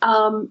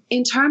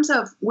 In terms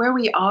of where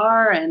we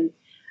are and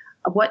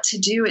what to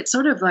do, it's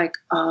sort of like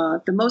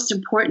the most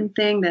important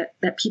thing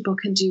that people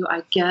can do,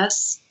 I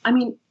guess. I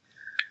mean,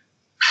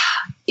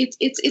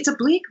 it's a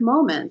bleak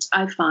moment,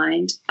 I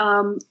find.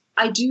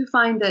 I do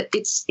find that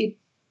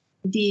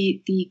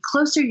the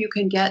closer you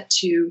can get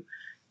to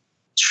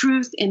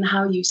truth in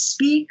how you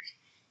speak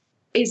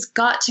is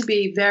got to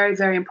be very,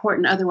 very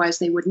important. Otherwise,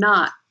 they would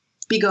not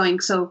be going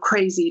so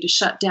crazy to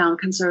shut down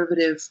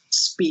conservative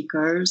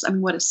speakers. I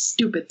mean, what a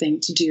stupid thing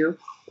to do.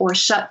 Or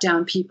shut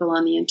down people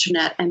on the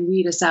internet and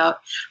weed us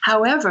out.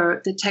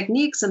 However, the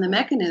techniques and the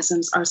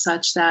mechanisms are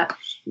such that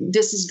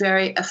this is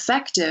very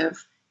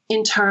effective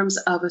in terms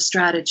of a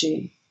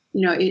strategy.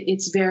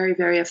 It's very,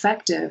 very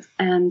effective.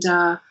 And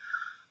I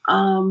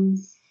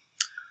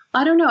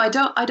don't know. I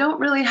don't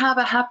really have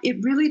it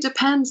really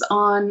depends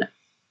on.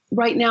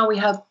 Right now, we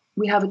have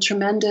a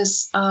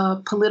tremendous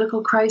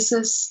political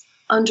crisis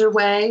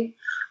underway.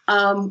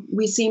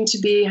 We seem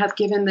to have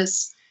given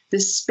this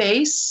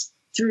space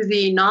through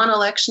the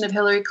non-election of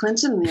Hillary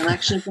Clinton and the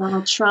election of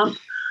Donald Trump.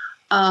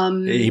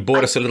 He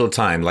bought us a little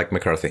time, like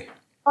McCarthy.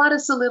 Bought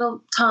us a little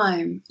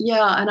time,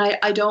 yeah, and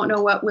I don't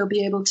know what we'll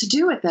be able to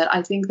do with it.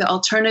 I think the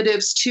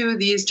alternatives to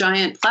these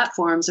giant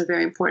platforms are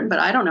very important, but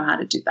I don't know how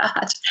to do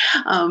that.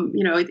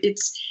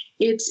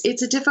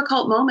 It's a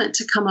difficult moment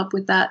to come up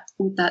with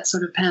that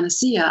sort of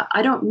panacea.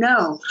 I don't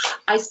know.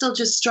 I still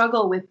just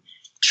struggle with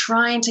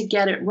trying to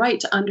get it right,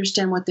 to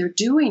understand what they're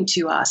doing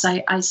to us.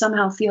 I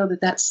somehow feel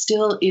that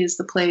still is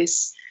the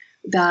place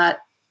that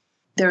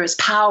there is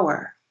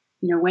power,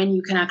 when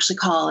you can actually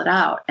call it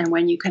out and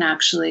when you can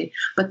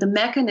but the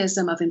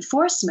mechanism of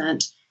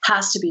enforcement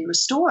has to be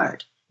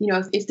restored.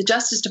 If the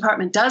Justice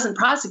Department doesn't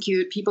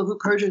prosecute people who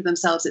perjure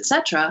themselves,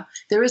 etc.,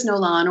 there is no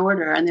law and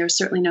order, and there's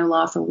certainly no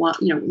law for one,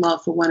 law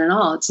for one and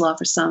all. It's law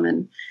for some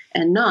and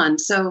none.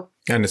 So.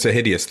 And it's a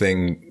hideous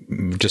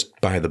thing, just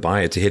by the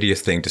by, it's a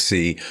hideous thing to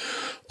see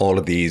all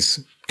of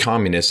these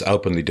communists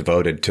openly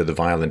devoted to the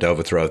violent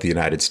overthrow of the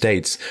United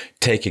States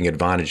taking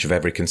advantage of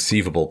every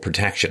conceivable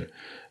protection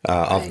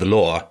of the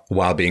law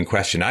while being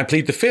questioned. I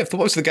plead the fifth.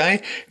 What was the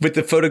guy with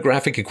the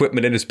photographic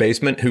equipment in his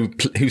basement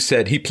who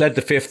said he pled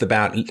the fifth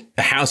about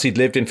a house he'd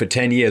lived in for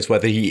 10 years,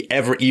 whether he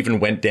ever even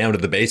went down to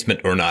the basement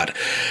or not?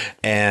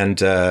 And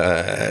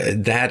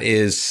that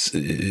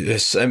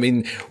is, I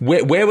mean,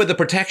 where were the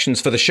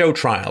protections for the show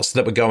trials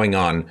that were going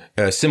on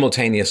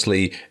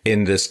simultaneously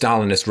in the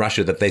Stalinist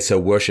Russia that they so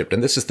worshipped?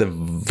 And this is the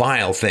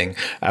vile thing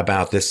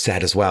about this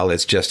set as well.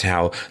 It's just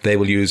how they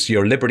will use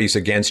your liberties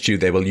against you.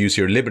 They will use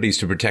your liberties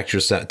to protect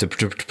yourself, to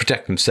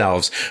protect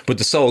themselves, with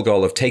the sole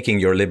goal of taking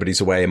your liberties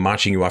away and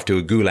marching you off to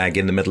a gulag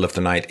in the middle of the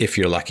night if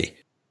you're lucky.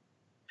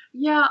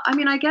 Yeah, I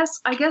mean, I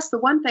guess the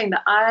one thing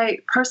that I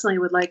personally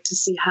would like to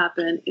see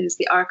happen is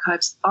our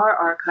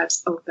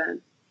archives open.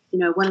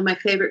 One of my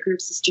favorite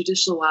groups is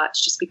Judicial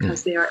Watch, just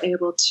because they are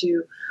able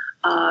to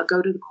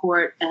go to the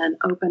court and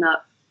open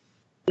up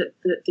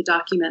the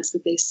documents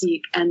that they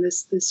seek. And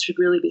this should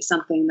really be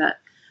something that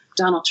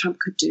Donald Trump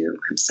could do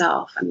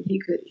himself. I mean, he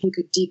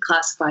could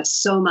declassify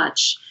so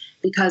much,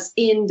 because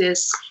in the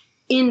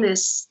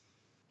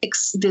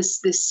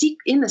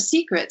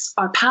secrets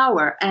are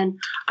power. And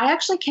I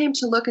actually came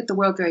to look at the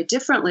world very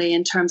differently,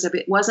 in terms of,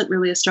 it wasn't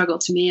really a struggle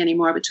to me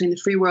anymore between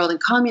the free world and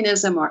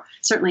communism, or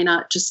certainly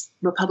not just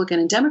Republican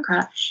and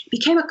Democrat. It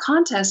became a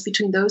contest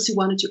between those who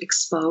wanted to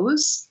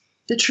expose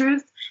the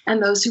truth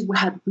and those who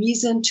had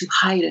reason to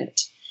hide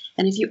it.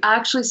 And if you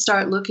actually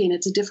start looking,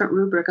 it's a different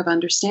rubric of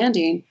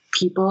understanding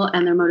people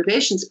and their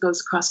motivations. It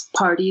goes across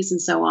parties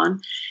and so on.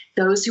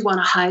 Those who want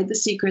to hide the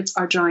secrets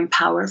are drawing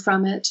power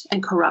from it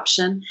and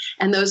corruption.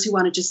 And those who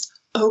want to just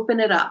open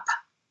it up,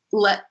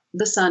 let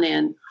the sun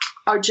in,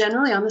 are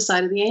generally on the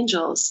side of the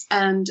angels.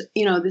 And,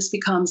 this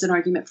becomes an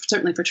argument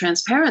certainly for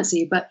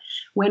transparency. But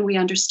when we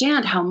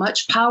understand how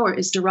much power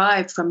is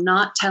derived from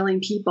not telling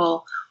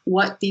people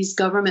what these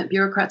government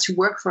bureaucrats who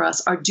work for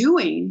us are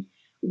doing,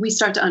 we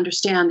start to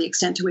understand the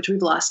extent to which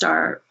we've lost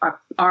our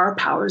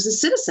powers as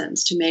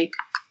citizens to make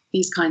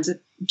these kinds of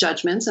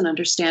judgments and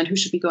understand who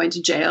should be going to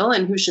jail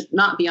and who should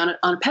not be on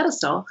a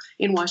pedestal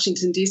in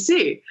Washington,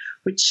 D.C.,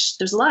 which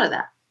there's a lot of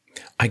that.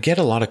 I get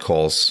a lot of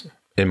calls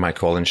in my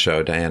call-in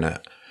show,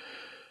 Diana,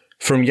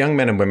 from young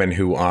men and women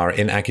who are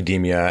in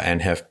academia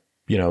and have,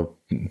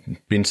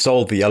 been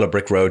sold the yellow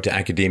brick road to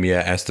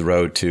academia as the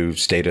road to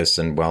status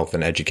and wealth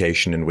and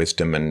education and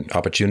wisdom and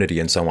opportunity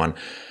and so on.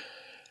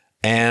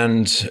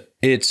 And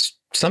it's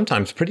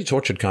sometimes pretty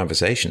tortured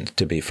conversations,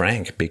 to be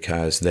frank,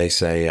 because they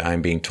say,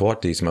 I'm being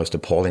taught these most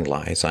appalling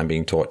lies. I'm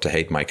being taught to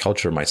hate my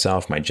culture,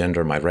 myself, my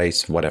gender, my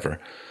race, whatever,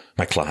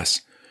 my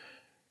class.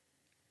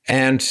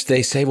 And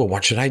they say, well,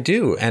 what should I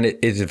do? And it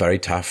is a very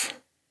tough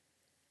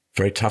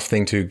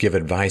thing to give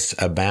advice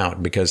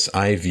about, because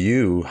I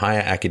view higher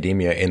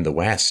academia in the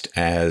West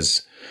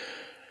as,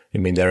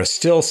 there are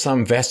still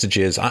some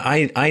vestiges.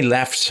 I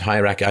left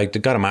I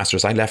got a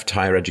master's. I left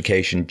higher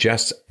education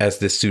just as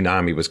this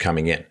tsunami was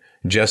coming in,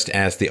 just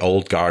as the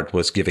old guard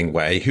was giving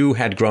way, who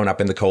had grown up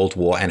in the Cold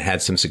War and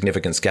had some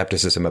significant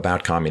skepticism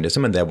about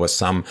communism. And there was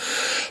some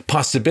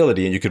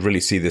possibility, and you could really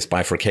see this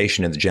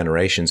bifurcation in the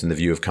generations in the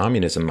view of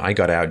communism. I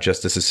got out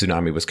just as the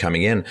tsunami was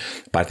coming in.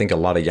 But I think a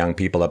lot of young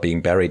people are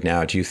being buried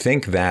now. Do you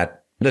think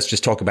that, let's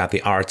just talk about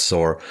the arts,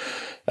 or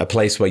a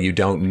place where you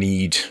don't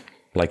need,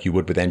 like you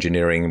would with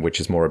engineering, which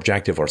is more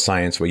objective, or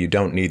science, where you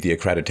don't need the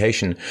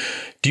accreditation.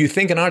 Do you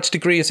think an arts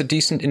degree is a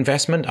decent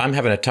investment? I'm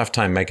having a tough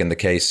time making the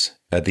case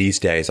these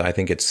days. I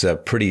think it's a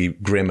pretty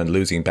grim and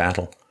losing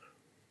battle.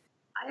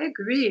 I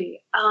agree.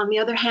 On the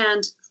other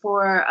hand,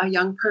 for a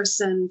young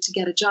person to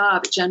get a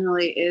job, it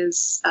generally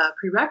is a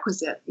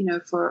prerequisite,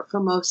 for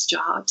most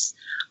jobs.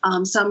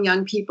 Some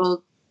young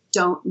people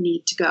don't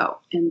need to go,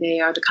 and they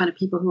are the kind of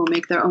people who will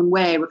make their own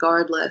way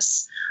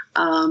regardless.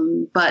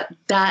 But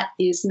that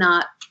is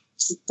not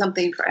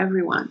something for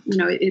everyone.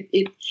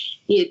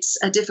 It's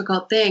a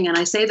difficult thing. And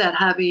I say that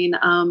having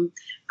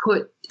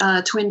put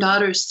twin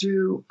daughters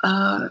through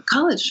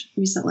college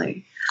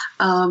recently.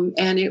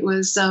 And it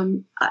was,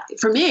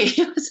 for me,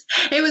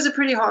 it was a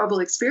pretty horrible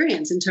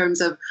experience in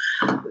terms of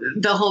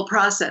the whole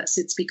process.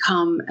 It's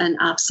become an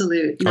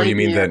absolute nightmare. Oh, you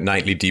mean the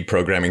nightly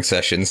deprogramming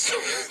sessions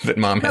that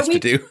mom has to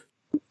do?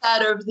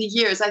 That over the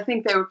years, I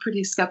think they were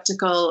pretty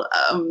skeptical.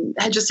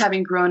 Just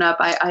having grown up,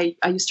 I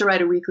used to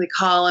write a weekly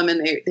column,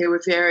 and they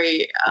were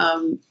very,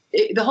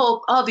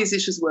 all these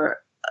issues were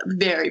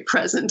very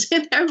present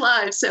in their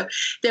lives. So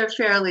they're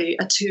fairly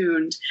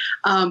attuned.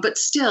 But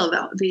still,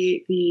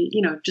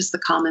 just the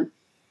common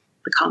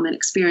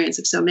experience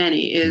of so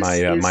many is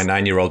my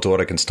 9-year-old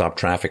daughter can stop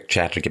traffic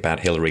chatting about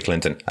Hillary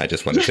Clinton. I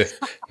just wanted to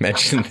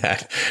mention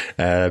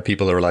that.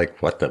 People are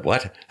like, what?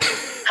 What?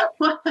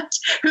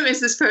 Who is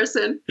this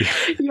person?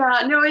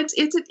 Yeah, no,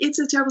 it's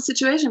a terrible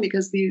situation,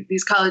 because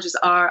these colleges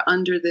are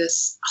under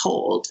this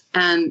hold,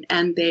 and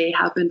they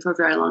have been for a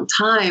very long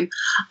time.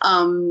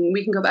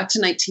 We can go back to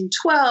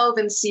 1912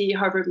 and see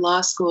Harvard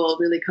Law School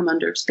really come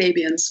under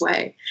Fabian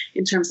sway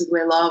in terms of the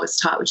way law was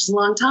taught, which is a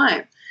long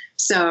time.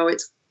 So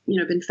it's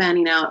been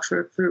fanning out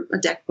for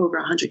over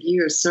 100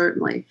 years,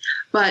 certainly.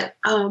 But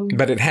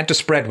it had to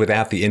spread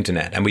without the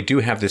internet. And we do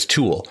have this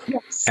tool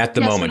at the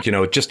moment,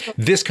 just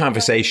this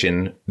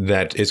conversation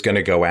that is going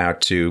to go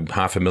out to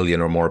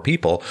 500,000 or more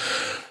people.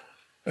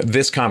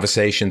 This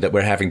conversation that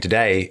we're having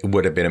today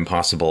would have been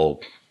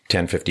impossible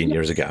 10, 15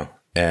 years ago.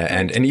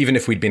 And even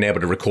if we'd been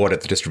able to record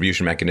it, the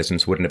distribution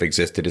mechanisms wouldn't have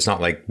existed. It's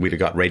not like we'd have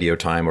got radio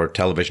time or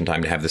television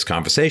time to have this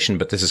conversation,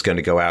 but this is going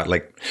to go out.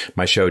 Like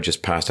my show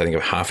just passed, I think,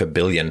 of 500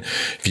 million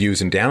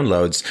views and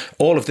downloads.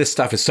 All of this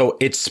stuff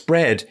it's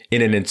spread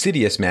in an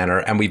insidious manner.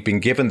 And we've been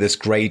given this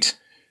great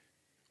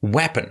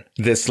weapon,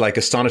 this like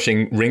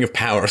astonishing ring of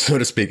power, so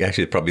to speak.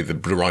 Actually, probably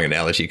the wrong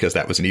analogy, because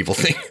that was an evil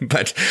thing.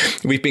 But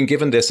we've been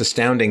given this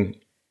astounding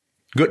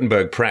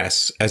Gutenberg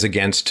press as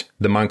against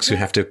the monks who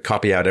have to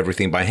copy out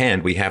everything by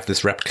hand. We have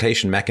this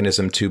replication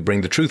mechanism to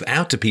bring the truth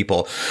out to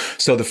people.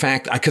 So the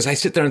fact, because I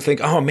sit there and think,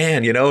 oh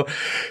man,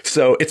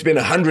 so it's been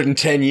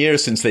 110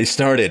 years since they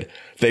started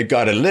they've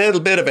got a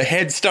little bit of a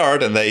head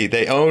start, and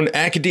they own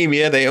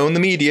academia, they own the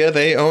media,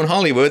 they own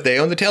Hollywood, they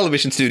own the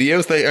television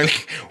studios.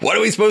 What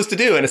are we supposed to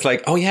do? And it's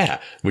like, oh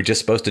yeah, we're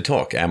just supposed to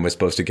talk, and we're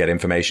supposed to get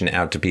information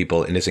out to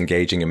people in as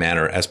engaging a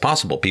manner as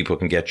possible. People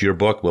can get your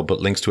book. We'll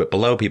put links to it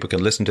below. People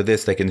can listen to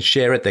this. They can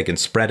share it. They can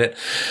spread it.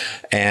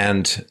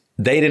 And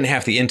they didn't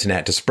have the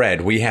internet to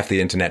spread. We have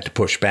the internet to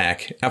push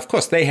back. Of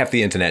course, they have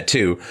the internet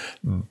too,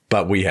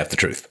 but we have the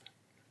truth.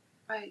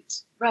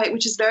 Right,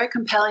 which is very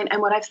compelling.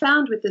 And what I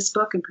found with this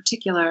book in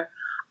particular,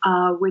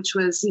 which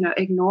was,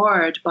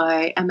 ignored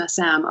by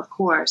MSM, of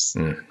course,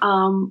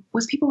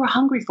 was people were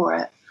hungry for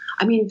it.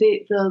 I mean,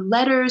 the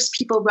letters,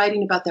 people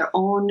writing about their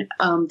own,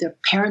 their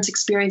parents'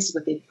 experiences,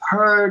 what they've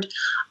heard.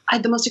 I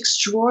had the most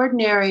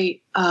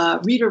extraordinary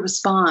reader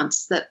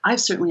response that I've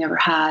certainly ever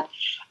had.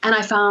 And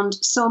I found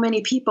so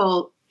many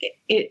people,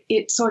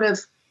 it sort of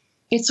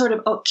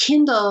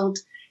kindled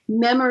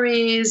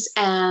memories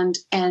and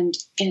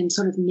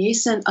sort of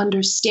nascent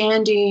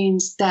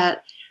understandings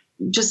that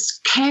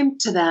just came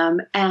to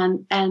them,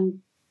 and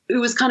it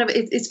was kind of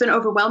it's been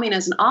overwhelming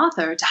as an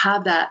author to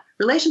have that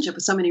relationship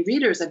with so many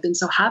readers. I've been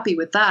so happy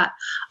with that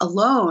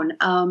alone.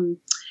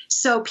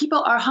 So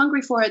people are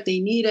hungry for it, they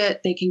need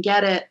it, they can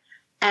get it,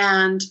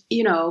 and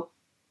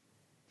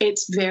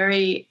it's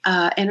very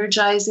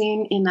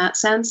energizing in that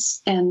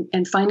sense, and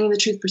finding the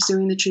truth,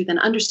 pursuing the truth, and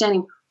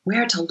understanding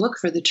where to look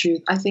for the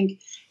truth, I think,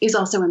 is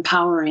also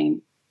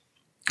empowering.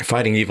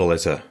 Fighting evil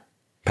is a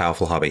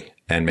powerful hobby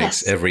and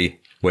makes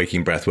every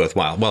waking breath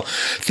worthwhile. Well,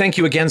 thank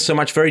you again so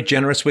much. Very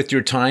generous with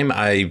your time.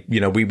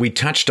 We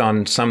touched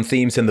on some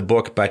themes in the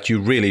book, but you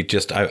really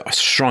I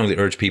strongly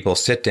urge people,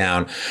 sit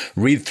down,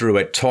 read through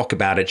it, talk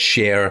about it,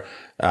 share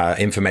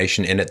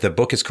information in it. The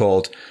book is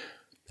called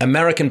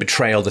American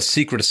Betrayal, The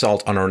Secret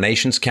Assault on Our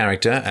Nation's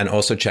Character, and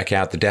also check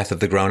out The Death of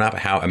the Grown-Up,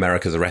 How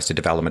America's Arrested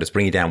Development is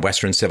Bringing Down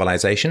Western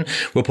Civilization.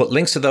 We'll put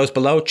links to those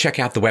below. Check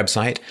out the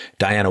website,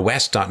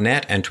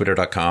 dianawest.net, and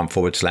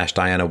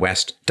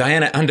twitter.com/DianaWest.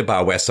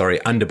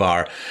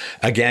 Diana_West.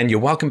 Again, you're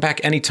welcome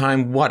back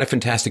anytime. What a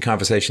fantastic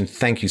conversation.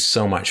 Thank you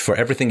so much for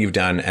everything you've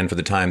done and for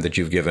the time that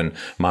you've given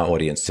my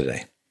audience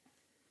today.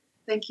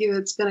 Thank you.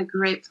 It's been a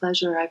great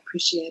pleasure. I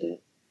appreciate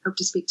it. Hope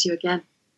to speak to you again.